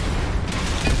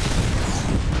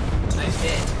 Nice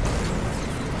hit.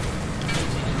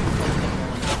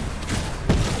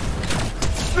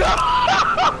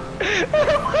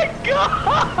 Oh my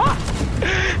God!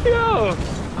 Yo!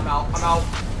 I'm out. I'm out.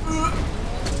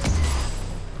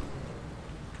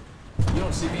 You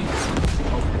don't see me?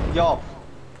 Oh, Yo,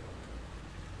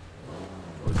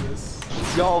 Moses.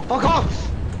 yo, fuck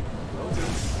off!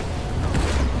 Moses.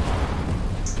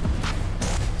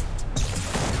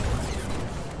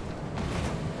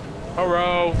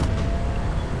 Hello.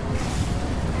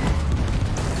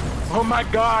 Oh my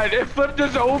god, it flipped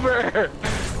us over!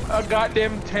 A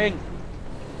goddamn tank.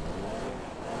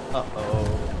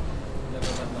 Uh-oh.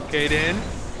 Okay then.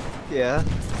 Yeah.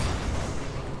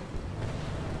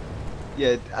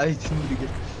 Yeah, I need to get...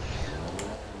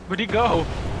 Where'd he go?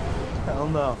 I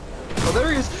don't know. Oh,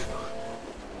 there he is!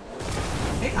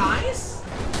 Hey, eyes?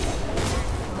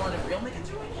 Come on, a real nigga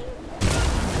doing it?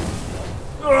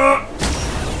 Oh,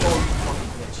 you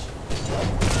fucking bitch.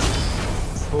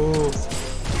 Oh.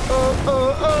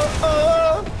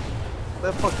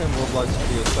 That fucking Roblox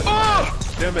video is like... Oh!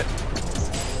 Damn it.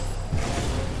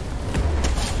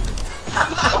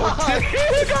 Oh,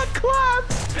 he got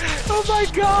clapped! Oh my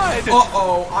god!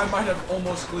 Uh-oh, I might have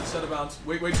almost glitched out of bounds.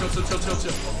 Wait, chill.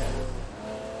 Okay.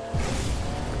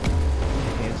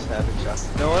 Can't savage shot.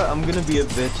 You know what? I'm gonna be a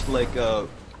bitch like,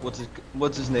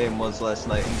 what's his name was last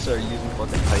night and start using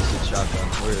fucking Tyson shotgun.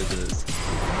 Where is it? No,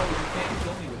 you can't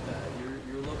kill me with that.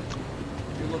 You're a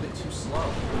little bit too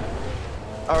slow.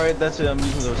 Alright, that's it. I'm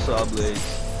using those saw blades.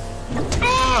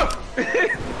 Ah!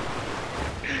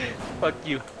 Fuck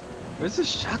you. Where's the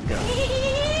shotgun? Never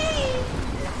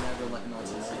letting on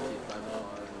since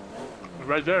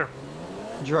Right there.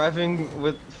 Driving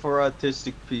for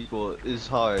autistic people is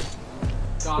hard.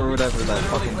 God, Or whatever we that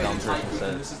literally fucking played dumb a person Tycoon, said.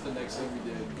 and this is the next thing we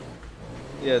did.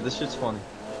 Yeah, this shit's funny.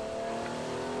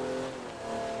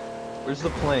 Where's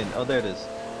the plane? Oh, there it is.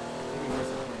 Maybe where's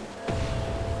the plane?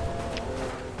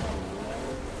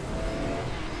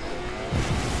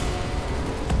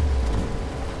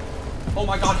 Oh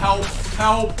my god, help!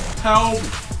 Help! Help!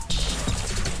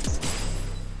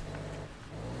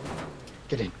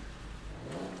 Get in.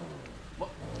 What?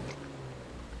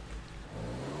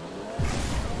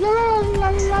 La la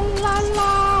la la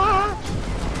la.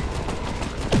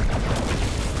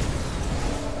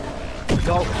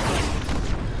 Go.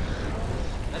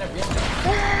 That a real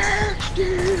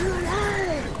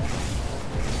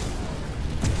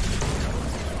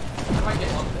How do I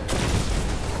get up there?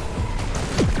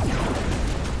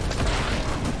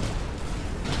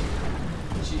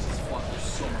 Jesus fuck, there's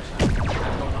so much happening. I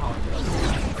don't know how I get up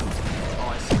there. Oh, I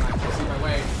see my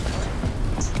way.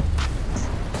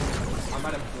 I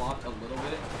might have blocked a little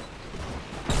bit.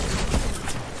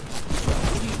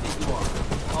 Who do you think you are?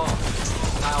 Oh,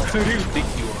 ow. Who do you think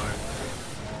you are?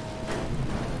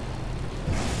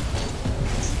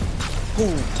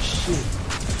 Oh shit.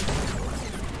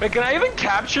 Wait, can I even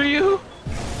capture you?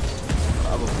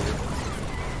 Probably.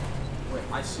 Wait,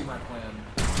 I see my plan.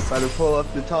 Try to pull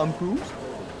up the Tom Cruise.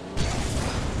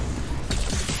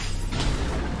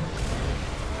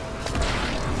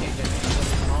 Can't get me.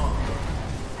 Oh.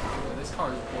 Yeah, this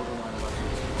car is borderline electric.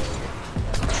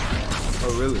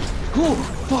 Oh really? Oh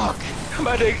fuck! I'm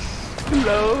about to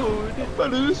explode. I'm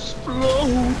about to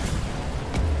explode.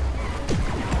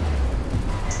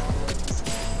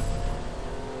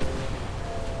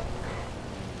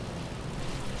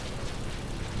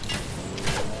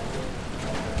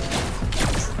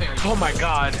 Oh my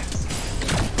god.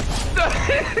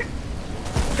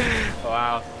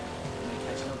 Wow.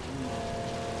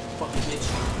 Fucking bitch.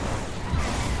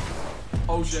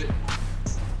 Oh shit.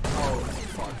 Oh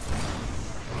fuck.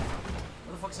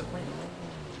 Where the fuck's the plane?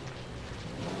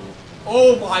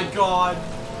 Oh my god.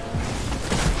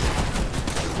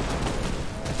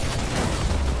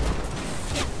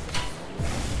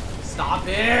 Stop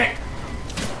it!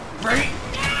 Right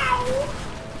now!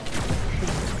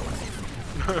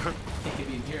 Can't get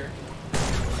me in here.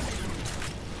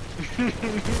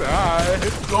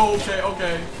 Oh,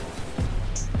 okay.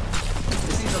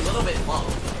 This seems a little bit low.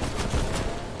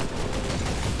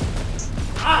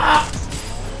 Ah!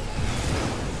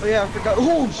 Oh yeah, I forgot.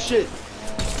 Oh shit!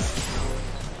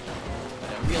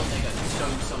 But a real nigga can show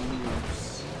you some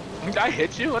moves. Did I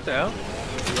hit you? What the hell?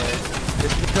 Yeah,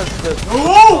 it's because the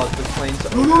the plane's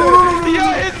Yo,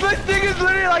 this thing is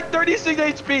literally like 36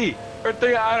 HP. Or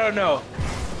 3, I don't know.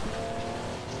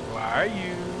 Where are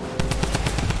you?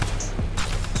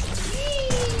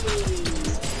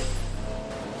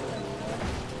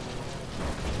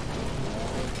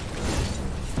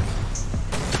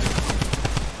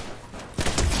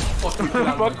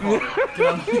 Fuck you, get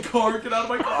out of my car. Get out of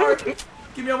my car.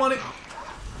 Give me a money.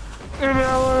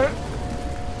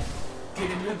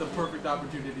 Kaden, you had the perfect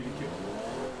opportunity to kill me.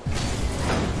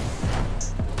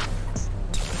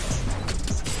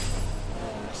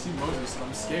 I see Moses and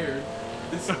I'm scared.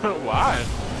 Why?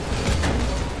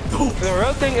 The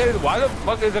real thing is, why the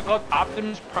fuck is it called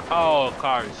Optimus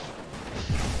Cars?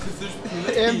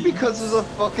 And because there's a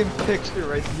fucking picture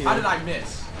right here. How did I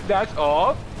miss? That's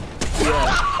all?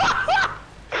 Yeah.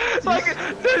 Like,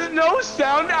 there's no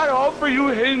sound at all for you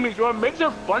hitting me, so it makes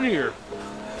it funnier.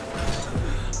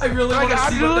 I really Like, want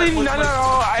to see what that absolutely looks none like. at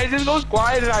all. It just goes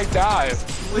quiet and I die.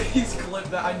 Please clip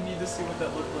that. I need to see what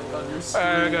that looked like on your screen.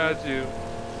 I got you.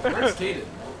 Where's Kaden?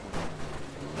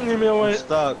 Give me a I'm minute.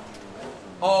 stuck.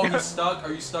 Oh, he's stuck?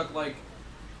 Are you stuck like...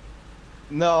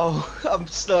 No, I'm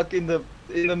stuck in the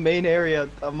main area.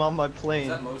 I'm on my Is plane.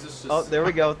 that Moses just... Oh, there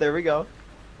we go. There we go.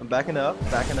 I'm backing up.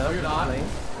 Backing up. No, you're not. Plane.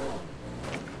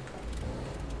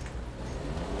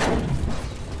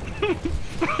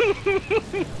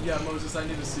 Yeah, Moses, I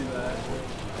need to see that.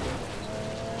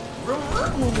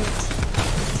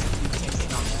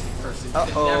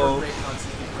 Uh-oh. Never rate on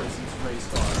 60 person's race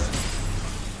car.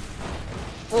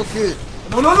 Oh, good.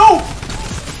 No, no, no!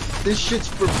 This shit's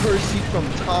for Percy from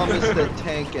Thomas the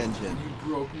Tank Engine. You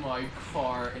broke my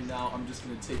car, and now I'm just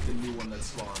gonna take the new one that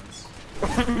spawns.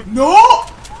 No!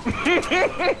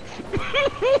 I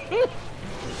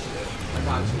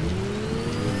got you.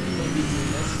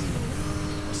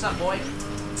 What's up, boy?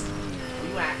 Where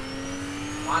you at?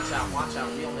 Watch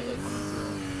out, real nigga coming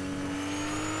through.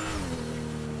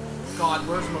 God,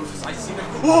 where's Moses? I see the.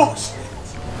 Oh, shit!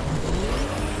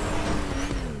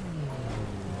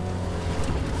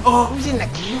 Oh! Who's in the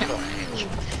Cadillac?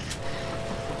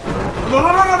 No,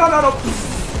 no, no, no, no, no, no!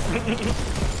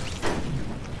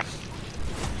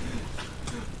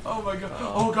 Oh my god.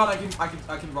 Oh god, I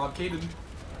can rob Kaden.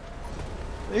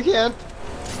 You can't.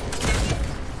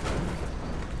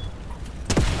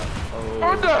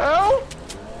 What the hell?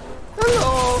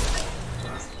 Hello.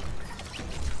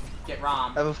 Get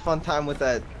robbed. Have a fun time with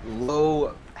that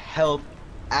low health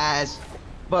ass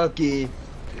Bucky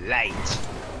light.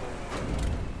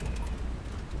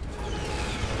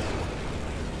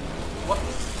 What?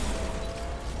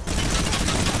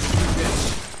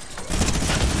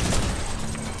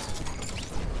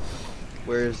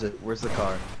 Where is it? Where's the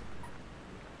car?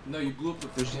 No, you blew up the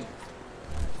vision.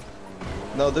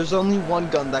 No, there's only one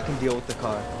gun that can deal with the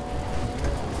car.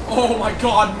 Oh my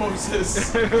god,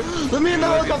 Moses! Let me in the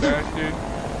helicopter!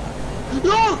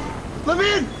 No! Let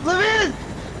me in! Let me in!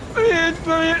 Let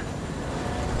me in!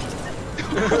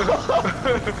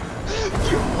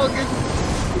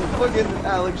 fucking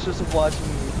Alex just watching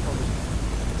me.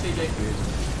 TJ.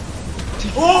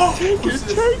 Oh! Take it,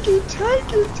 take it,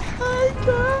 take it, take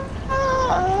it!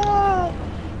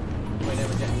 Wait,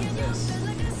 never get me this.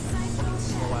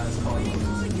 Slow ass car,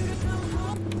 Moses.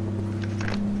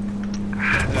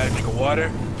 Gotta drink of water.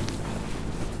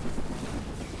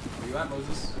 Where you at,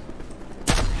 Moses?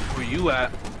 Where you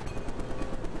at?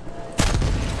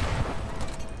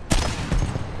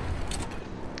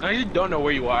 I just don't know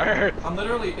where you are. I'm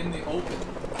literally in the open.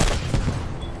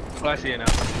 Oh, I see it now.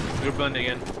 You're blending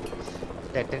in.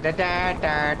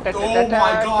 Oh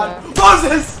my god!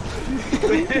 Moses!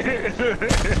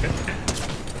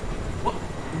 What?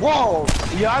 Whoa!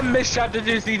 Yeah, I missed shot to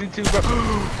this season 2, bro.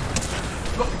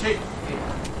 Look, Kate.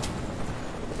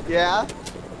 Yeah?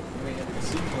 You ain't never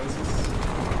seen Moses.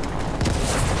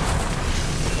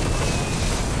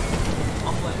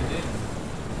 I'm blended in.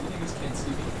 You niggas can't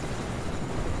see me.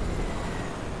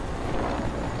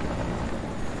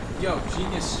 Yo,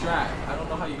 genius strat. I don't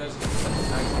know how you guys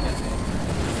actually get me.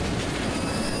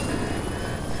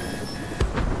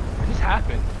 What just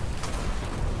happened?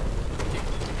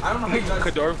 I don't know how you guys.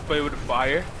 Kador play with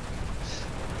fire.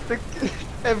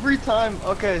 Every time,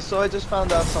 okay, so I just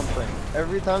found out something.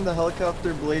 Every time the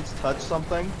helicopter blades touch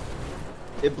something,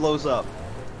 it blows up.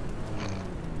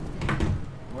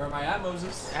 Where am I at,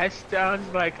 Moses? That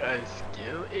sounds like a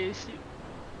skill issue.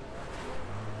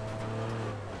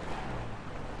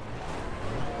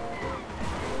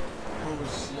 Oh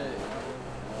shit.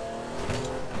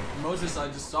 Moses, I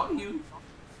just saw you.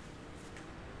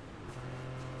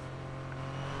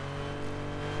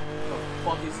 What the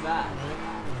fuck is that?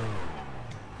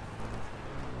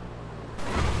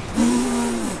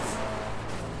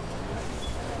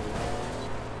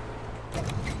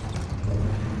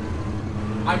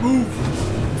 I move!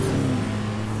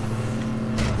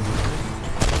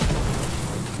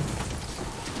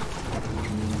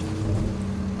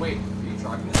 Wait, are you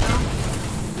tracking this now?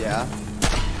 Yeah.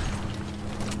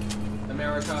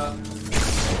 America.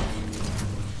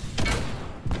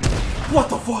 What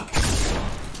the fuck?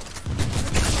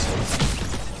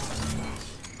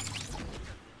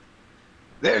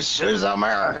 This is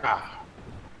America,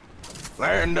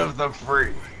 land of the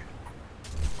free.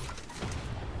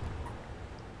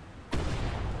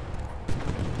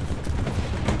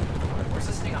 Where's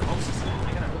this nigga Moses at?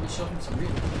 I gotta really show him some real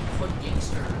foot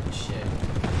gangster shit.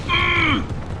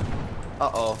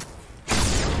 Uh-oh.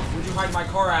 Where'd you hide my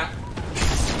car at?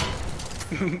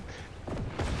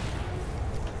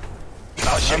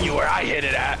 I'll show you where I hit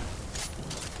it at.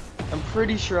 I'm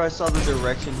pretty sure I saw the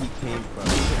direction he came from.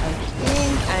 I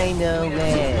think I know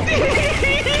where.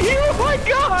 Oh my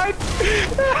god!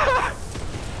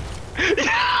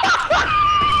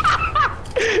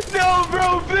 No,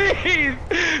 bro, please!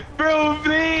 Bro,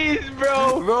 please,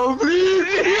 bro! Bro, please!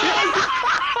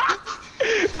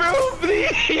 Bro,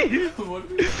 please! What?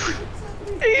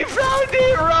 He found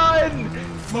it, run!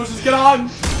 Moses, get on!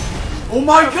 Oh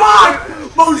my god!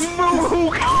 Moses!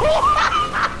 Move!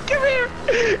 Come here!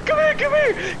 Come here, come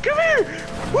here! Come here!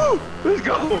 Woo! Let's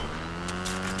go!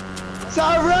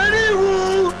 Stop running,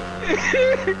 woo!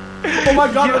 Oh my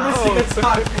god, Yo. we're missing a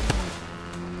tire!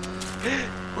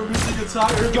 We're missing a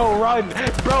tire! Yo, run!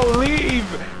 Bro, leave!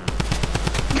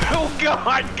 Oh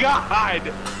god, god!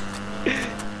 They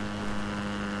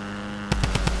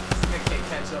can't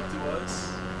catch up to us.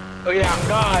 Oh yeah,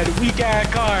 god, weak ass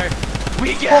car!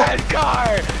 Weak ass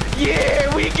car!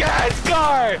 Yeah, weak ass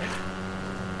car!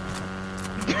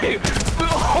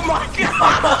 Oh my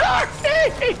god!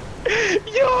 Sorry.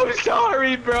 Yo, I'm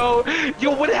sorry, bro!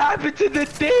 Yo, what happened to the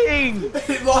thing?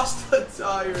 They lost the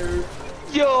tire!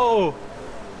 Yo!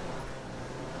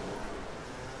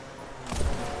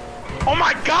 Oh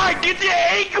my god, get your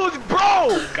ankles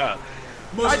broke!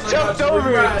 Moses, I jumped got you.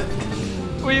 over Where you it. at?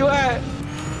 Where you at?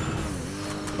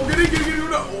 Oh, get in, get in, get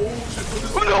in! Oh, shit, put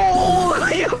this No!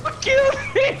 You killed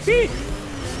me!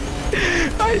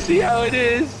 I see how it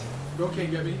is. Bro can't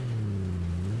get me.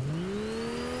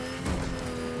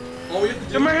 All we have to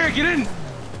do Come here, get in!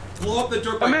 blow up the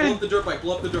dirt I'm bike, blow in. up the dirt bike,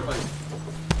 blow up the dirt bike.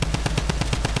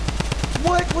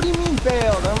 What? What do you mean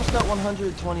bailed? I almost got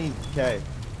 120k.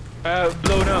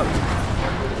 Blown up.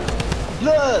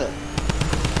 Look!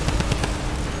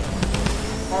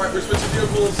 Alright, we're switching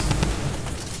vehicles.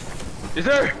 Is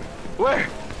there? Where?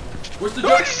 Where's the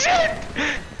Oh dirt? shit!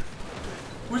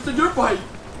 Where's the dirt bike?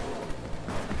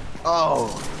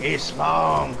 Oh, it's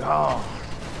long gone.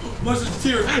 Moses, it's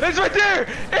here. It's right there!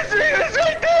 It's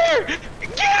right there!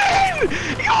 Get in!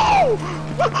 Yo!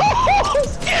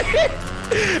 Get in!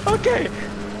 Okay.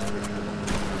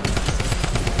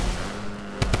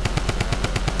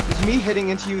 Does me hitting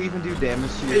into you even do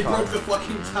damage to They your car? broke the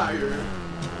fucking tire.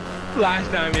 Last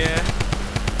time, yeah.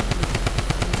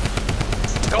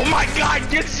 Oh my god,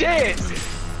 good shit!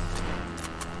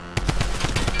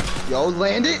 Yo,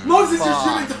 land it? Moses, you're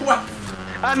Fuck. shooting the weapon.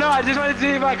 I know, I just wanted to see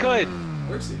if I could.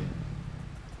 Where's he?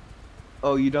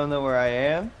 Oh, you don't know where I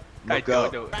am? I Look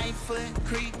up. don't know.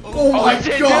 Oh my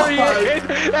shit, god! there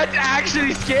he is. That's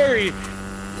actually scary.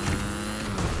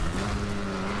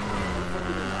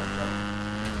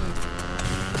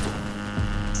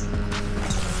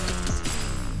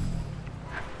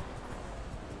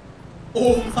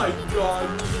 Oh my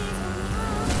god!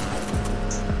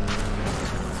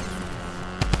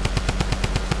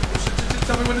 Shit,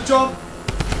 tell me when to jump!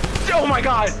 Oh my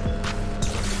god.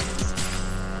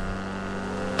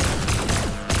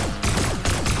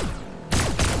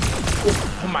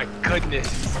 Oh my goodness.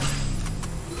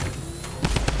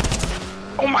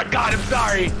 Oh my god, I'm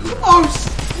sorry. Oh!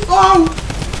 Oh!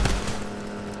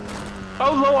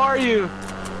 How low are you?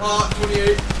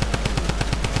 28.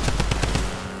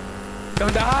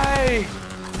 Don't die.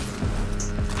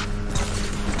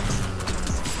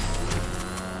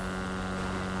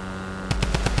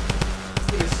 This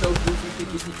thing is so goofy, think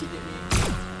he can get me.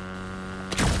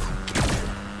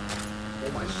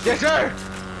 Oh my shit. Yes, sir.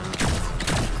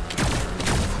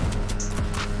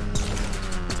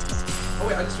 Oh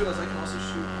wait, I just realized I can also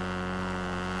shoot.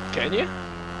 Can you?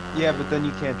 Yeah, but then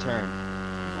you can't turn.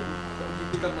 You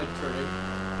think I'm like turning?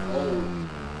 Oh.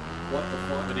 What the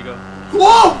fuck? Where'd he go?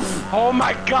 Whoa! Oh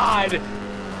my god.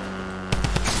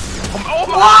 Oh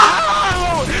my.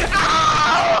 Ow!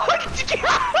 Ow!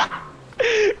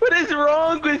 What is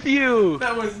wrong with you?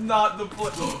 That was not the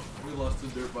plane. We lost the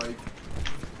dirt bike.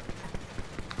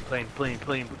 Plane.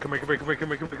 Come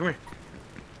here.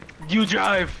 You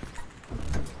drive.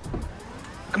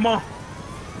 Come on.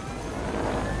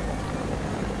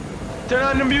 Turn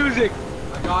on the music.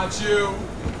 I got you.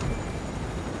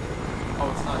 Oh,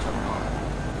 it's not jumping on.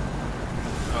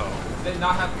 Oh. Did it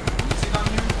not have music on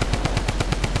here?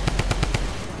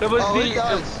 It was Oh, it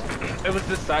does. It was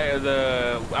the side of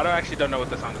the. I don't know what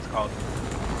the song is called.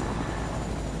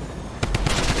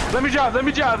 Let me drive.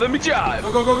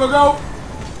 Go, go, go, go, go!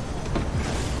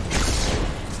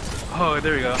 Oh,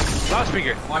 there we go.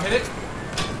 Loudspeaker. Oh, I hit it.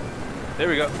 There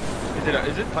we go.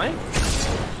 Is it playing?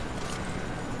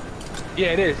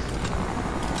 Yeah, it is.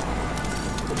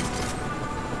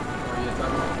 Oh, yeah, it's not.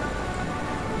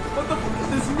 What the fuck is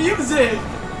this music?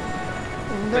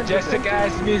 Majestic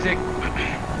ass music. I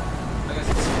guess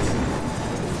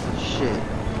it's Shit. it.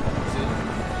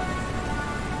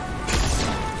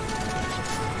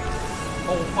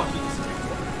 Oh fuck,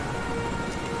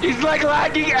 He's like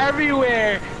lagging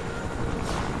everywhere.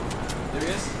 There he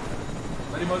is.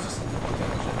 Ready, Moses?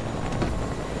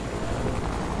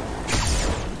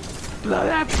 Blow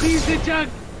that piece of junk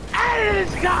out of the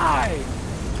sky.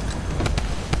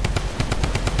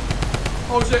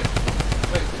 Oh shit.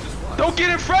 Wait, it just was. Don't get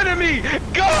in front of me.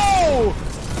 Go.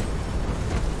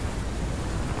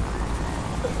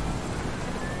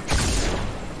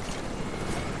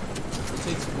 It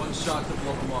takes one shot to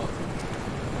blow him up.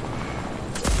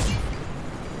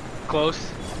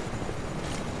 Close.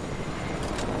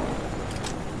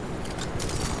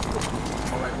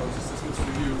 Alright, Moses, this one's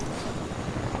for you.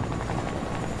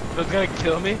 It's gonna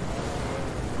kill me.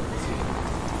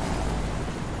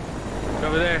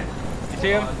 Over there. You see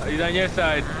him? He's on your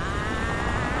side.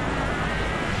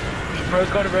 Bro's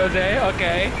going to Rose.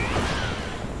 Okay.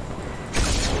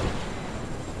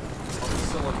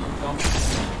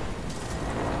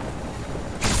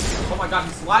 Oh my god,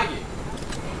 he's lagging.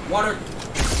 Water.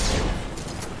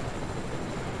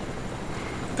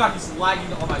 God, he's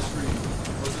lagging on my screen.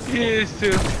 He is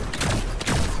too.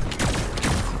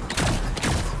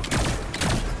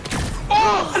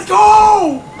 Oh, let's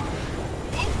go!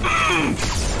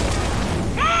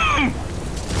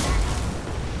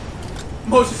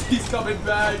 Moses, he's coming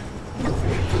back.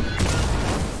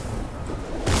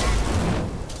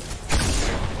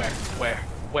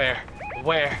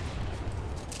 Where?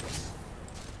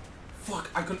 Fuck,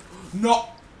 I couldn't. No!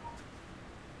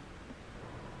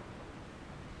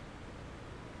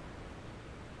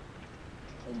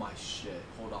 Oh my shit,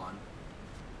 hold on.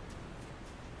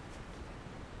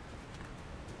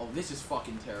 Oh, this is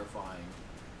fucking terrifying.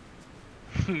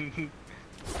 It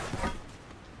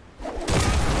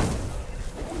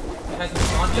hasn't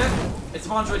spawned yet? It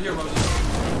spawns right here, Moses.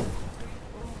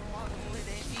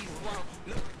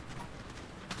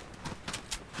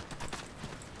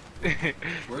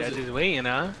 Where is it? Just waiting,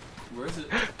 huh? Where is it?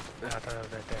 I thought it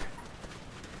was right there.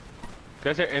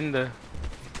 Guys are in the...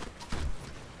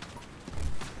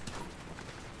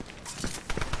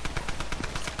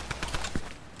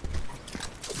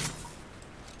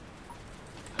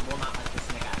 I will not let this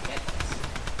nigga get this.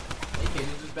 Hey,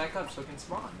 Kaden, just back up so it can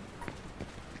spawn.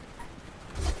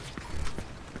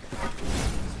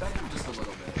 Just back up just a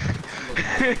little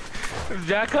bit.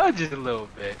 Back up just a little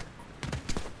bit.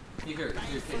 Here,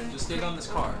 Kaden, just stand on this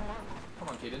car. Come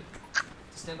on, Kaden.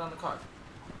 Just stand on the car.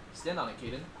 Stand on it,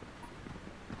 Kaden.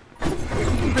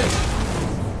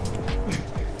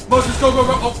 Moses, go!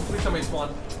 Oh, please tell me it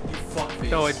spawned. You fuckface.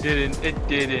 No, it didn't. It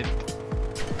didn't.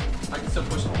 I can still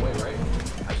push him away, right?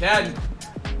 I can!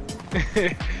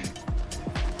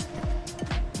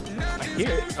 I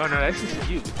hear it. Oh no, that's just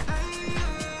you.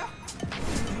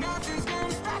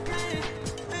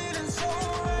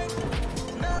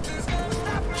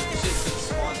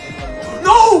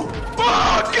 No!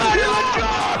 Oh god, let's go!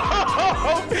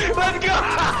 Let's go!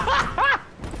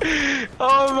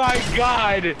 Oh my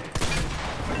god!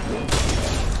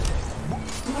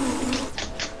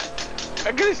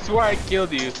 I could have swore I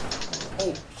killed you.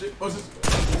 Oh shit, Moses.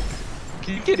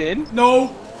 Can you get in?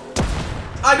 No!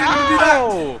 I didn't even do that!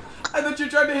 Ow! I thought you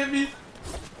were trying to hit me!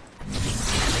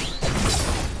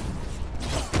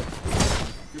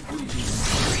 You're bleeding.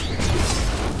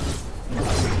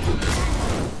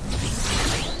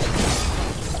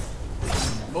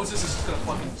 Moses is just gonna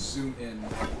fucking zoom in.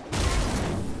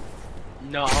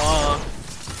 No.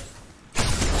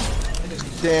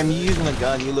 Damn, you using a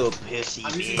gun, you little pissy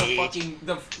I'm using bitch.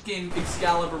 the fucking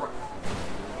Excalibur.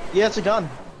 Yeah, it's a gun.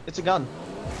 It's a gun.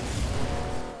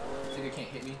 Think it can't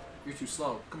hit me? You're too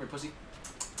slow. Come here, pussy.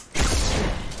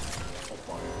 Oh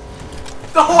fuck.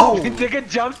 No! Nigga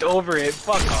jumped over it.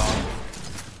 Fuck off.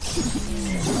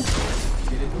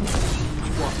 Get it?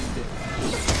 You fucking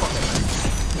bitch. Fuck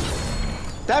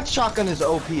it. That shotgun is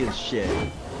OP as shit.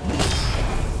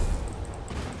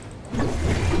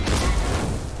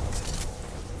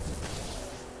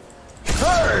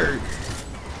 Hey!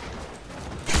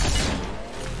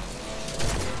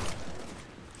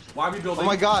 Why are we building? Oh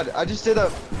my god, I just did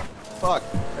a... Fuck.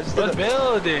 I just did What's a...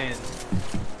 building?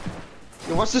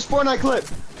 Yo, what's this Fortnite clip?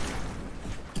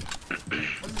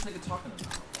 What is this nigga talking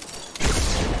about?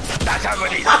 That's how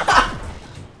many.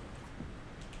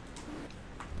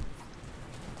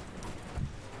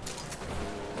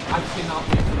 I cannot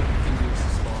wait for the continues to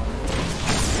spawn.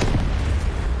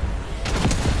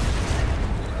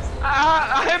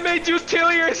 I made you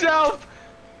kill yourself.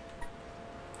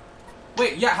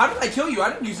 Wait, yeah, how did I kill you? I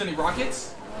didn't use any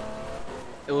rockets.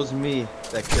 It was me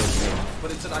that killed you.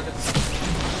 But it said I got to...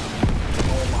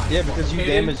 Oh my Yeah, because you Kaden,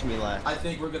 damaged me last. I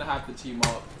think we're gonna have to team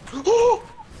up.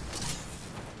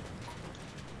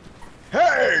 Hey!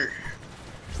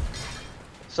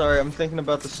 Sorry, I'm thinking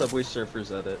about the Subway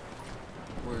Surfers edit.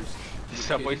 Where's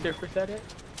Subway Surfers at it?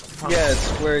 Yeah, it's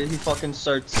where he fucking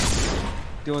starts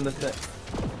doing the thing.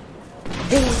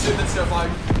 Holy shit, that's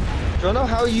terrifying. Do you know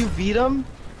how you beat him?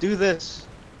 Do this.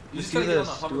 You just do gotta get on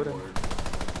this. the Do it. hoverboard.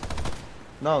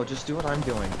 No, just do what I'm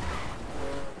doing.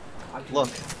 I can- Look,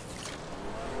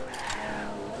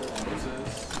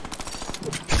 Moses.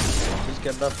 just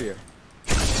get up here.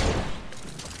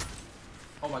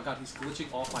 Oh my god, he's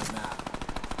glitching off my map.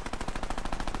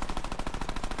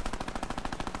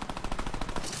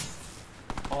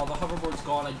 Oh, the hoverboard's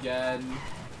gone again.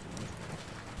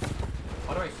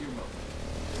 How do I hear Melvn?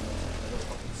 I don't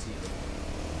fucking see it.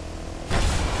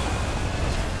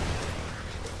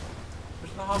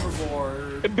 Where's the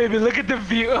hoverboard? Baby, look at the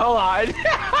view. Hold on.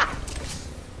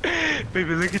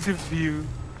 Baby, look at the view.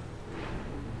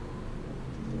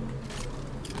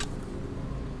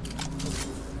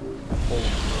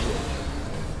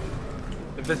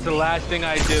 If it's the last thing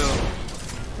I do.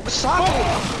 Stop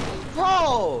it!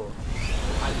 Bro!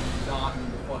 I did not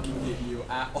mean to fucking hit you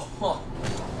at all.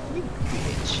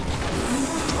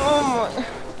 Oh my...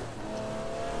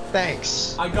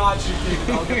 Thanks. I got you, kid.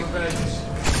 I'll get revenge.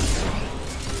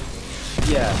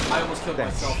 Yeah. I almost killed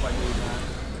Thanks. myself by doing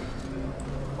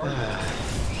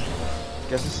that.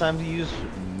 Guess it's time to use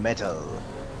metal.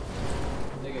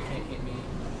 Nigga can't hit me.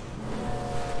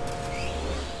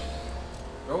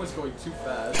 You're always going too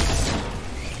fast.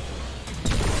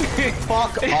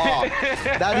 Fuck off!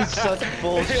 That is such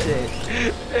bullshit.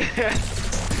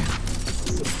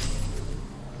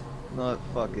 No,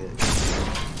 fuck it.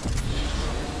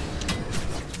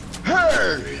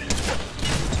 Hey!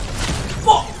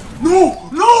 Fuck! No!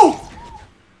 No!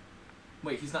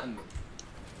 Wait, he's not in the...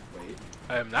 Wait.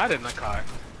 I am not in the car.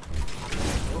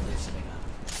 Kill this nigga.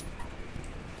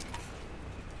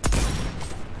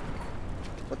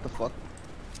 What the fuck?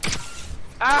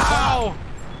 Ow!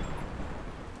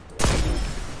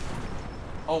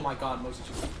 Oh my god, Moses,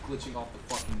 you keep glitching off the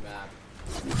fucking map.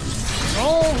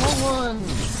 Oh, hold on!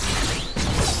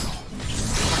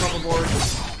 Hoverboard.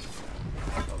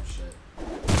 Oh shit.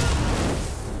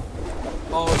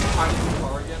 Oh, it's time to the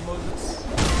car again, Moses?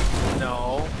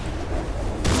 No.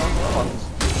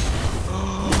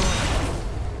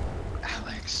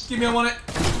 Alex. Give me a one it!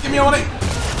 Give me a one it!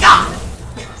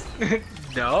 Yeah!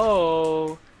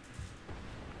 No.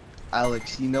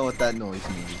 Alex, you know what that noise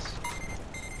means.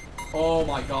 Oh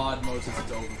my god, Moses,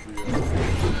 it's over for you.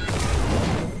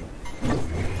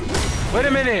 Wait a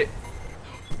minute.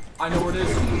 I know where it is.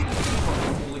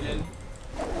 Fucking hooligan.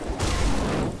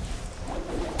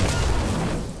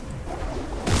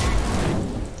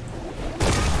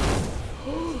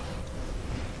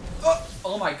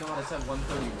 Oh my god, it's at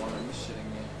 131. Are you shitting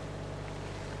me?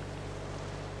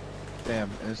 Damn,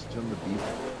 it's doing the beat.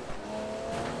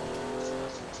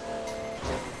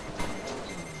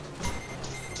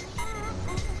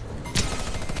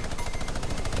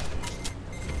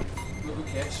 Look who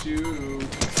can't shoot.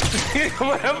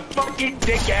 What a fucking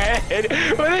dickhead.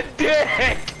 What a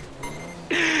dick.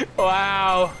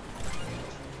 Wow.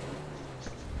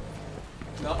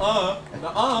 Nuh-uh.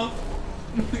 Nuh-uh.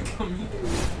 Come here.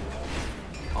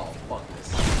 Oh, fuck this.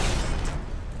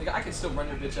 Nigga, I can still run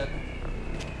your bitch at...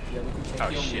 Yeah, look who can't Oh,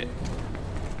 kill shit. me.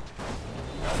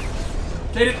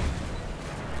 Get it!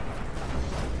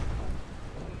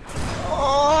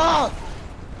 Oh!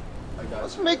 I I got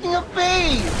was you. making a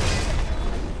face!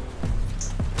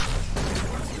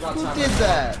 Who did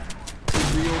that?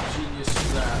 Real genius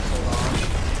strat. Hold on.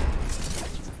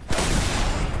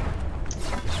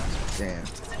 Damn.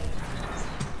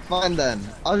 Fine then.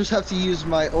 I'll just have to use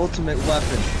my ultimate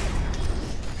weapon.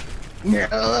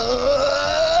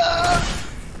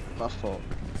 My fault.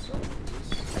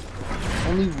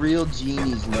 Only real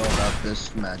genies know about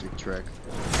this magic trick.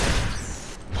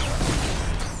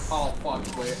 Oh, fuck,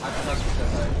 wait. I forgot to put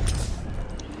that back.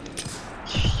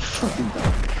 You fucking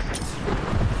dumb.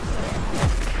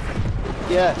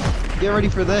 Yeah, get ready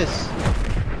for this.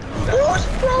 Who's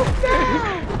broke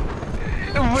down?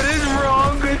 What is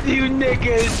wrong with you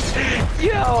niggas?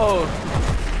 Yo.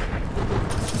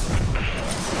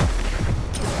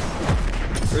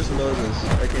 Where's Moses?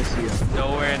 I can't see him.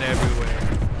 Nowhere and everywhere.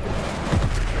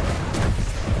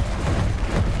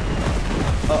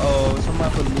 Uh-oh, some of my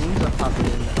balloons are popping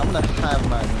in. I'm gonna have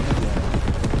my media.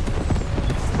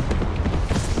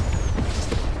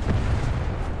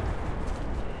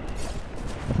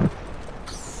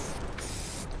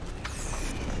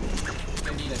 I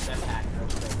need a jetpack real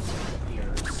quick.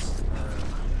 Ears.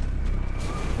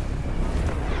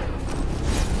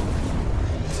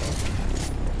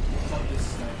 Fuck this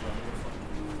sniper. I'm gonna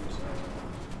fucking use,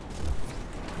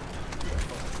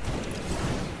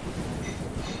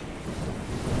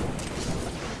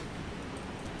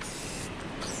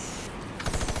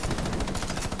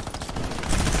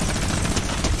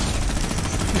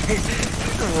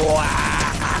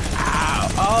 Wow.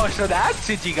 Oh, so that's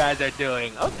what you guys are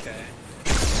doing. Okay.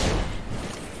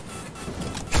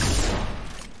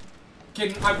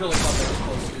 Kidding, I really thought that was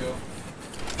close to you.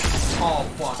 Oh,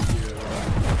 fuck you.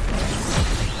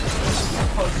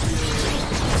 Fuck you.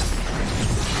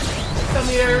 Come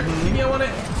here. Give me a one.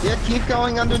 Yeah, keep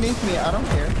going underneath me. I don't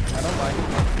care. I don't mind.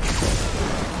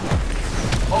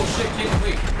 Oh shit, King,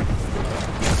 wait.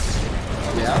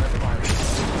 Yeah? I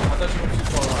thought you went too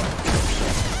far up.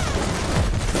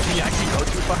 Did you actually go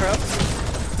too far up?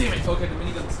 Damn it. Okay, the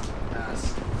minigun's ass.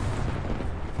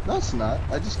 No, it's not.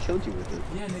 I just killed you with it.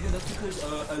 Yeah, nigga, that's because,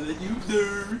 I let you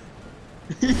there.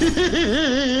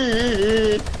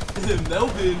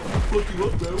 Melvin, fuck you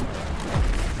up, bro.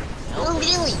 Oh,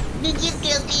 really? Did you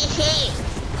kill the head?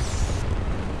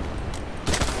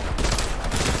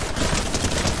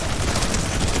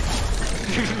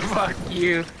 Fuck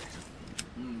you.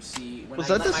 See, when Was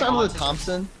I that the let my sound of the autism-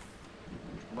 Thompson?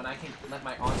 When I can let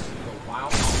my autism go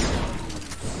wild,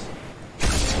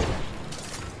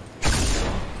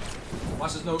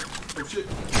 watch this note. Oh shit.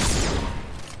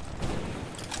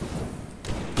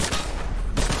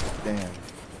 Damn.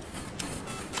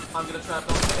 I'm gonna trap,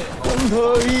 don't hit it. Oh,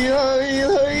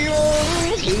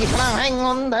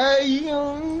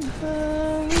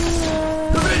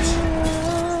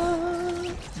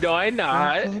 No, I'm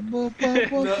not.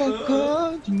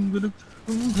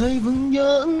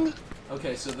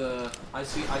 okay, so I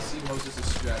see Moses'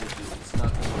 strategy. It's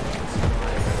not gonna work.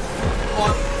 Oh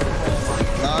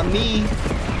my. Not me.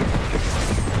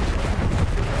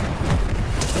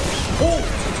 Oh!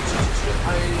 I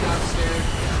got scared.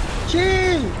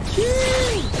 Chill!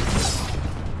 Chill!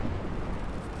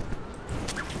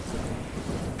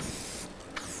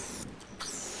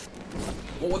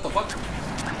 Well, what the fuck?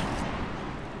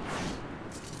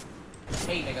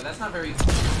 Hey, nigga, that's not very.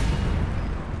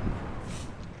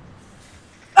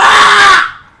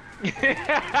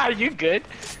 Are you good?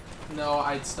 No,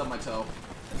 I stubbed my toe.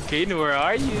 Caden, where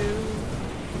are you?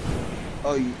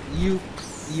 Oh, you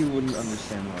wouldn't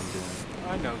understand what I'm doing.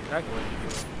 I know exactly what you're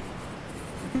doing.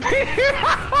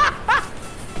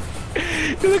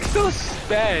 You look so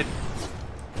sped.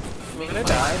 I'm gonna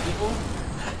die. People?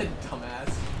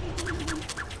 Dumbass.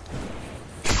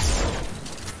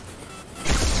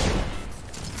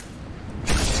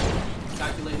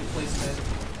 Calculated placement.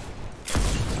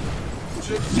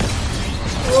 Shit.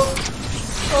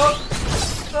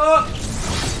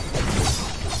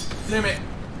 Damn it.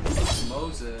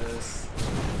 Moses.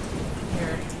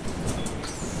 Here.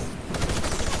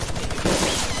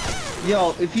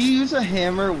 Yo, if you use a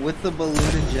hammer with the balloon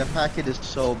and jetpack, it is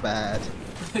so bad.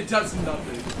 It does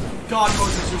nothing. God,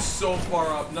 Moses, you're so far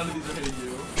up. None of these are hitting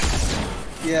you.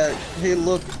 Yeah, hey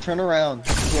look, turn around.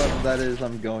 Whoever that is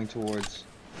I'm going towards.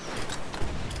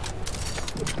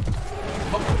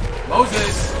 Oh,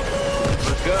 Moses!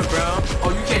 What's good, bro? Oh,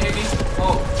 you can't hit me?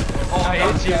 Oh, I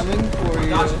I'm hit you. Coming for you.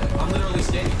 Gotcha. I'm literally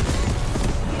standing.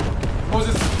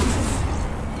 Moses.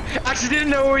 I actually didn't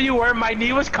know where you were. My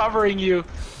knee was covering you.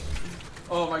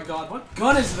 Oh my god, what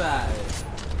gun is that?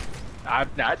 I'm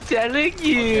not telling Okay, I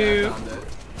you. found it.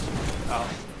 Oh.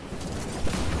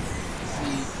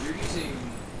 See, you're using...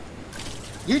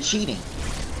 You're cheating.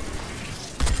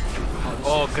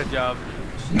 Oh, good job.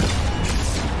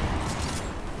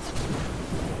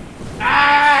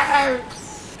 Ah!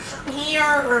 Come here!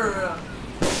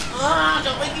 Ah,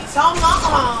 don't make me so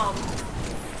long!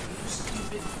 You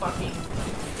stupid fucking...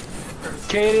 person.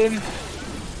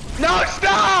 Caden. No,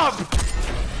 stop!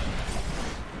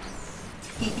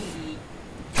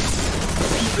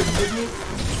 Stupid nigga.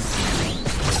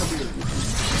 Come here.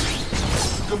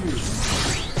 Come here.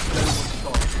 That is what you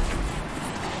call it.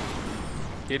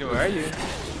 Caden, where are you?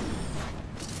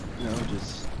 No,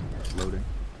 just loading.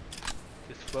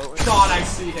 Just floating. God, I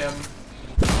see him.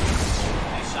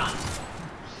 Nice shot.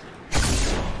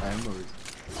 I'm Moses.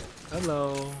 Hello.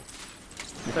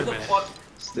 What Wait a the minute. fuck?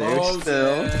 Stay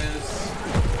still.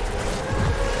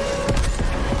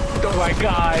 Oh my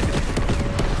god.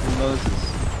 Moses.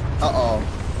 Uh-oh.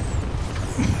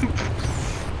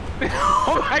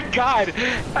 Oh my god.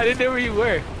 I didn't know where you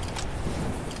were.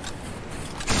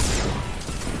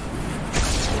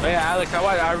 Oh yeah, Alex, I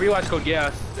rewatched Code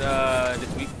Geass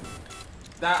this week.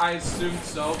 That I assumed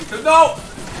so because no.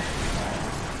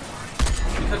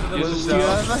 Because of the Yes, Do so- you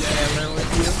have a hammer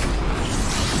with you?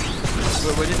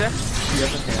 What'd you say? Do you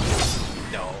have a hammer?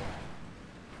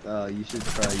 No. You should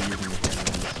try using the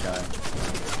hammer in the sky.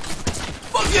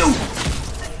 Fuck you!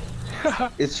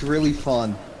 It's really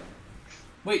fun.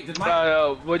 Wait, did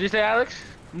my What'd you say, Alex?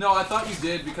 no? I thought you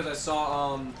did because I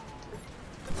saw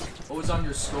What was on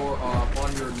your store,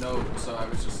 on your note? So I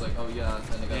was just like, oh yeah,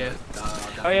 then I got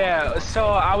Oh yeah, so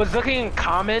I was looking in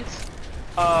comments,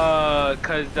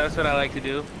 cause that's what I like to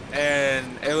do, and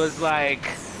it was like,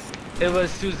 it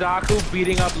was Suzaku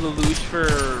beating up Lelouch for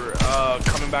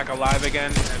coming back alive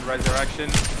again and resurrection.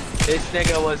 This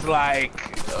nigga was like,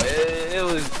 it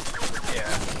was, yeah.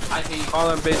 I hate All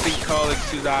I'm basically calling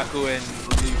Suzaku and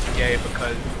Lelouch gay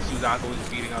because Suzaku was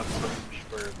beating up Lelouch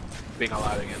for being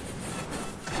alive again.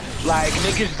 Like,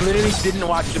 niggas literally didn't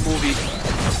watch the movie.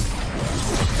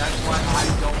 That's why I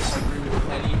don't agree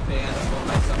with any fan of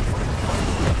myself.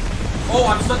 Oh,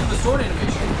 I'm stuck in the sword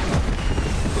animation.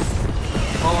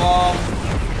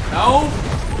 No.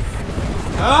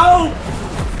 No.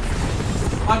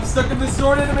 I'm stuck in the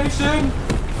sword animation.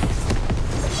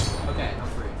 Okay, I'm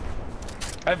free.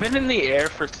 I've been in the air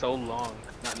for so long.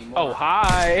 Not anymore. Oh,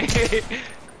 hi.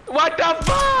 What the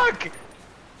fuck?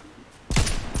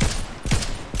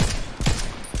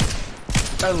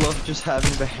 I love just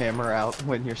having the hammer out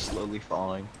when you're slowly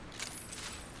falling.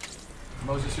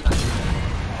 Moses, you're not doing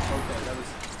that. Okay, that was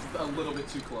a little bit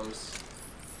too close.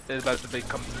 It's about to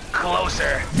become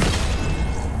closer.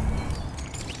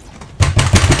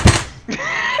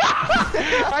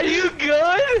 Are you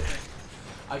good?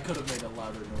 I could have made a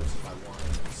louder noise if I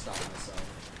wanted to stop myself.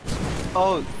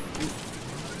 Oh,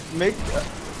 make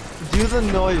do the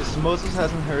noise. Moses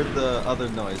hasn't heard the other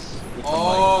noise.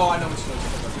 Oh, I know which noise it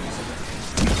was.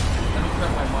 Let me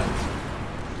grab my mic.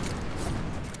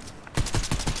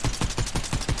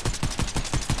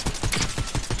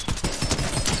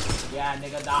 Yeah,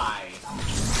 nigga, die.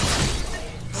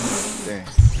 Dang.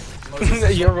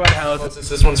 Moses, You're one health. Moses,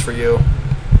 this one's for you.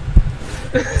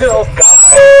 Oh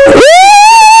god.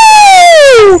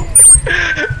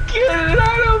 Get it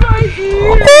out of my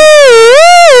ear!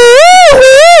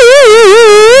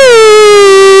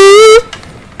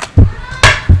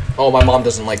 Oh, my mom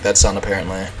doesn't like that sound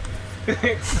apparently.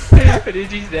 What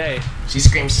did she say? She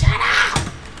screams, "Shut up!"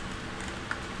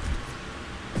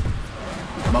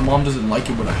 My mom doesn't like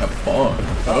it when I have fun.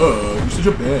 Oh, you're such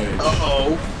a bitch.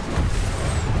 Uh-oh.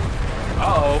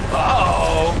 Uh-oh.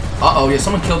 Uh-oh. Uh-oh, yeah,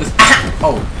 someone killed this.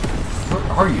 Oh, where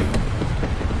are you?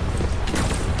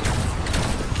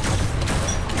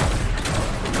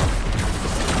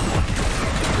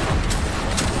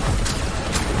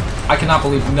 I cannot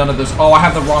believe none of this. Oh, I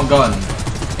have the wrong gun.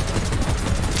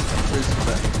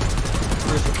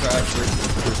 Where's the crash?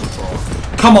 Where's the fall?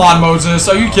 Come on, Moses.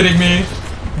 Are you kidding me?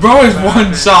 Bro is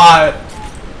one shot.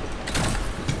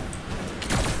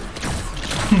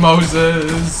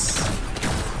 Moses.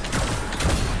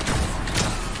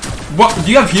 What?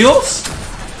 Do you have heals?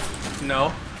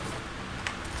 No.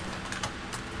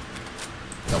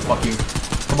 No, fuck you.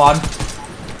 Come on.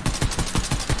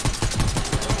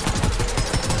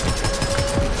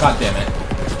 God damn it.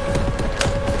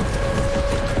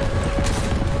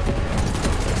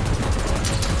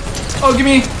 Oh, give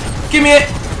me it.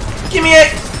 Give me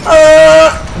it.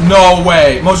 No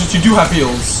way. Moses, you do have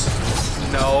heals.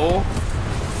 No.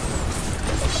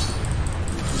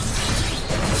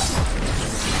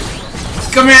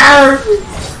 Come here.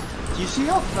 Do you see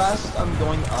how fast I'm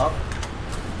going up?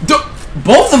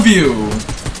 Both of you.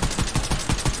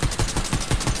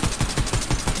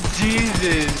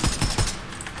 Jesus.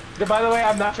 By the way,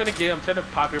 I'm not trying to get. I'm trying to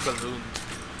pop your balloon.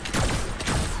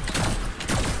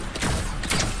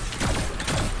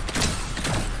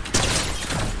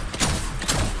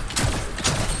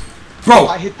 Bro.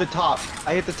 I hit the top.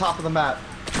 I hit the top of the map.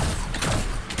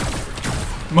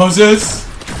 Moses.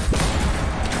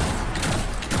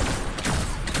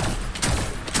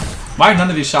 Why are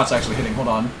none of these shots actually hitting? Hold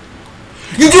on.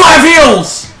 You do have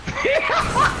heals!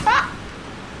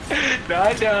 No,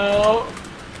 I don't.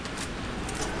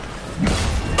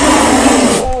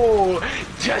 Oh,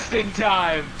 just in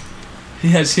time. He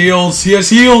has heals. He has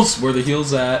heals. Where are the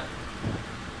heals at?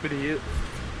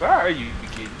 Where are you,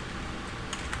 kid?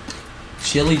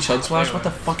 Chili Chug Splash? What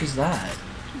the fuck is that?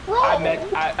 I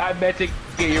meant to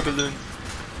get your balloons.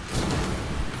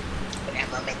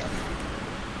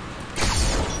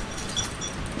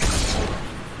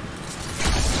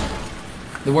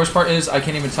 The worst part is I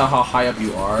can't even tell how high up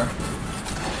you are.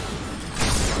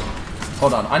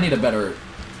 Hold on, I need a better...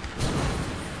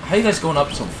 How are you guys going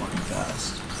up so fucking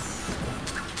fast?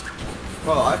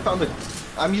 Well, I found it.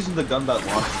 I'm using the gun that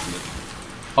launches me.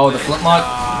 Oh, the flintlock?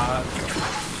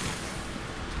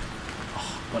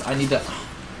 Oh, but I need that...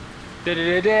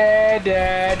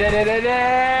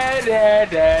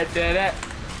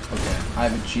 Okay, I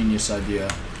have a genius idea.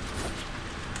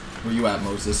 Where you at,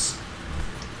 Moses?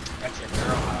 That's your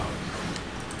girl house.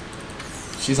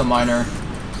 She's a minor.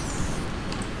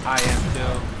 I am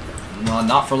too. No,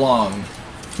 not for long.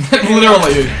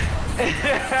 Literally.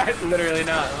 Literally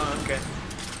not. Oh, okay.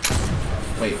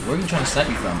 Wait, where are you trying to snipe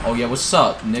me from? Oh yeah, what's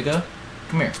up, nigga?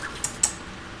 Come here.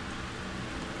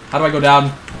 How do I go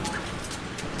down?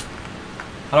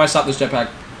 How do I stop this jetpack?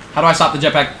 How do I stop the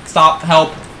jetpack? Stop!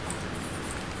 Help!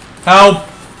 Help!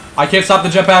 I can't stop the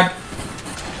jetpack.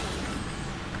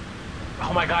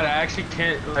 Oh my god, I actually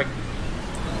can't, like...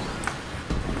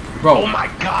 Bro. Oh my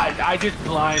god, I just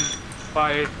blind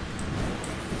fired.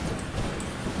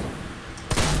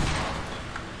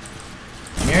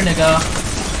 Come here, nigga.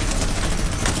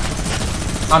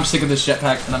 I'm sick of this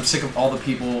jetpack, and I'm sick of all the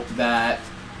people that...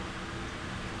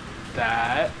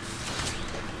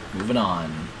 Moving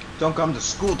on. Don't come to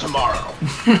school tomorrow.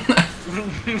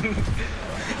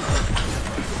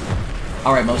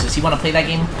 Alright, Moses, you wanna play that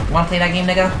game? You wanna play that game,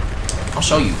 nigga? I'll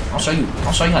show you. I'll show you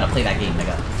how to play that game,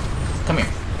 nigga. Come here.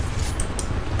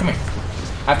 Come here.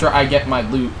 After I get my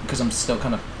loot, because I'm still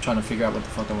kind of trying to figure out what the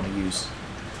fuck I want to use.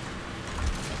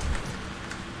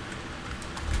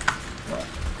 What?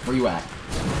 Where you at?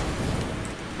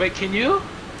 Wait, can you?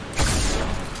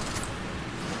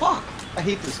 Fuck! I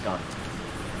hate this gun.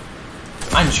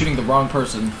 I'm shooting the wrong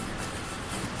person.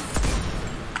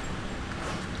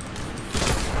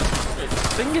 The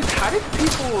thing is, how did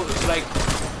people, like...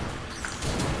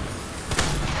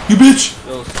 You bitch!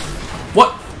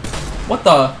 What? What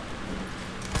the?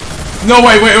 No,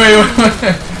 wait.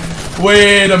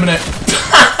 Wait a minute.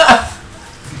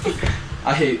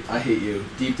 I hate you.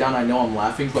 Deep down, I know I'm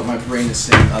laughing, but my brain is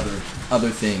saying other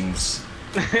things.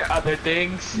 Other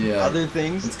things? Yeah. Other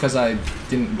things? It's because I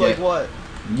didn't Like get... what?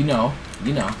 You know.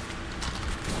 We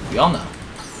all know.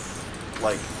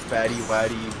 Like fatty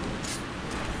waddy,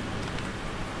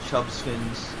 chub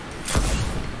skins.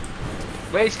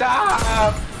 Wait,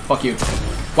 stop! Fuck you.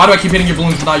 Why do I keep hitting your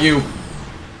balloons, not you?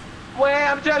 Wait,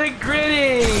 I'm trying to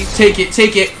gritty! Take it.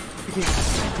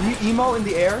 Can you emo in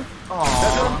the air? Aww.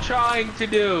 That's what I'm trying to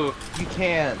do. You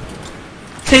can't.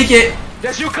 Take it.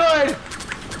 Yes, you could!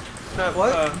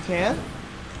 What? You can?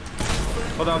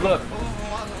 Hold on, look.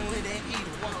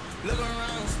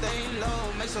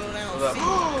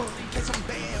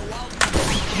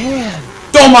 Can.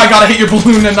 Oh my god, I hit your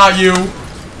balloon and not you.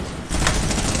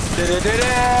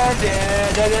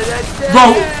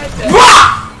 Bro.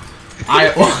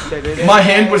 My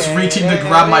hand was reaching to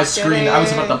grab my screen. I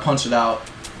was about to punch it out.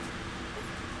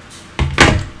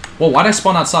 Whoa, why'd I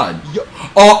spawn outside?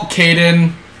 Oh,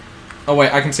 Caden. Oh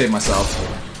wait, I can save myself.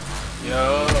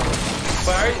 Yo.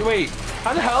 Wait,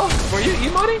 how the hell? Were you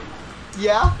emoting?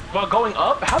 Yeah? While going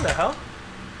up? How the hell?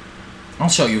 I'll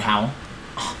show you how.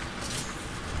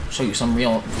 Show you some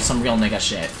real nigga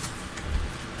shit.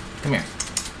 Come here.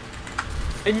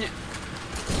 And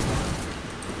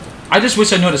I just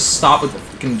wish I knew how to stop with the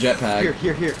fucking jetpack.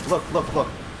 Here. Look.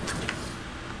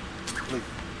 Like,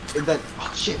 and then,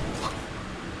 oh shit.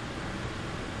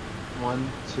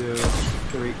 1, 2,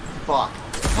 3. Fuck.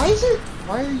 Why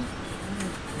are you?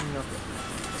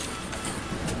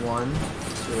 1, 2.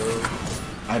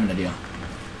 I have an idea.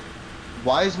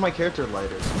 Why is my character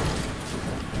lighter?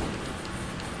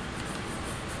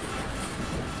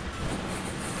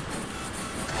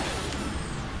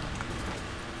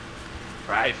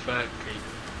 right foot.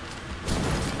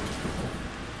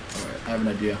 Alright, I have an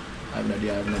idea.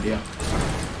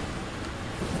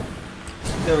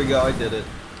 There we go, I did it.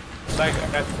 Like,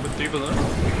 with 3 balloons?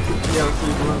 Yeah, with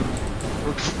 3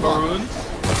 balloons.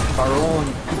 Maroon.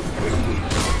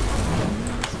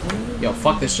 Yo,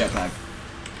 fuck this jetpack.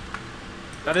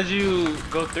 How did you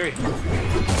go 3?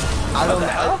 I don't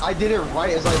know. I did it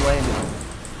right as I landed.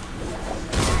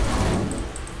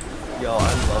 Yo,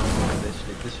 I love doing this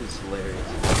shit. This shit's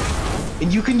hilarious.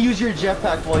 And you can use your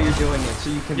jetpack while you're doing it, so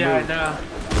you can move. I know.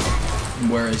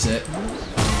 Where is it?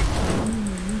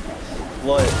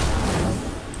 What?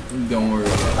 Don't worry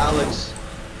about it.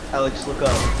 Alex, look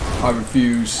up. I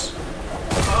refuse.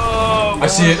 Oh, I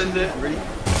see it. Ready?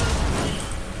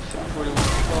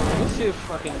 Let's see if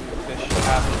fucking this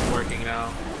app is working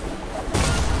now.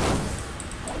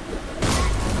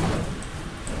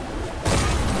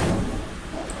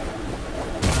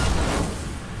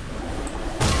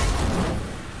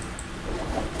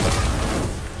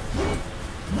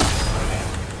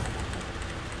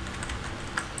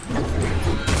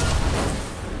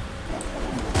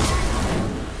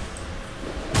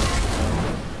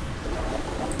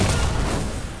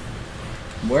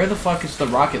 Where the fuck is the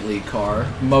Rocket League car?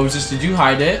 Moses, did you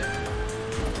hide it?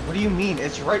 What do you mean?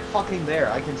 It's right fucking there.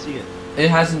 I can see it. It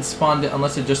hasn't spawned it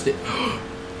unless it just did.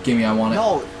 Gimme, I want it.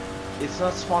 No, it's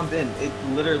not spawned in. It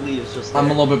literally is just there.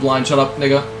 I'm a little bit blind. Shut up,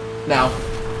 nigga. Now.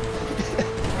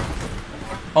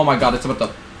 Oh my god, it's about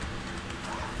to...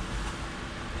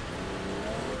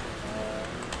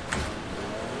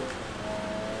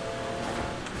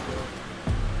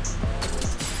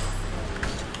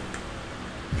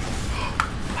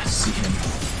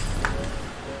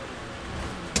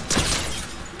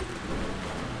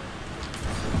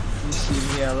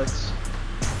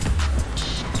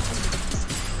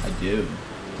 do.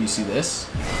 Do you see this?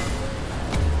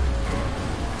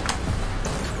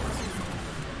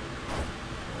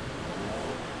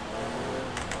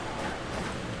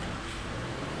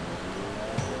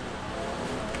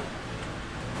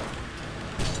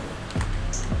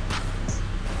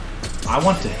 I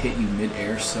want to hit you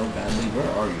mid-air so badly. Where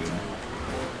are you?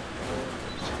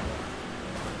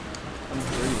 I'm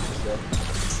pretty sure.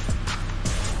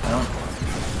 I don't...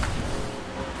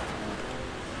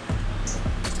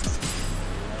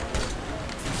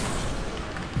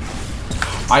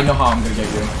 I know how I'm gonna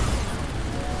get you.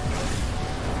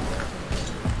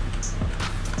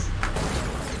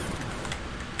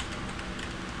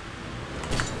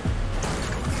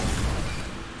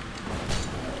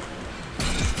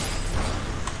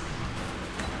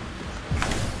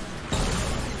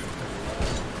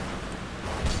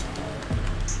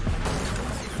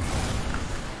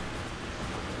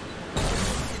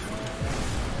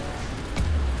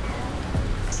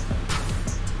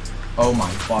 Oh my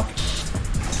fuck.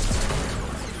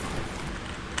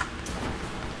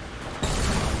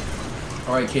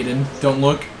 Alright, Kaden, don't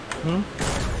look.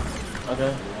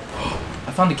 Okay.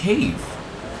 I found a cave.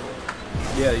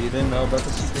 Yeah, you didn't know about the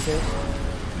secret cave?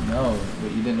 No,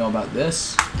 but you didn't know about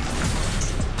this.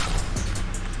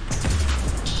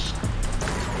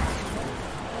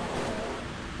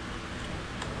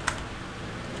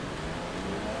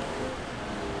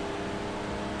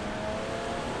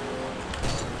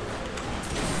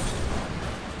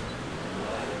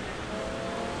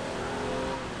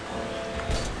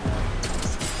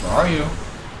 Where are you?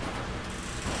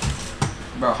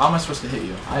 Bro, how am I supposed to hit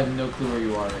you? I have no clue where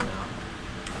you are right now.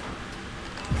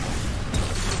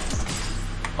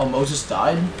 Oh, Moses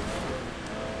died?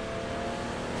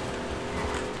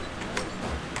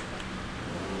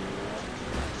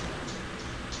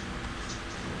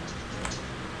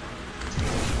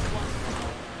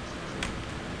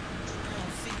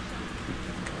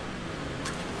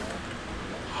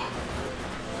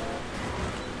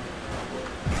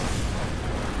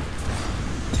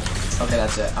 Okay,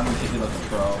 that's it. I'm gonna hit you like a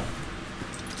pro.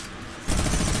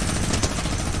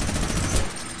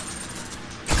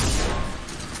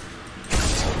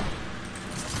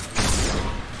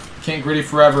 Can't gritty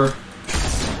forever.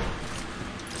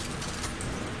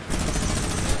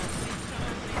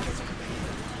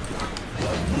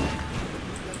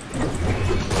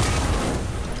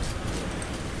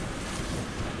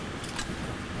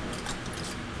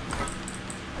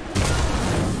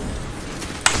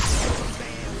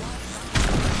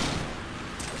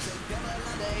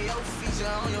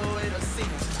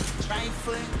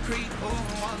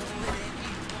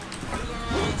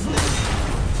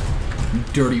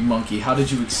 Dirty monkey, how did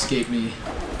you escape me?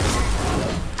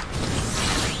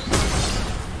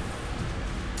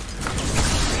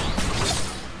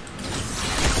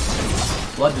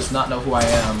 Blood does not know who I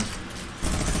am.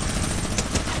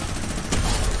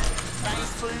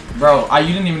 Bro, you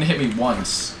didn't even hit me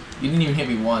once. You didn't even hit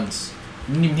me once.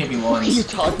 You didn't even hit me once. What are you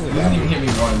talking about? You didn't even hit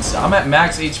me once. I'm at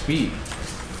max HP.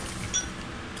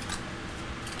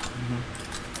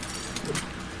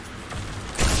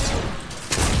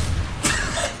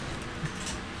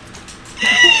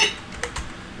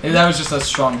 Maybe that was just a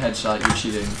strong headshot. You're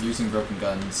cheating. Using broken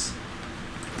guns.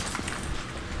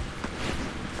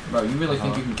 Bro, you really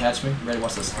think you can catch me? Ready?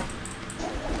 Watch this.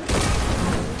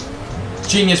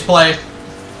 Genius play.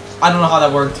 I don't know how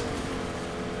that worked.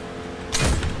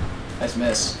 Nice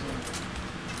miss.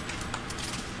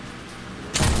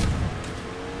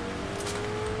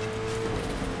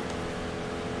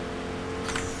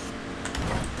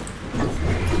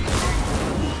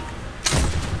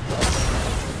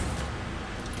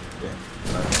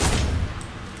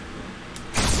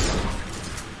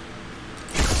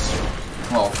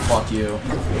 Oh, fuck you.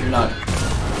 You're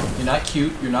not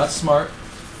cute, you're not smart.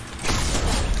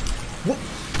 Whoop.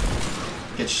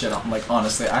 Get shit on. Like,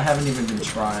 honestly, I haven't even been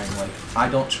trying. Like, I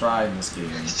don't try in this game.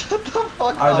 Shut the fuck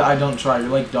up. I don't try. You're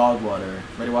like dog water.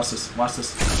 Ready? Watch this. Watch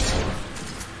this.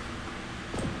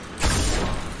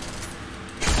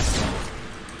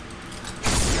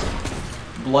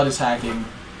 Blood is hacking.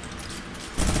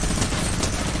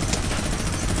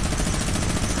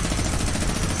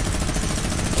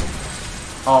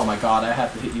 Oh my god, I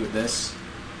have to hit you with this.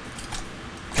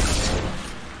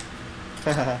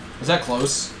 Was that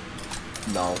close?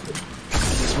 No.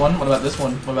 This one? What about this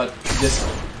one? What about this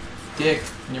dick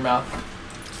in your mouth?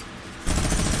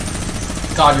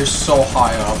 God, you're so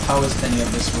high up. How is any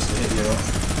of this supposed to hit you?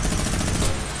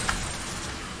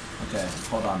 Okay,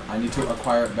 hold on. I need to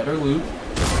acquire better loot.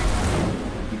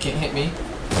 You can't hit me.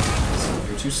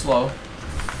 You're too slow.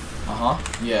 Uh-huh.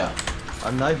 Yeah.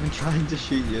 I'm not even trying to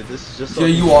shoot you. This is just. Yeah,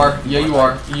 you are. Yeah, you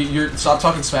are. You're. Stop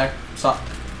talking smack. Stop.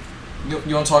 You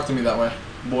don't talk to me that way,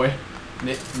 boy.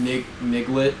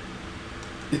 Niglet.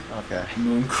 Okay.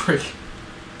 Moon Creek.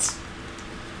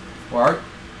 Where?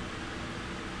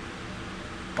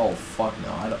 Oh fuck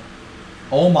no! I don't.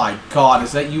 Oh my god!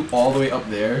 Is that you all the way up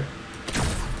there?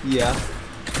 Yeah.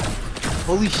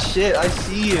 Holy shit! I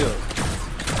see you.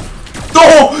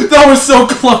 Oh, that was so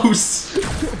close.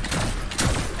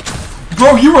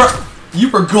 Bro, you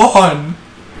were gone.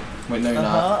 Wait, no, you're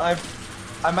not.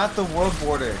 I'm at the world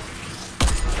border.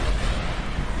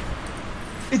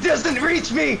 It doesn't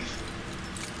reach me!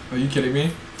 Are you kidding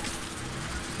me?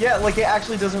 Yeah, like it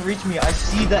actually doesn't reach me. I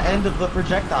see the end of the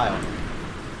projectile.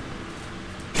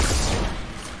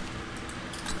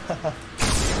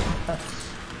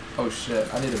 Oh shit,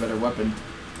 I need a better weapon.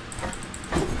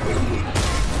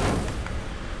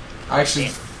 I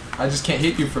just can't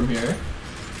hit you from here.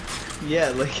 Yeah,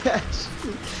 like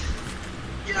actually.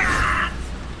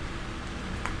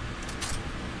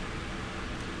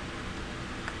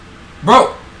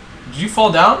 Bro, did you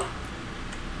fall down?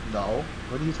 No.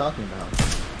 What are you talking about?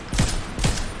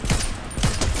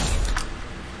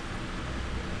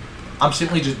 I'm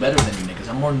simply just better than you niggas.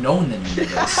 I'm more known than you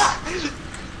niggas.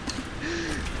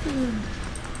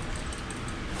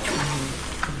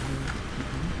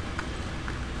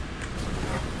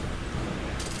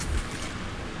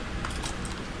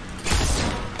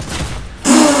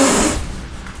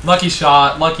 Lucky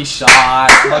shot, lucky shot,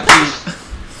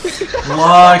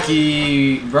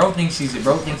 lucky. Bro thinks he's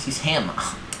him.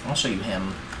 I'll show you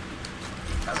him.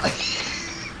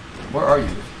 Where are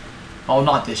you? Oh,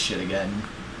 not this shit again.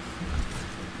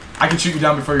 I can shoot you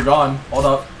down before you're gone. Hold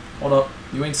up, hold up.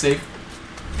 You ain't safe.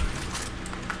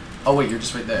 Oh wait, you're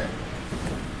just right there.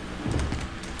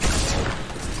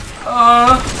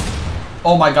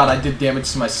 Oh my god, I did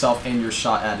damage to myself and your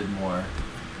shot added more.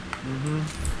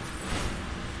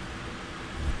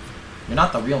 You're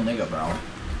not the real nigga, bro.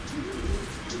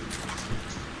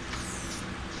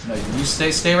 No, you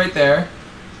stay right there.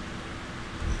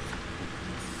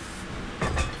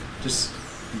 Just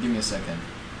give me a second.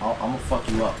 I'm gonna fuck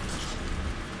you up.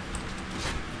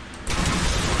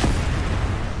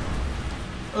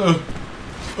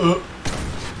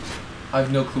 I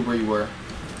have no clue where you were.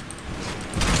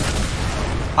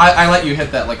 I let you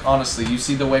hit that, like, honestly. You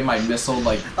see the way my missile,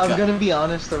 like... I'm gonna be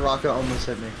honest, the rocket almost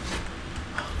hit me.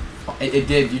 It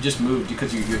did. You just moved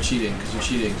because you're cheating. Because you're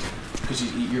cheating. Because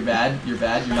you're bad. You're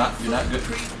bad. You're not good.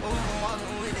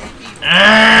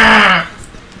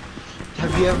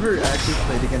 Have you ever actually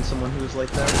played against someone who was like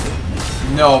that?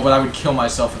 No, but I would kill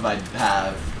myself if I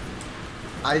have.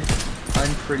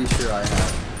 I'm pretty sure I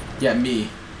have. Yeah, me.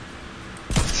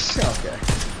 Okay.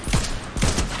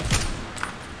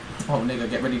 Oh, nigga,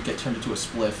 get ready to get turned into a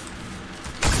spliff.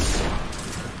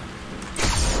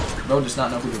 Bro does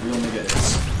not know who the real nigga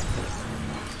is.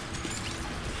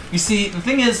 You see, the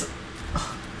thing is,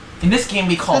 in this game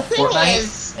we call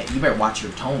FORTNITE. Hey, you better watch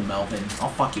your tone, Melvin. I'll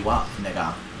fuck you up,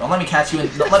 nigga. Don't let me catch you in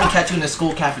the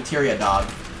school cafeteria,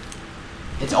 dog.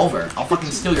 It's over. I'll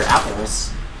fucking steal your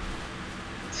apples.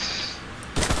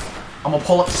 I'm gonna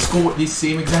pull up to school with these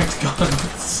same exact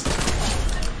guns.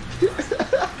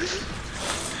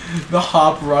 The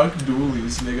Hop Rock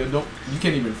Dualies, nigga. You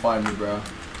can't even find me, bro.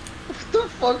 What the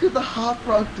fuck are the Hop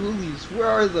Rock Dualies? Where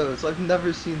are those? I've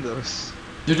never seen those.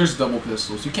 They're just double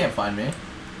pistols. You can't find me.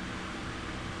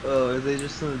 Oh, are they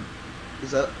just a... Is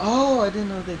that... Oh, I didn't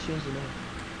know they changed the name.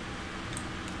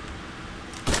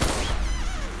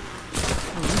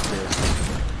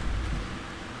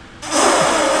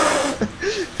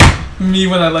 Me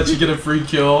when I let you get a free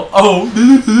kill. Oh!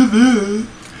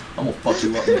 I'm gonna fuck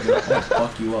you up, nigga. I'm gonna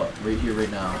fuck you up. Right here,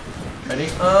 right now. Ready?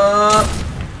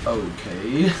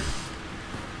 Okay.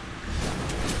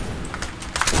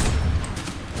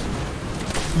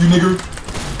 You nigger.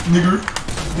 Nigger.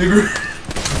 Nigger.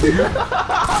 Nigger.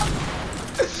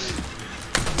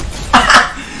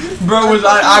 Bro,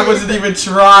 I wasn't even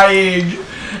trying.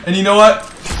 And you know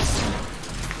what?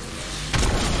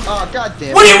 Oh, god damn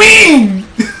it. What do you mean?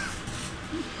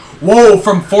 Whoa,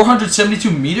 from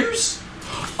 472 meters?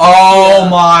 Oh yeah.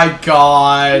 My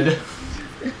god.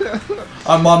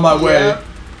 I'm on my way.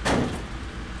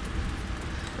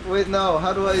 Wait, no,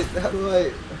 how do I,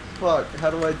 fuck, how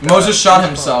do I die? Moses shot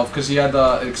himself because he had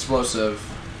the explosive.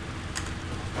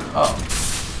 Oh.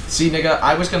 See, nigga,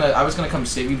 I was gonna come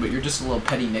save you, but you're just a little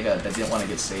petty nigga that didn't want to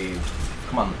get saved.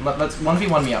 Come on, let's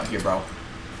 1v1 me out here, bro.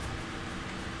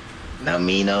 No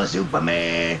me no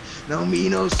Superman. No me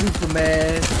no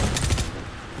Superman.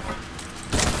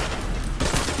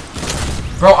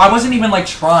 Bro, I wasn't even like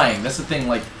trying. That's the thing.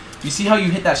 Like, You see how you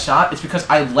hit that shot? It's because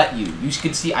I let you. You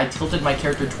can see I tilted my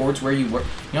character towards where you were.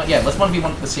 You know, yeah, let's 1v1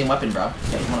 with the same weapon, bro.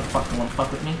 Yeah, you wanna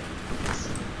fuck with me?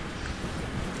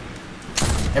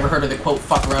 Ever heard of the quote,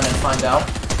 fuck around and find out?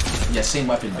 Yeah, same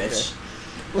weapon, bitch.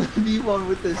 1v1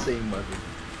 with the same weapon.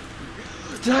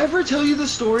 Did I ever tell you the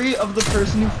story of the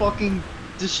person who fucking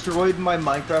destroyed my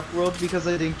Minecraft world because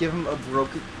I didn't give him a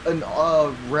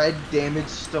red damaged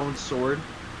stone sword?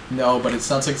 No, but it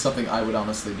sounds like something I would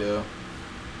honestly do.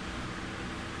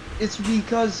 It's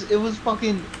because it was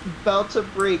fucking about to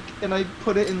break and I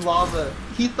put it in lava.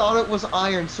 He thought it was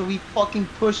iron, so he fucking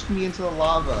pushed me into the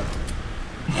lava.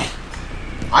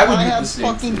 I would do have the same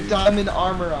fucking thing. diamond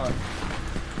armor on.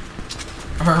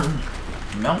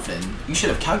 Melvin, you should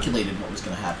have calculated what was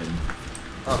gonna happen.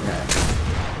 Okay.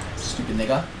 Stupid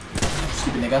nigga.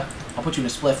 Stupid nigga. I'll put you in a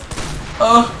spliff.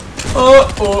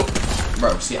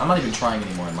 Bro, see, I'm not even trying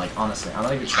anymore. And like, honestly, I'm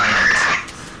not even trying on this.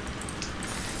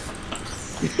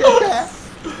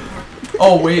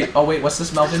 Oh wait, what's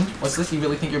this, Melvin? What's this? You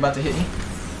really think you're about to hit me?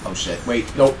 Oh shit,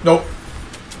 wait, nope.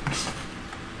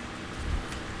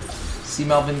 See,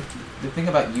 Melvin, the thing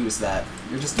about you is that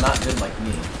you're just not good like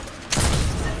me.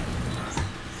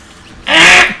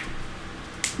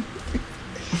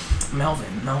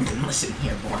 Melvin, listen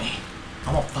here, boy.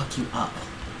 I'm gonna fuck you up.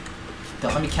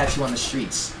 Don't let me catch you on the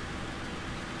streets.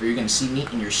 Or you're gonna see me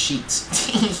in your sheets.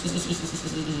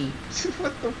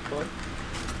 What the fuck?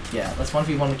 Yeah, let's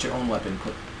 1v1 with your own weapon.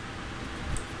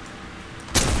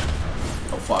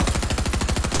 Oh, fuck.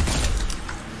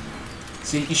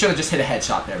 See, you should have just hit a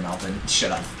headshot there, Melvin.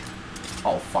 Should have.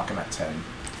 Oh, fuck, I'm at 10.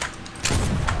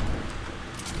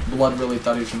 Blood really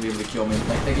thought he was gonna be able to kill me.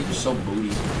 Like, nigga, you're so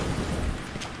booty.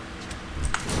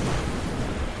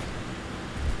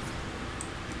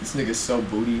 This nigga's so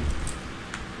booty.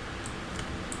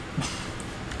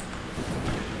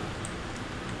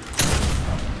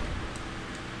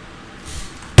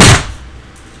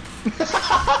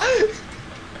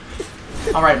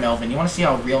 Alright, Melvin, you wanna see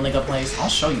how real nigga plays? I'll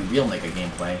show you real nigga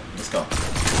gameplay. Let's go.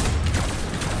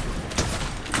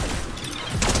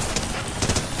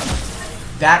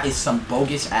 That is some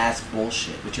bogus ass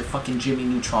bullshit with your fucking Jimmy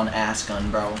Neutron ass gun,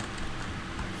 bro.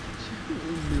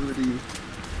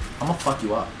 I'm gonna fuck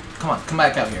you up. Come on, come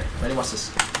back out here. Ready? Watch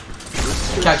this.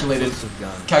 Calculated.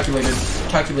 Calculated.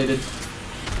 Calculated.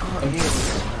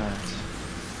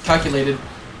 Calculated.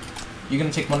 You're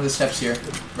gonna take one of the steps here.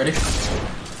 Ready?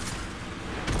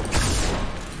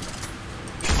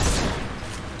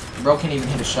 Bro can't even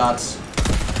hit his shots.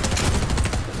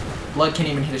 Blood can't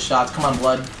even hit his shots. Come on,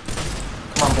 Blood.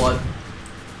 Come on, Blood.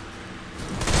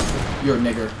 You're a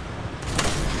nigger.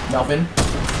 Melvin,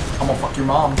 I'm gonna fuck your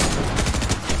mom.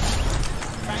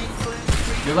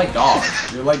 You're like dog.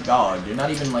 You're like dog. You're not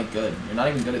even like good. You're not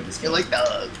even good at this game. You're like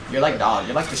dog. You're like dog.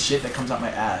 You're like the shit that comes out my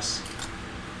ass.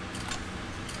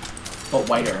 But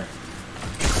whiter.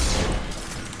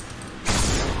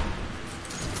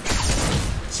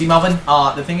 See, Melvin,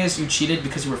 the thing is, you cheated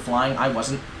because you were flying. I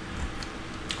wasn't.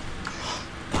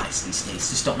 Guys these days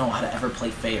just don't know how to ever play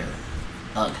fair.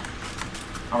 Ugh.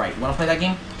 Alright, you wanna play that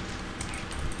game?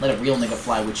 Let a real nigga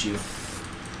fly with you.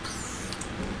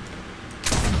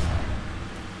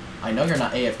 I know you're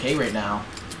not AFK right now.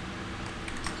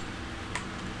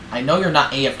 I know you're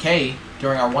not AFK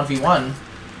during our 1v1.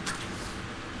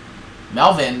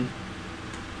 Melvin.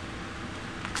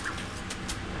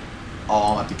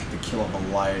 Oh, I have to get the kill of a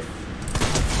life.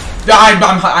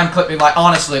 I'm clipping, like,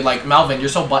 honestly, like, Melvin, you're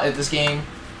so butt at this game.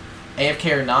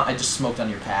 AFK or not, I just smoked on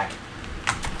your pack.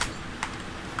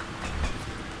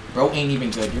 Bro ain't even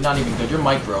good. You're not even good. Your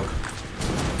mic broke.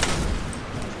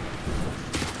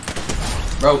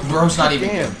 Bro's not even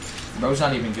good. Bro's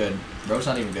not even good. Bro's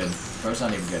not even good. Bro's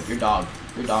not even good. You're dog.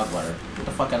 You're dog letter. Get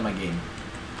the fuck out of my game.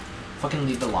 Fucking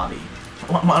leave the lobby.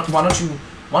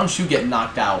 Why don't you get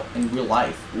knocked out in real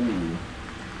life? Ooh.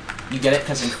 You get it?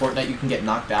 Because in Fortnite you can get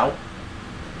knocked out?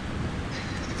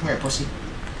 Come here, pussy.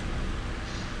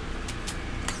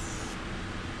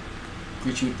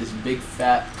 Greet you with this big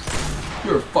fat...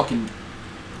 You're a fucking...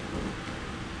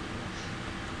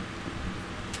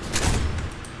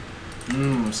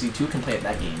 See, two can play at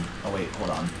that game. Oh wait, hold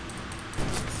on.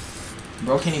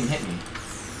 Bro can't even hit me.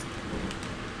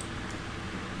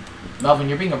 Melvin,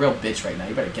 you're being a real bitch right now.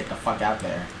 You better get the fuck out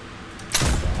there.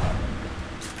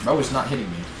 Bro is not hitting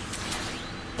me.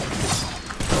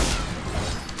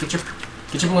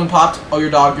 Get your balloon popped. Oh, your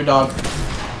dog.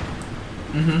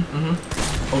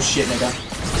 Oh shit, nigga.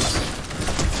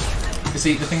 You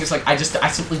see, the thing is, like, I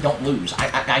simply don't lose.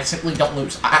 I simply don't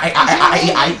lose.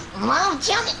 Mom,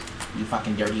 damn it! You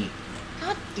fucking dirty.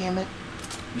 God damn it.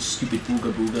 You stupid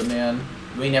booga booga, man.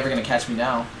 You ain't never gonna catch me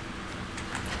now.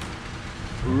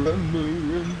 Run,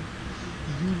 run.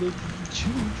 You little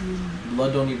children.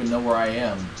 Blood don't even know where I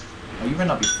am. Oh, you might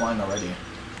not be flying already.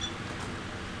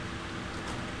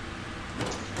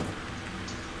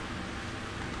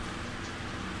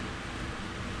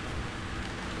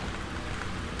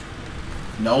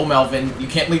 No, Melvin, you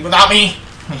can't leave without me!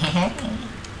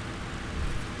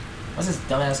 What's this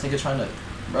dumbass nigga trying to...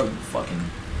 Bro, you fucking...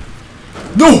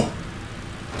 No!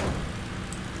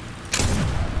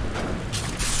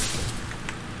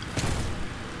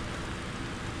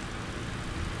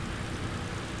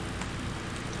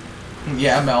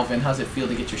 Yeah, Melvin, how's it feel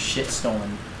to get your shit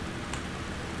stolen?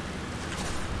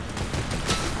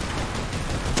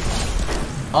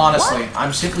 Honestly, what?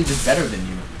 I'm simply just better than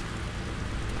you.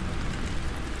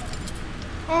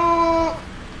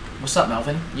 What's up,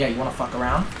 Melvin? Yeah, you wanna fuck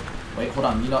around? Wait, hold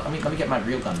on. You know, let me get my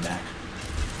real gun back.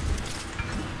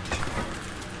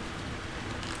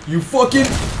 You fucking.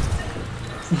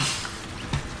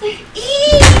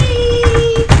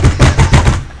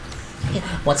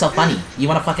 What's so funny? You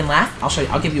wanna fucking laugh? I'll show you.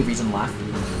 I'll give you a reason to laugh.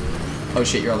 Oh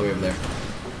shit, you're all the way over there.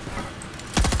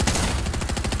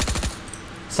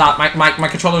 Stop! My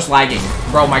controller's lagging,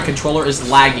 bro. My controller is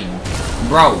lagging,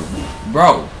 bro.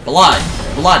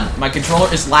 Blood. My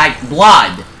controller is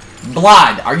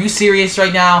blood. Are you serious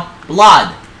right now?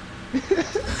 Blood.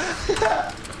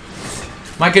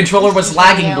 My controller was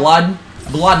lagging. Blood.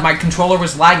 My controller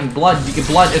was lagging. Blood.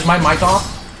 Is my mic off?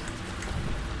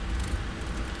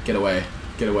 Get away,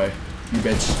 you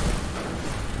bitch.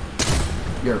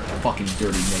 You're a fucking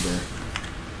dirty nigger.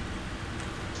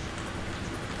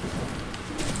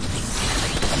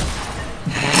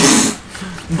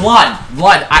 Blood.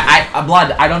 Blood.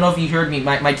 I don't know if you heard me.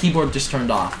 My keyboard just turned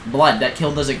off. Blood. That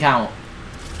kill doesn't count.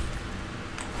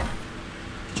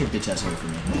 Get your bitch ass away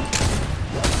from me.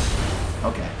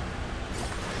 Okay.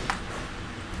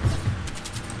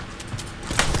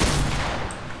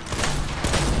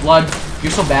 Blood.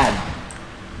 You're so bad.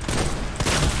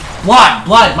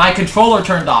 Blood. My controller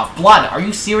turned off. Blood. Are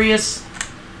you serious?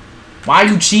 Why are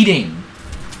you cheating?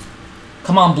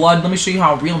 Come on, Blood. Let me show you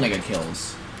how a real nigga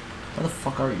kills. Where the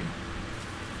fuck are you?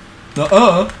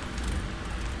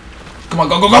 Come on,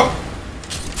 go!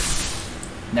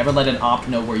 Never let an op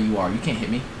know where you are. You can't hit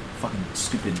me. Fucking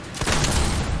stupid.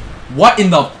 What in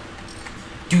the...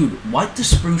 Dude, what the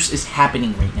spruce is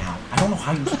happening right now? I don't know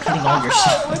how you keep hitting all your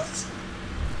shots.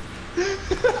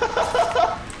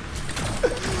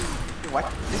 What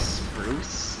the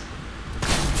spruce?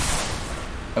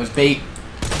 That was bait.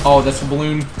 Oh, that's a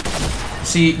balloon.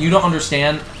 See, you don't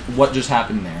understand what just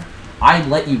happened there. I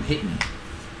let you hit me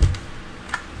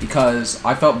because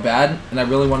I felt bad and I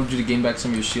really wanted you to gain back some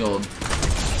of your shield.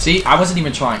 See, I wasn't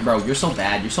even trying, bro. You're so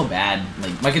bad.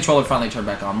 Like, my controller finally turned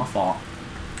back on. My fault.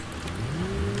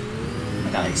 I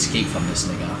gotta escape from this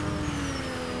nigga.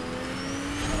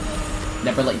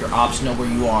 Never let your ops know where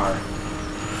you are.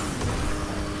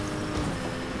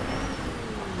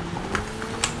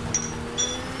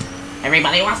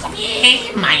 Everybody wants to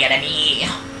be my enemy.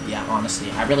 Yeah,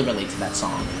 honestly, I really relate to that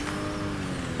song.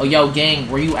 Oh, yo, gang,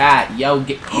 where you at? Yo,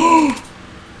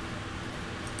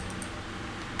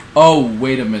 oh,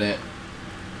 wait a minute.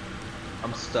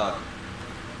 I'm stuck.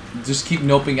 Just keep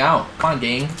noping out. Come on,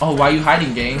 gang. Oh, why are you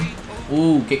hiding, gang?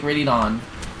 Ooh, get ready on.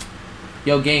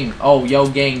 Yo, gang. Oh, yo,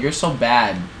 gang, you're so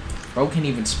bad. Bro can't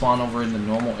even spawn over in the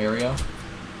normal area.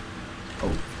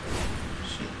 Oh,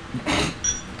 shit.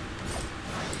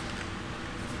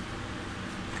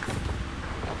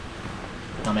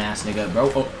 Dumbass nigga,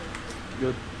 bro. Oh.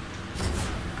 Good.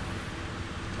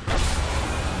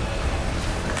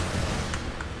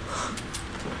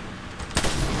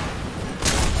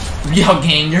 Yo,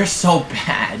 gang, you're so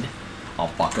bad. Oh,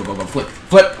 fuck. Go. Flip.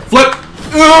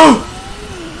 Ooh!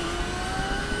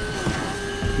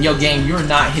 Yo, gang, you're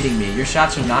not hitting me. Your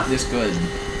shots are not this good.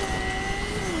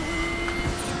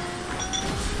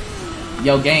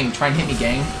 Yo, gang, try and hit me,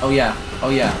 gang. Oh, yeah.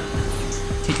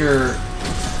 Take your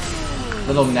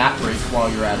little nap break while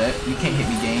you're at it. You can't hit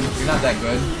me, gang. You're not that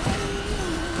good.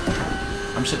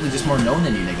 I'm simply just more known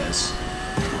than you niggas.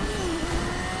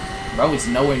 Bro, it's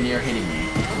nowhere near hitting me.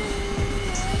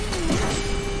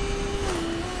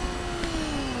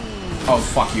 Oh,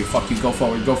 fuck you. Go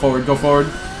forward.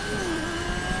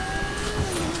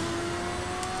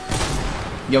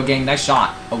 Yo, gang, nice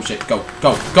shot. Oh, shit. Go.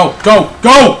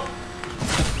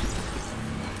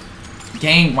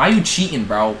 Gang, why are you cheating,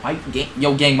 bro?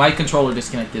 Yo, gang, my controller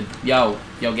disconnected. Yo,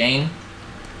 gang.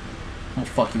 I'm gonna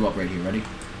fuck you up right here. Ready?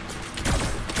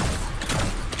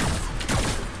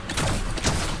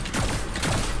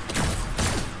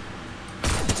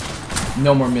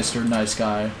 No more Mr. Nice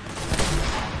Guy.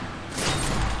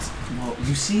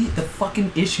 You see, the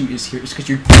fucking issue is here. It's because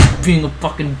you're being a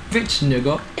fucking bitch,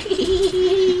 nigga.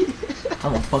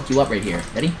 I'm gonna fuck you up right here.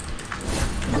 Ready?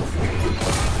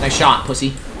 Nice shot,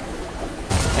 pussy.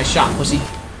 Nice shot, pussy.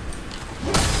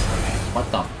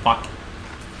 What the fuck?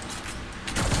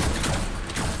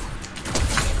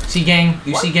 See, gang?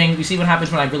 You see, gang? You see what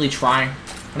happens when I really try?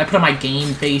 When I put on my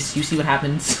game face, you see what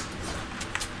happens?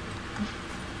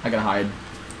 I gotta hide.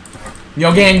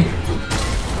 Yo, gang!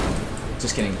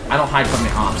 Just kidding. I don't hide from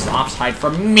the ops. The ops hide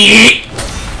from me!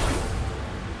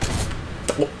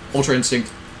 Oh, Ultra Instinct,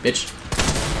 bitch.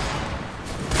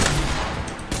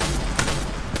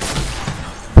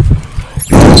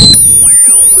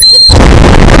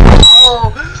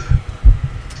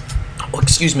 Oh,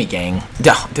 excuse me, gang.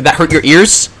 Did that hurt your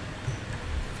ears?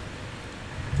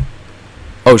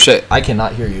 Oh shit, I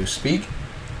cannot hear you. Speak?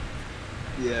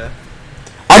 Yeah.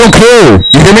 I don't care.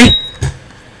 You hear me?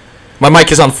 My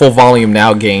mic is on full volume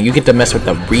now, gang. You get to mess with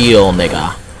the real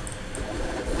nigga.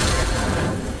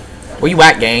 Where you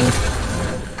at, gang?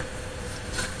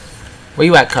 Where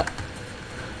you at, cut?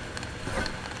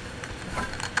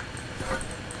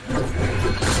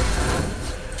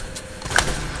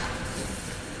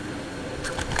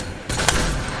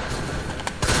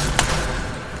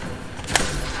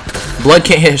 Blood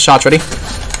can't hit his shots. Ready?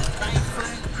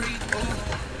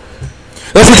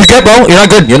 That's what you get, bro. You're not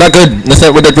good. You're not good. That's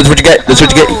what you get. That's what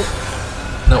you get.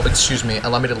 No, excuse me.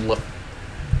 Allow me to look.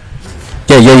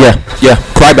 Yeah.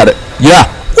 Cry about it. Yeah.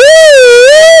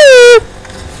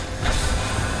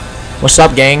 What's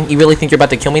up, gang? You really think you're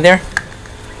about to kill me there?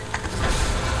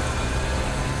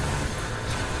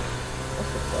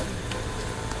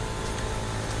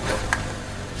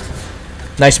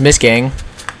 Nice miss, gang.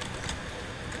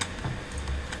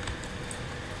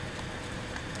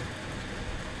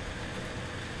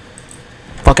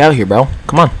 Fuck out of here, bro.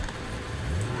 Come on.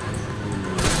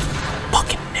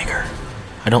 Fucking nigger.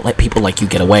 I don't let people like you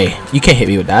get away. You can't hit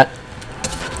me with that.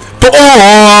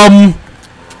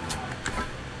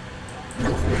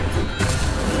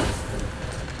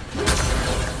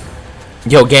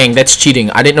 Yo, gang, that's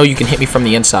cheating. I didn't know you can hit me from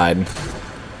the inside.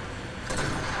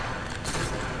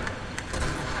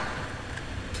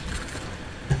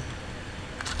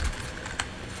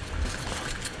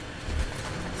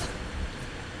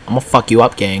 I'm gonna fuck you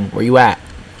up, gang. Where you at?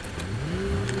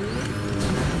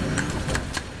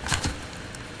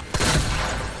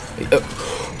 Do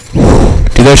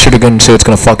that shit again and say it's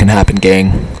gonna fucking happen,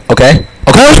 gang. Okay?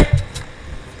 Okay?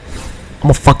 I'm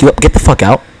gonna fuck you up. Get the fuck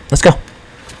out. Let's go.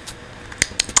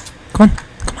 Come on.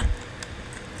 Come on.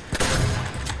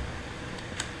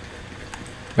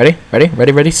 Ready? Ready?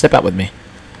 Ready? Ready? Step out with me.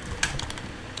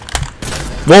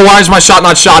 Whoa, why is my shot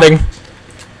not shotting?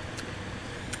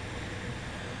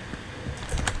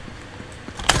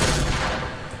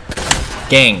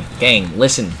 Gang,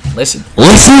 listen. Listen!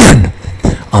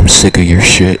 I'm sick of your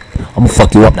shit. I'm gonna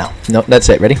fuck you up now. No, that's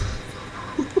it. Ready?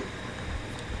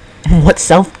 What's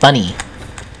so funny?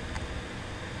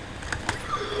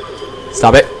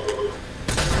 Stop it.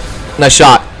 Nice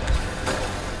shot.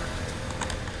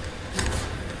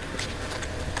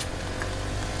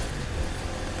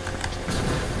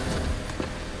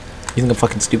 You think I'm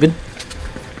fucking stupid?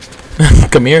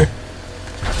 Come here.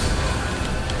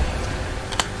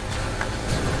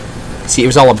 See, it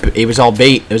was all bait. It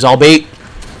was all bait.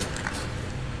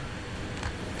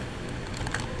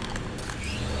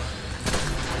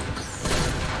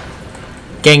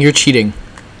 Gang, you're cheating.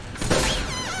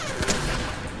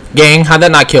 Gang, how'd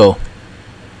that not kill?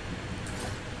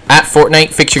 At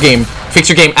Fortnite, fix your game. Fix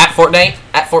your game at Fortnite.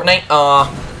 At Fortnite.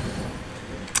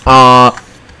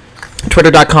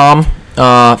 Twitter.com.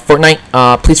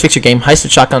 Fortnite. Please fix your game.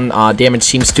 Heisted shotgun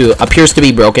damage appears to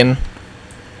be broken.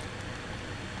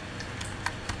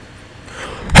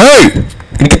 Hey! Can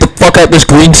you get the fuck out this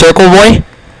green circle, boy?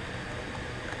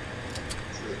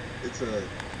 It's a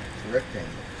rectangle.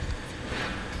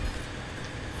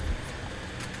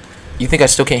 You think I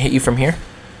still can't hit you from here?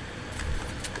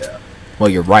 Yeah. Well,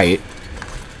 you're right.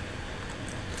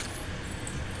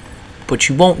 But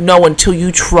you won't know until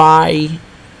you try.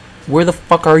 Where the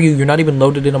fuck are you? You're not even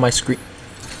loaded in on my screen.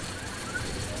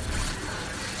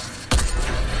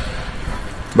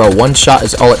 Bro, one shot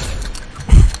is all it...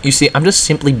 You see, I'm just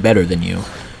simply better than you.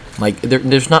 Like,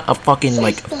 there's not a fucking,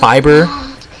 like, fiber.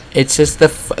 It's just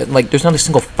there's not a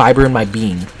single fiber in my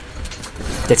being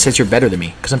that says you're better than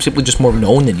me. Because I'm simply just more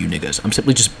known than you niggas. I'm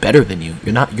simply just better than you.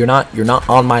 You're not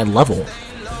on my level.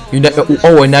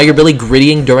 Oh, and now you're really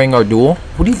grittying during our duel?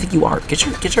 Who do you think you are? Get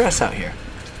your ass out here.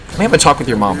 Let me have a talk with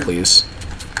your mom, please.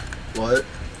 What?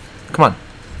 Come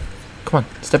on.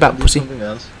 Step out, pussy. Something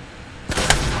else.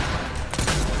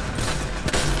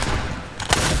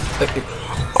 Did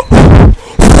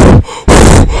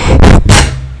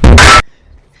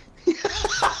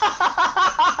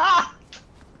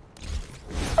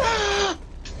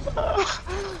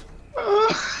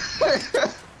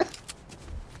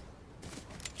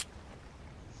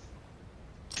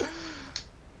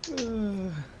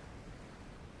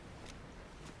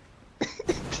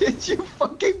you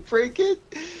fucking break it?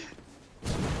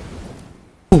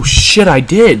 Oh shit, I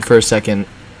did for a second.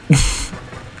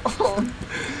 Oh,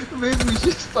 maybe we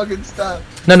should fucking stop.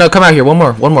 No, come out here. One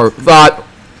more.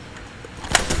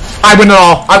 I win it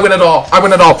all. I win it all. I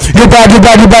win it all. You're bad. You're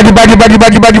bad. You're bad. You're bad. You're bad. You're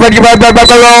bad. You're bad. You're bad. You're bad.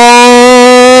 You're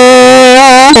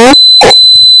bad.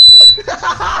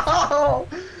 Oh,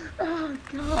 oh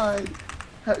God.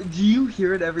 Do you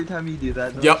hear it every time you do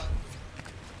that? Though? Yep.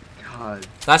 God.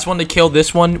 Last one to kill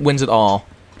this one wins it all.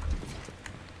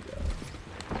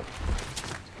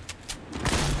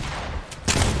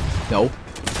 No.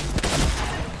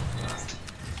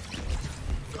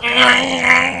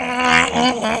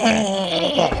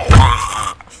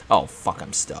 Oh fuck,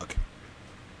 I'm stuck.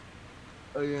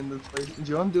 Oh, you're in the place. Do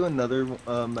you want to do another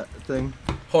thing?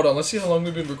 Hold on, let's see how long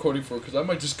we've been recording for, because I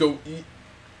might just go eat.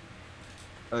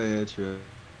 Oh yeah, true.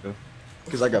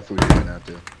 Because I got food right now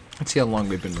too. Let's see how long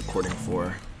we've been recording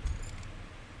for.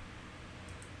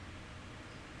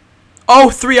 Oh,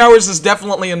 3 hours is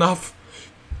definitely enough.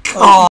 Oh.